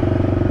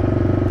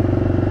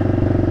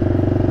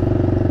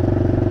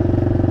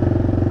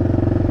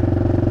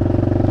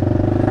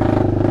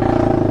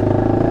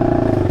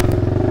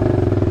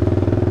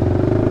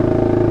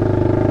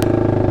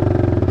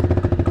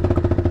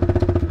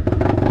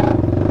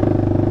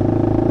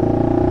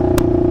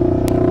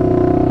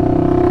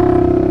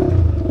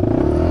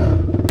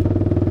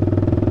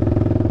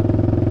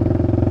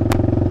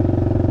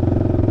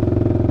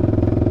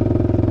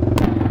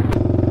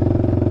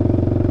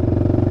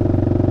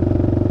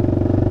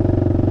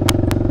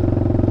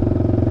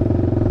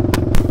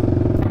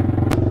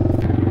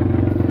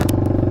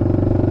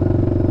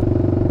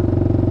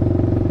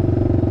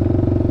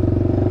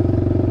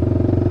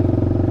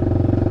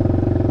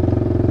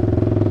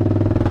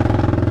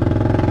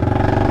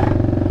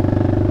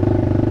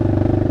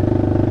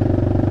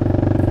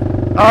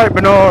 All right,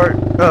 Bernard.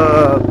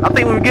 I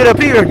think when we get up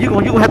here, you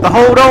gonna have to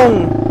hold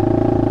on.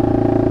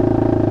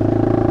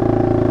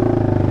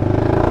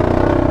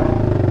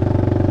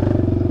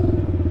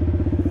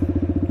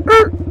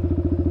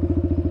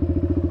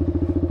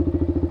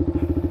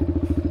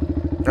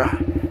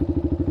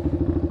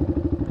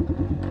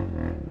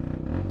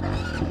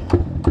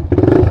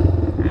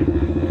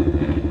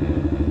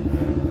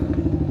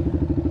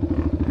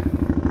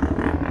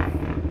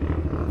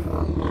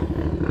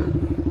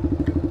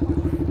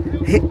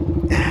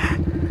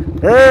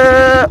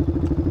 Alright.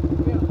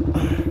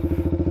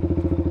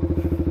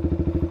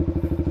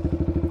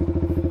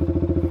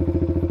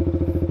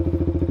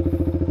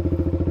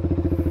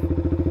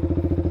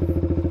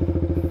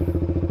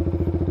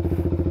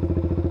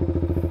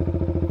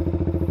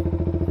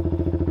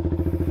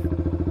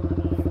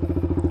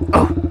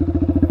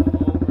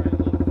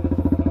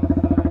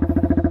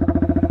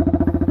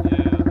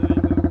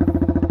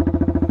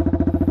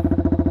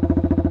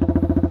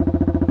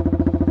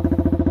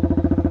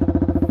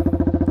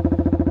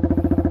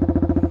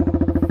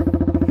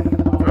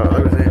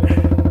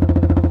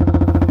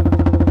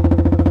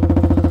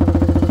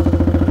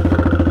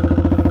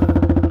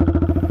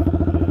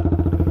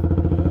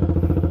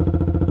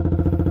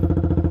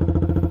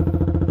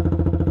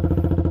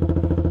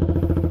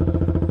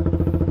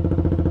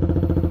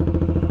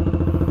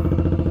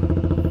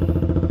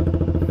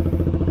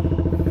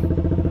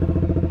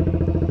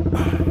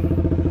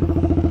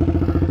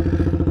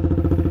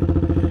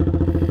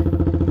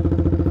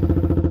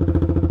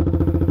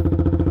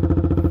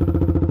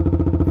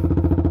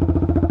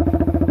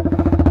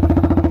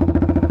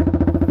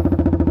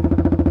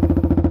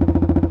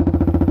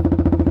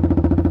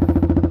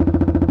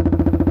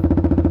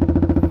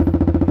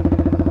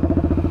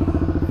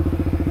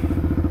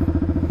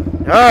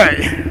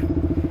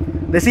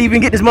 Let's see if we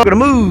can get this marker to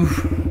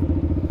move.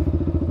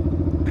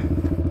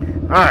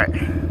 Alright.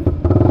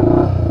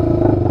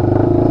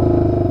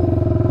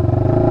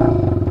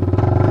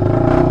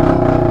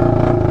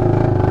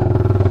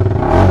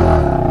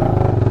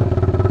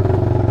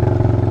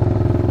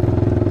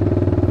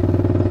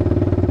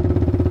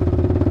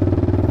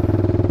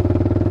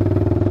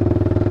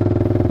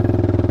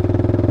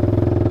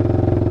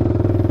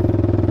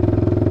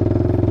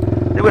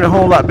 It went a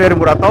whole lot better than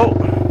what I thought.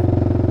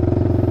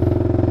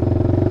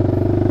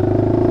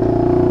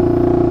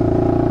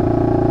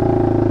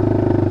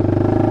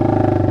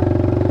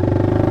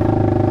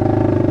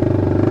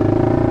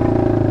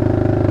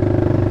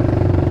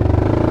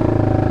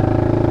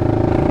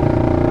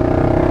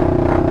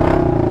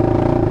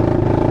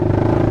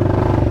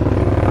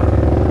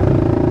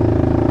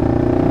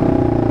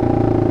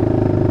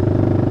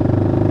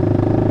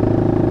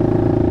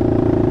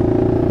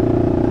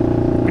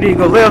 We need to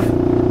go left.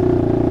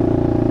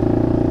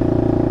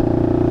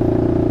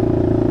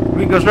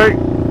 We can go straight.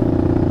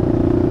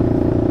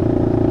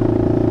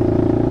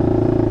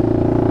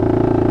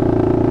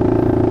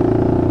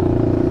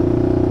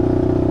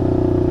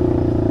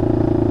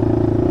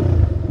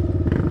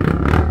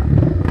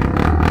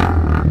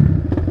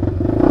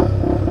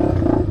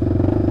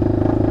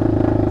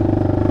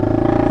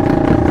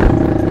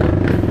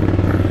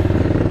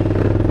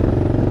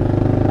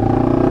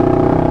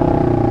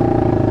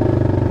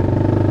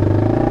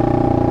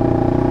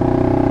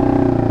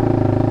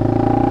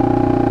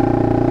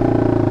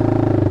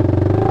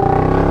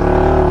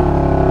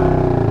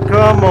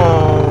 Come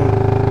on.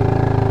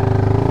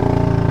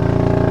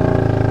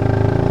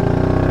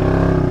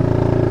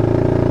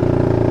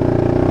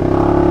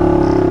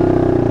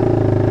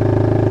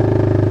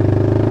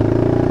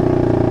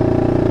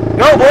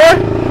 Go,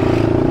 boy.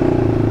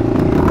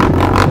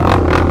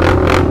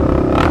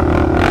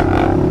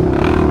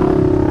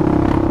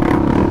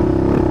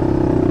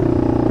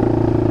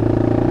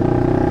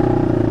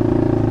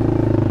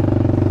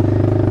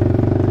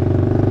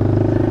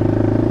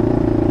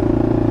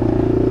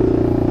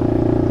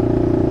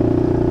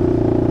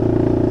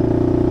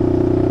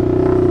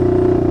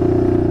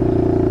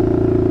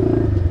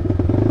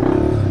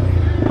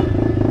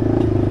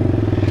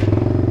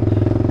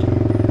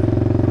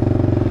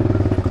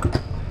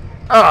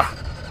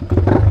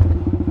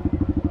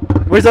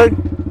 Where's that?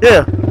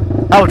 Yeah.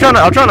 I was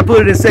trying to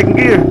put it in second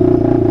gear.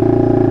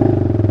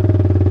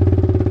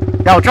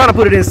 I was trying to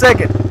put it in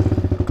second.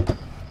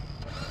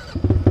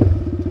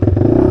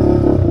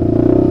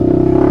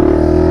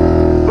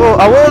 Well,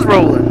 I was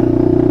rolling.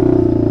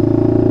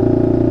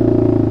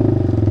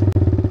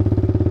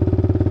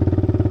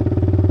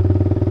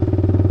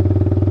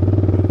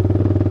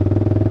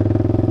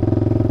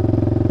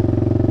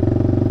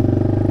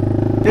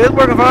 Yeah, it's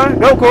working fine.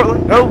 Go,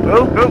 Cortland. Go,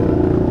 go, go.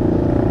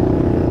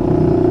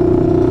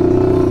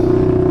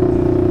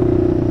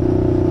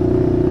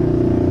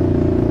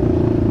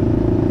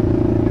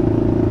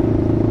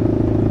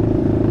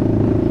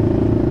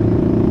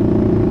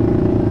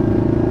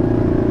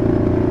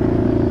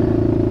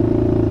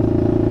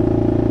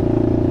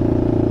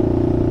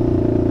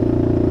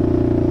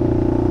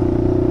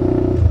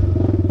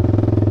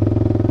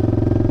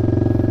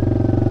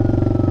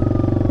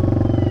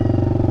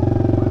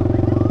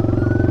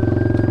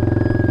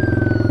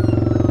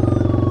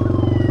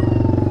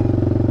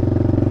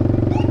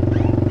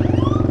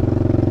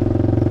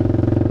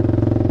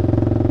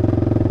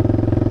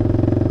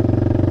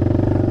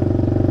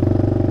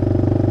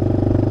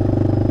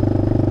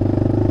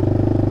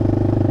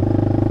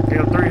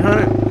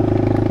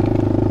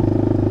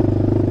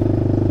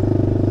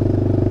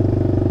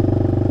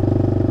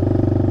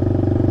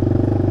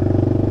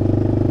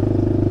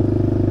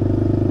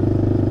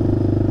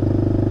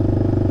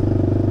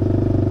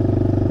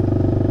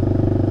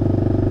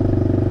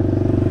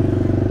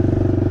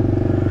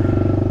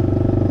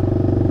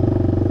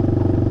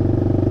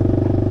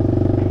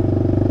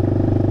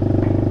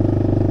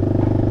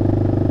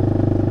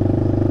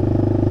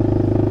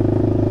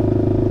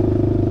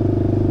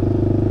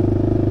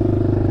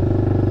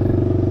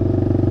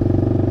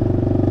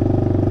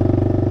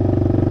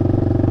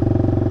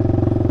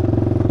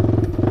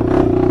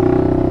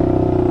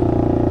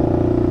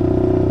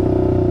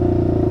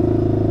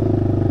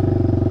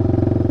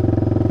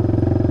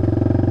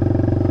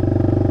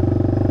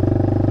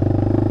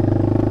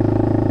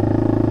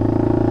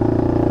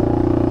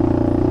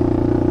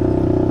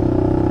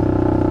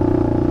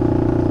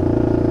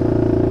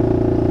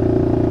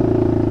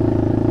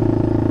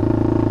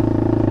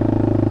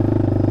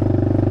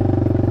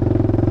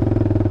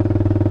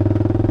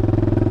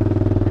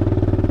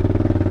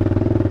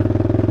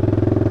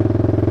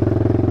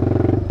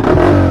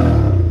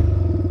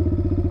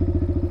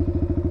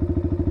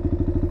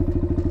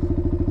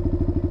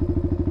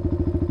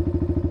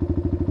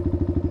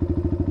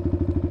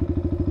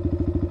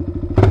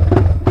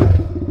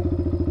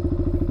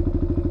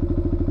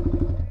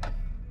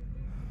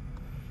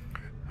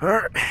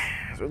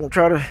 Gonna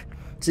try to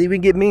see if we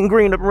can get Mean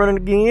Green up and running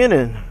again,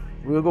 and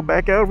we'll go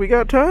back out if we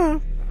got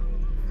time.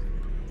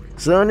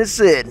 Sun is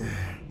setting.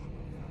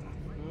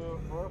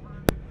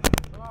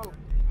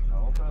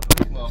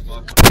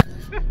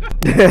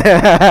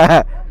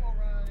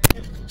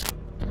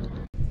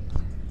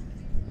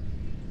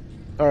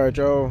 All right,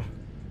 y'all.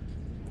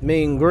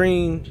 Mean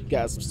Green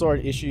got some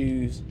starting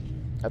issues.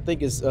 I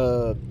think it's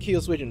kill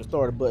switch and the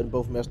starter button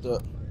both messed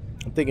up.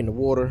 I'm thinking the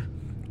water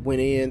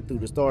went in through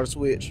the starter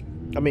switch.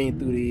 I mean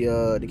through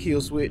the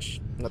kill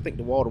switch. And I think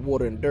the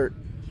water and dirt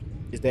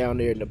is down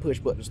there in the push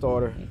button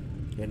starter.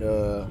 And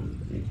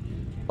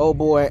oh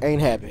boy,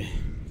 ain't happy.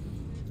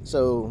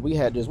 So we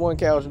had this one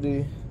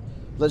casualty,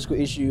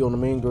 electrical issue on the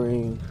Mean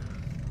Green.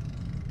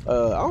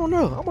 I don't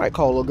know. I might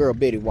call a little girl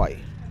Betty White.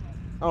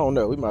 I don't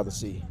know. We might have to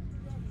see.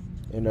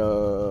 And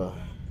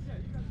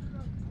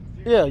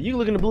yeah, you can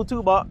look in the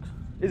Bluetooth box.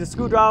 It's a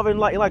screwdriver and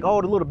like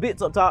all the little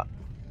bits up top.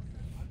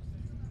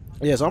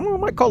 Yeah, so I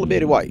might call it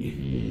Betty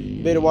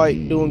White. Betty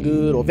White doing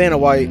good, or Vanna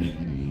White.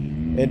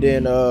 And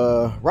then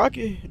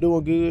Rocky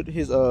doing good.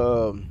 His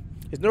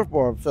Nerf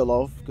bar fell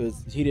off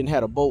because he didn't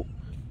have a bolt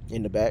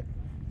in the back.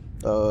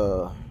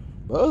 But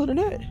other than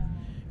that,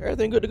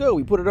 everything good to go.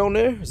 We put it on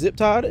there, zip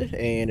tied it,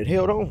 and it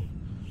held on.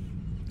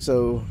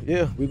 So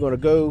yeah, we're gonna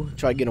go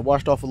try to get it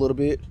washed off a little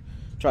bit,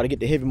 try to get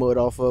the heavy mud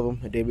off of them,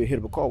 and then we'll hit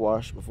up a car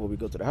wash before we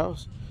go to the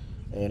house.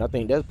 And I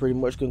think that's pretty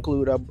much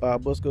conclude our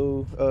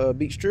Busco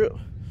Beach trip.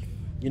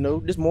 You know,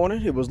 this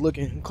morning it was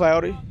looking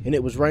cloudy and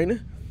it was raining,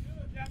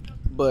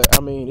 but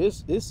I mean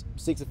it's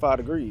 65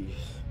 degrees,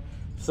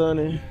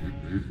 sunny,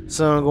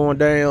 sun going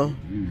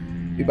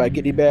down. We about to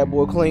get these bad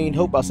boy cleaned.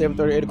 Hope by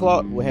 7:30, 8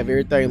 o'clock we'll have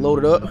everything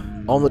loaded up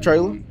on the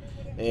trailer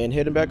and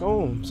heading back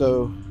home.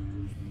 So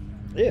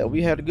yeah,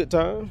 we had a good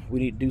time. We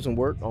need to do some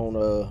work on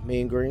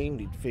Mean Green.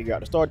 We need to figure out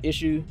the start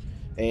issue,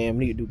 and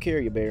we need to do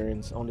carrier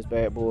bearings on this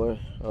bad boy.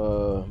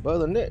 But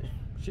other than that,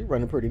 she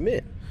running pretty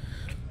mint.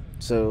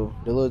 So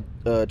the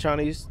little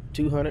Chinese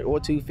 200 or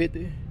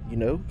 250, you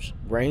know,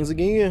 rains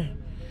again.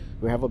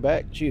 We have her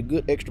back. She a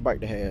good extra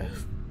bike to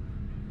have.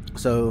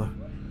 So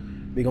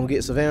we're gonna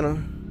get Savannah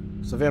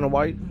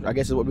White, I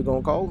guess is what we're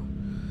gonna call her.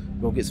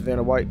 We're gonna get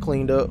Savannah White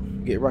cleaned up,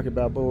 get Rocky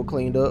Balboa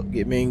cleaned up,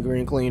 get Mean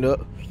Green cleaned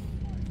up,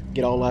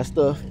 get all our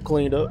stuff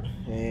cleaned up,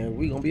 and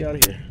we gonna be out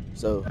of here.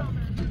 So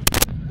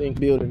think,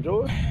 build,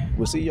 enjoy.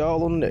 We'll see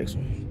y'all on the next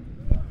one.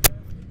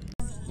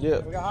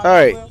 Yeah. All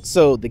right.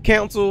 So the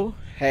council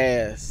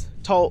has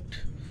talked,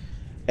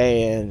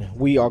 and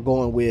we are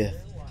going with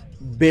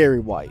Barry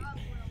White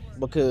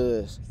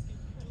because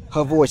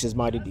her voice is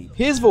mighty deep.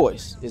 His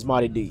voice is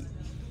mighty deep.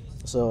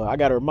 So I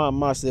gotta remind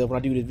myself when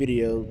I do this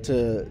video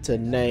to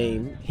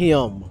name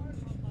him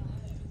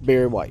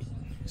Barry White.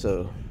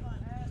 So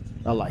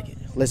I like it.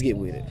 Let's get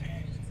with it.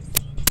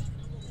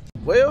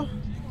 Well,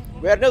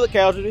 we had another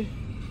casualty.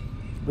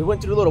 We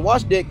went to the little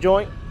wash deck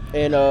joint,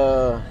 and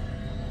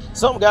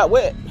something got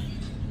wet,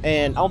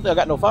 and I don't think I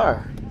got no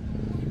fire.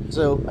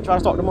 So I tried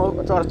to start them up.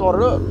 I tried to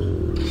start it up,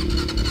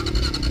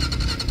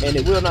 and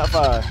it will not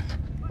fire.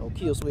 Oh,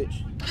 kill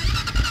switch.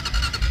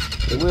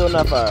 It will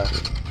not fire.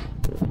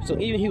 So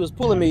even he was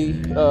pulling me.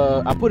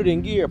 I put it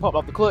in gear, popped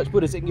off the clutch,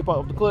 put it in second gear, popped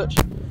off the clutch,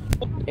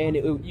 and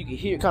you could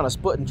hear it kind of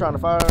sputting trying to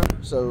fire.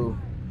 So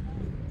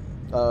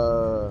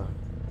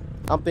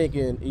I'm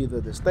thinking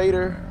either the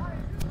stator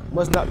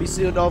must not be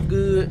sealed off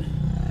good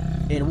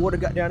and water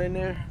got down in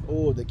there,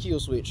 or the kill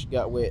switch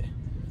got wet,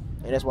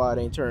 and that's why it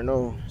ain't turned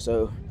on.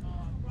 So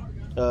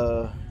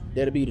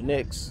that'll be the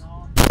next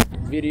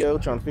video,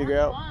 trying to figure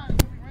out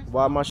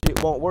why my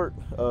shit won't work,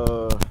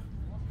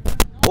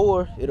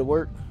 or it'll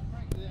work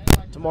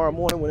tomorrow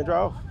morning when it dry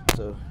off.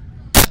 So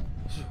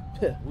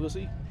yeah, we'll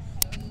see.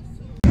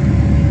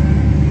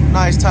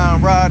 Nice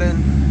time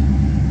riding.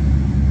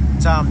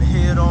 Time to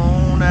head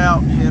on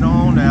out.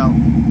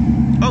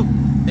 Oh,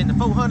 and the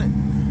 400,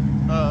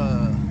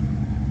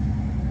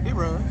 it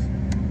runs.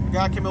 The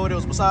guy came over there,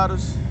 was beside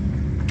us,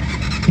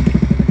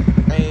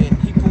 and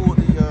he pulled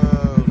the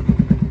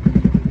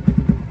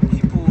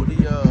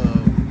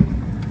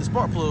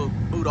spark plug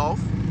boot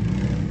off,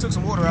 took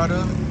some water out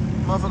of it,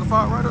 motherfucker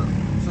fired right up.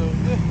 So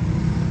yeah,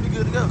 we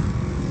good to go.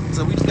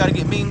 So we just got to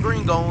get Mean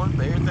Green going,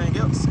 but everything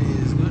else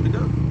is good to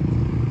go.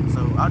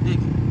 So I dig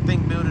it.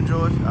 Think, build,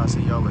 enjoy. I'll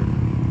see y'all later.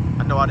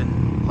 I know I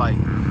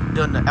didn't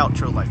done the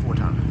outro like 4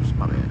 times.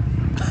 My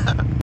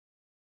bad.